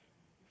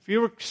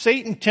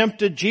 Satan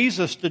tempted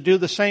Jesus to do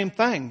the same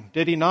thing,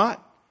 did he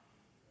not?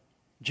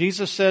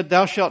 Jesus said,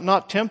 "Thou shalt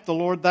not tempt the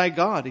Lord thy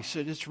God." He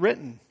said, "It's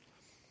written."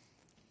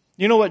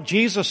 You know what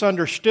Jesus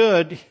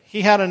understood?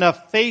 He had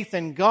enough faith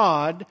in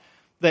God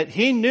that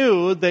he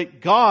knew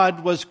that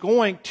God was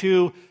going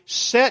to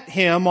set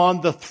him on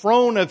the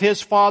throne of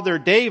his father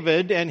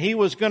David, and he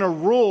was going to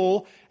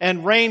rule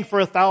and reign for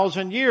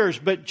 1,000 years.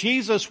 But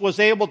Jesus was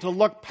able to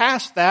look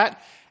past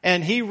that,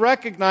 and he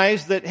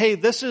recognized that, hey,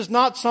 this is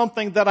not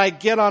something that I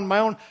get on my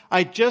own.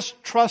 I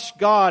just trust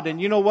God,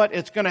 and you know what?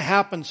 It's going to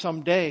happen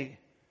someday.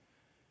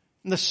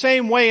 In the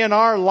same way in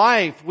our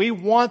life, we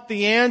want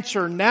the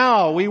answer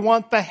now. We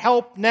want the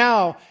help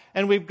now.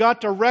 And we've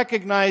got to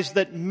recognize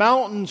that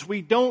mountains,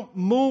 we don't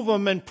move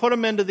them and put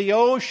them into the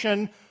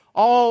ocean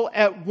all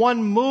at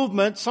one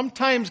movement.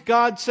 Sometimes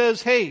God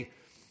says, hey,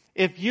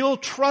 if you'll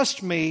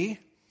trust me,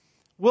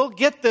 we'll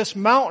get this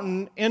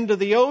mountain into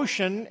the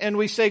ocean. And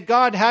we say,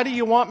 God, how do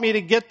you want me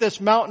to get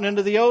this mountain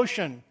into the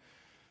ocean?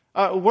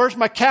 Where's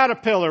my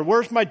Caterpillar?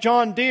 Where's my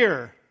John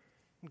Deere?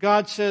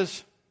 God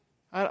says,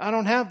 I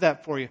don't have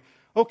that for you.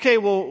 Okay,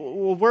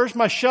 well, where's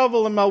my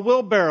shovel and my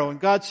wheelbarrow? And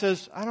God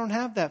says, I don't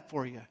have that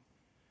for you.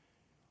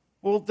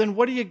 Well, then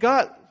what do you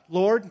got,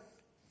 Lord?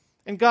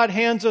 And God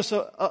hands us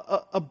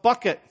a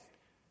bucket.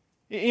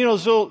 You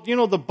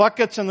know the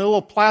buckets and the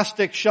little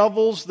plastic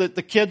shovels that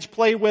the kids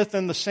play with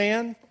in the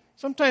sand?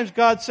 Sometimes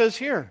God says,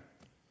 here,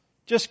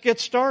 just get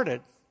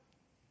started.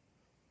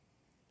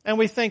 And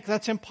we think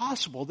that's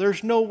impossible.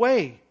 There's no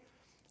way.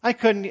 I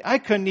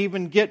couldn't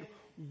even get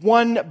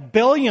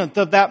 1/1000th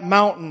of that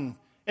mountain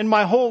in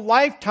my whole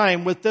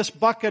lifetime with this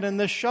bucket and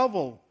this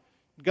shovel.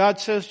 God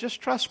says,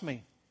 just trust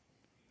me.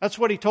 That's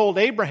what he told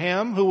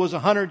Abraham, who was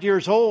 100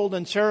 years old,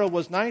 and Sarah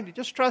was 90.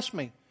 Just trust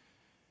me.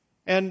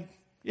 And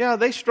yeah,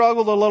 they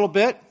struggled a little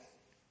bit,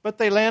 but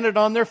they landed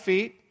on their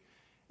feet,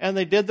 and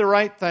they did the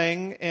right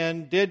thing.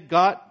 And did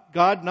God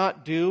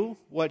not do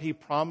what he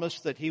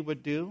promised that he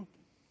would do?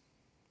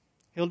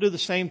 He'll do the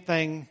same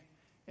thing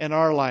in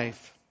our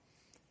life.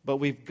 But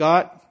we've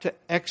got to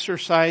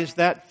exercise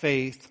that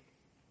faith,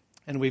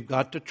 and we've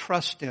got to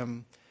trust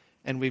him,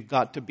 and we've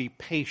got to be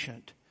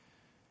patient.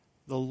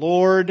 The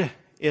Lord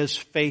is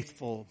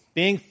faithful.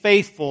 Being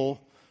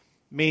faithful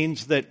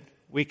means that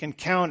we can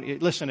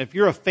count. Listen, if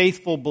you're a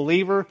faithful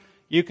believer,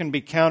 you can be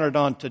counted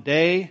on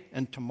today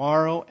and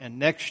tomorrow and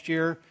next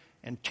year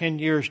and 10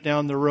 years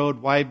down the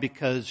road. Why?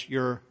 Because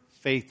you're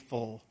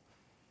faithful.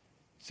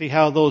 See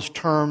how those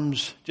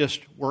terms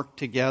just work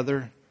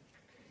together?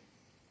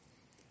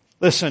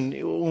 Listen,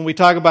 when we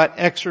talk about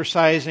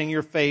exercising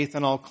your faith,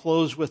 and I'll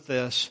close with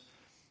this,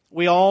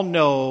 we all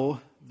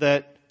know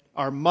that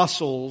our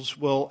muscles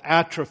will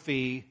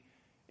atrophy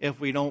if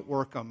we don't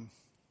work them.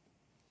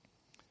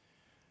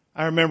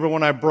 I remember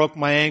when I broke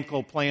my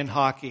ankle playing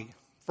hockey.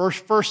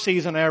 First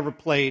season I ever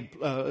played,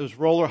 it was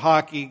roller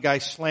hockey. Guy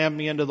slammed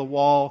me into the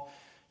wall,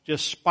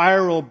 just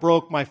spiral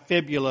broke my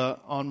fibula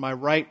on my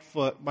right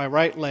foot, my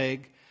right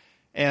leg.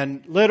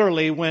 And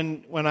literally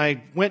when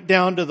I went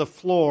down to the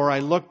floor, I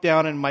looked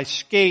down and my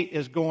skate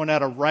is going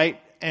at a right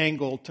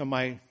angle to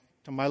my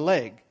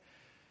leg.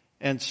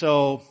 And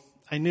so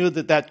I knew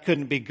that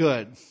couldn't be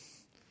good.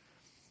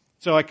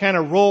 So I kind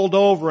of rolled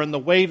over and the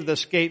weight of the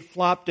skate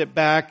flopped it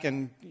back,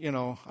 and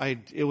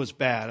it was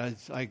bad.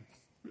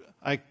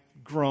 I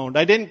groaned.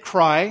 I didn't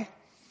cry.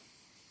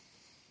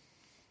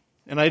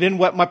 And I didn't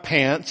wet my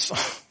pants.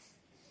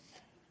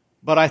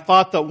 But I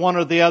thought that one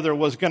or the other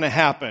was going to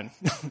happen.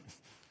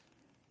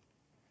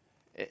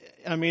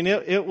 I mean,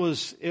 it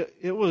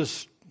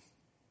was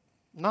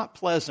not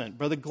pleasant.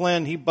 Brother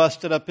Glenn, he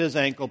busted up his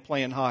ankle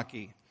playing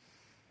hockey.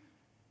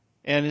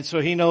 And so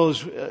he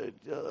knows a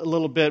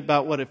little bit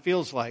about what it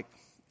feels like.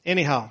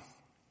 Anyhow,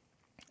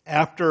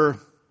 after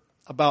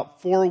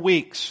about 4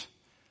 weeks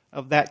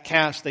of that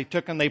cast, they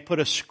took and they put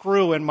a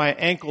screw in my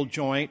ankle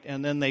joint,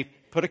 and then they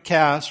put a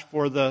cast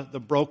for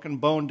the broken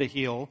bone to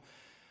heal.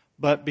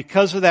 But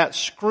because of that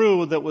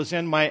screw that was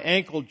in my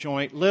ankle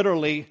joint,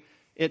 literally,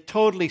 it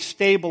totally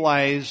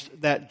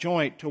stabilized that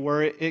joint to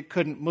where it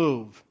couldn't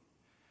move.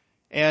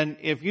 And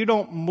if you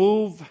don't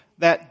move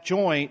that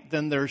joint,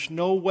 then there's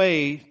no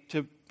way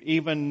to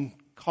even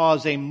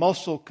cause a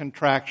muscle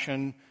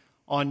contraction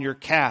on your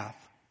calf.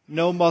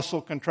 No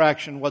muscle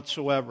contraction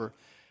whatsoever.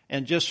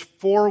 And just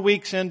 4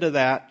 weeks into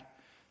that,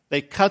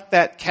 they cut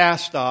that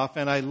cast off,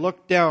 and I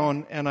looked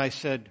down and I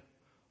said,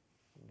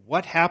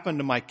 what happened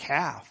to my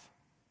calf?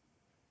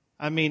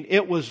 I mean,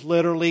 it was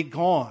literally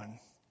gone.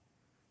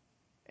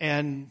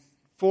 and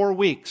 4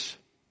 weeks,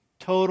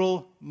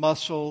 total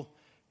muscle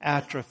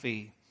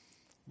atrophy.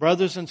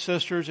 Brothers and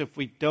sisters, if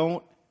we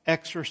don't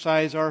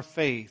exercise our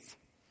faith,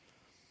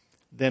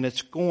 then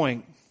it's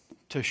going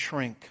to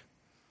shrink.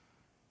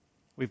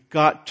 We've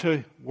got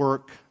to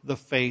work the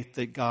faith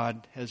that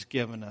God has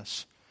given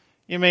us.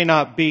 You may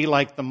not be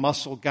like the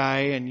muscle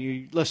guy, and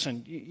you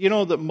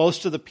know that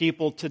most of the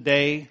people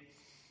today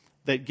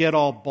that get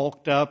all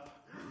bulked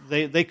up,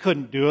 they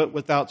couldn't do it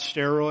without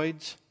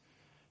steroids.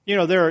 You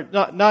know, there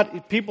are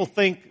not people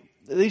think,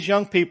 these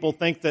young people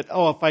think that,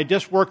 oh, if I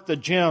just work the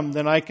gym,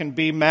 then I can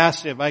be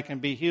massive, I can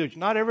be huge.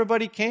 Not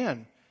everybody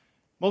can.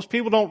 Most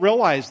people don't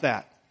realize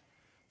that.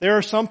 There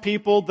are some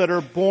people that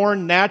are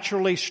born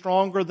naturally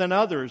stronger than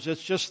others.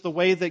 It's just the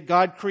way that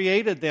God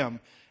created them.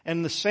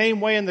 And the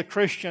same way in the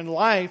Christian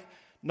life,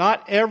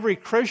 not every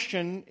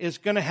Christian is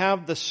going to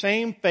have the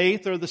same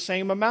faith or the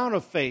same amount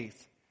of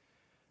faith.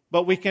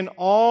 But we can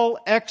all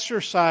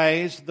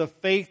exercise the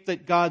faith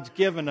that God's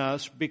given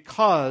us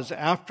because,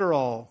 after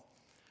all,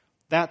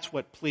 that's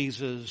what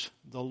pleases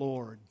the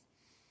Lord.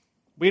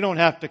 We don't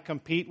have to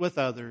compete with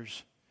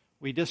others.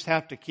 We just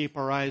have to keep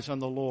our eyes on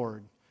the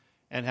Lord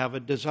and have a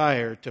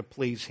desire to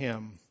please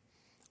Him.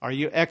 Are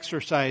you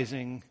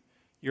exercising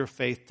your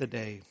faith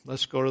today?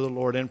 Let's go to the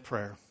Lord in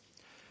prayer.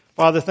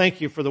 Father,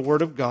 thank you for the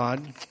Word of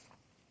God.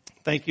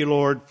 Thank you,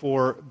 Lord,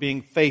 for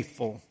being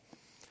faithful.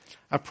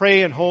 I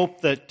pray and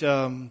hope that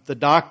the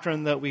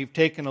doctrine that we've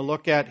taken a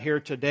look at here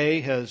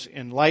today has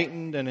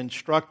enlightened and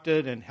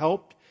instructed and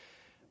helped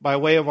by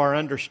way of our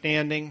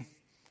understanding.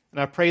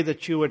 And I pray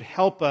that you would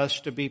help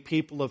us to be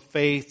people of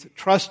faith,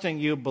 trusting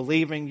you,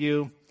 believing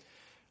you.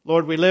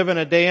 Lord, we live in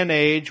a day and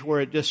age where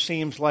it just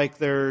seems like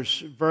there's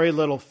very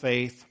little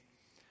faith.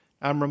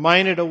 I'm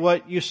reminded of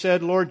what you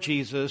said, Lord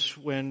Jesus,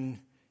 when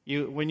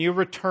you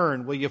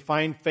return, will you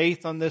find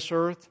faith on this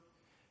earth?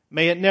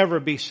 May it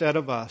never be said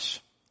of us.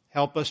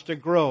 Help us to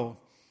grow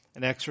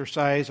and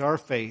exercise our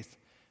faith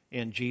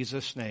in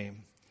Jesus'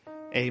 name.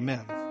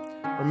 Amen.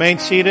 Remain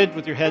seated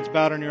with your heads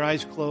bowed and your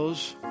eyes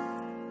closed.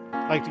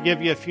 I'd like to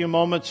give you a few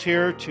moments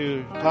here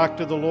to talk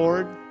to the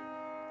Lord.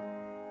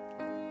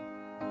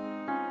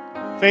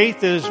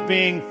 Faith is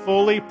being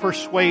fully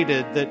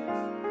persuaded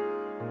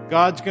that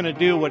God's going to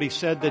do what He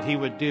said that He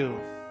would do.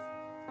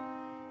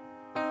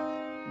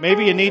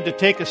 Maybe you need to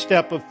take a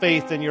step of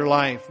faith in your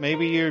life.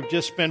 Maybe you've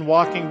just been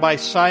walking by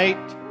sight,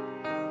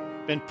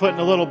 been putting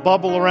a little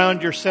bubble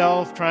around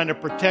yourself, trying to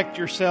protect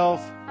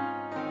yourself.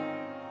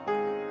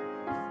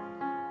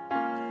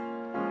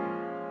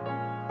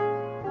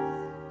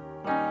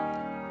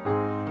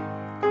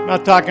 I'm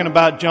not talking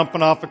about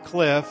jumping off a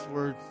cliff.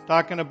 We're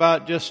talking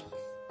about just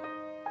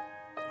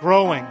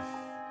growing,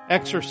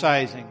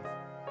 exercising,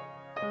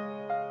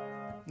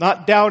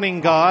 not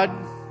doubting God,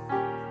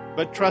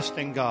 but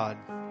trusting God.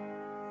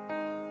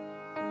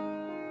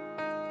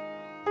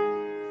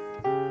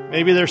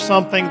 Maybe there's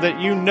something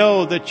that you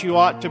know that you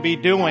ought to be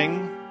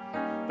doing,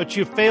 but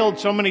you've failed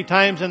so many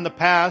times in the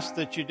past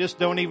that you just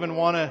don't even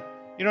want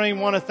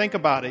to think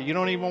about it. You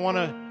don't even want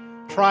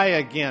to try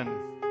again.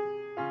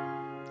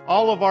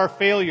 All of our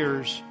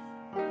failures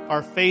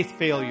are faith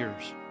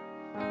failures.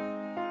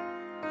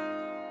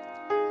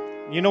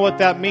 You know what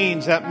that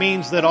means? That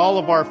means that all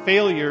of our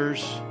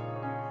failures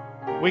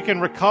we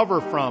can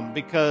recover from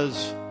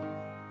because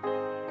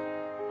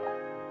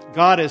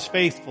God is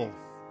faithful.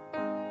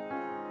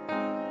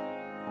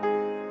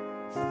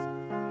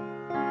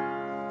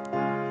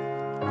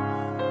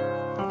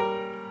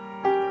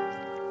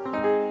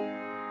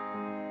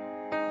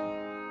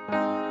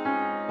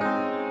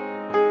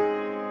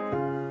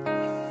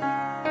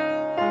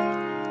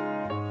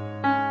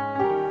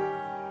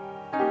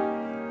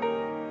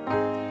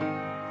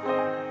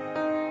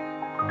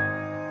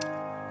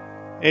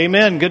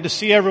 Amen. Good to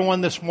see everyone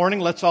this morning.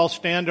 Let's all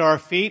stand to our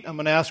feet. I'm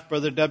going to ask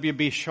Brother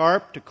W.B.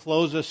 Sharp to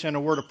close us in a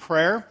word of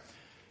prayer.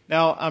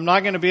 Now, I'm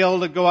not going to be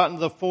able to go out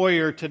into the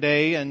foyer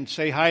today and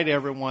say hi to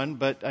everyone,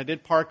 but I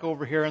did park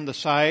over here on the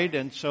side,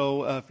 and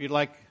so if you'd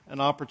like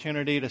an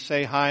opportunity to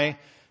say hi,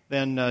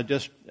 then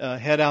just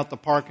head out the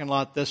parking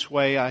lot this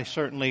way. I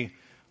certainly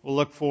will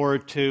look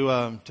forward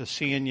to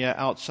seeing you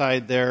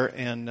outside there,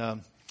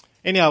 and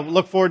anyhow,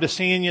 look forward to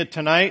seeing you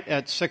tonight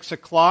at 6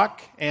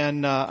 o'clock.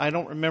 And I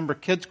don't remember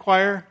kids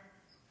choir.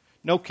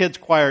 No kids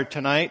choir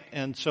tonight.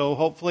 And so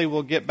hopefully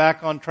we'll get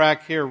back on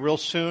track here real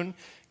soon.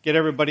 Get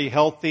everybody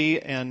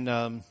healthy.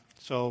 And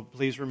so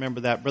please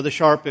remember that. Brother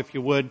Sharp, if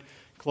you would,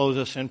 close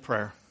us in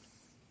prayer.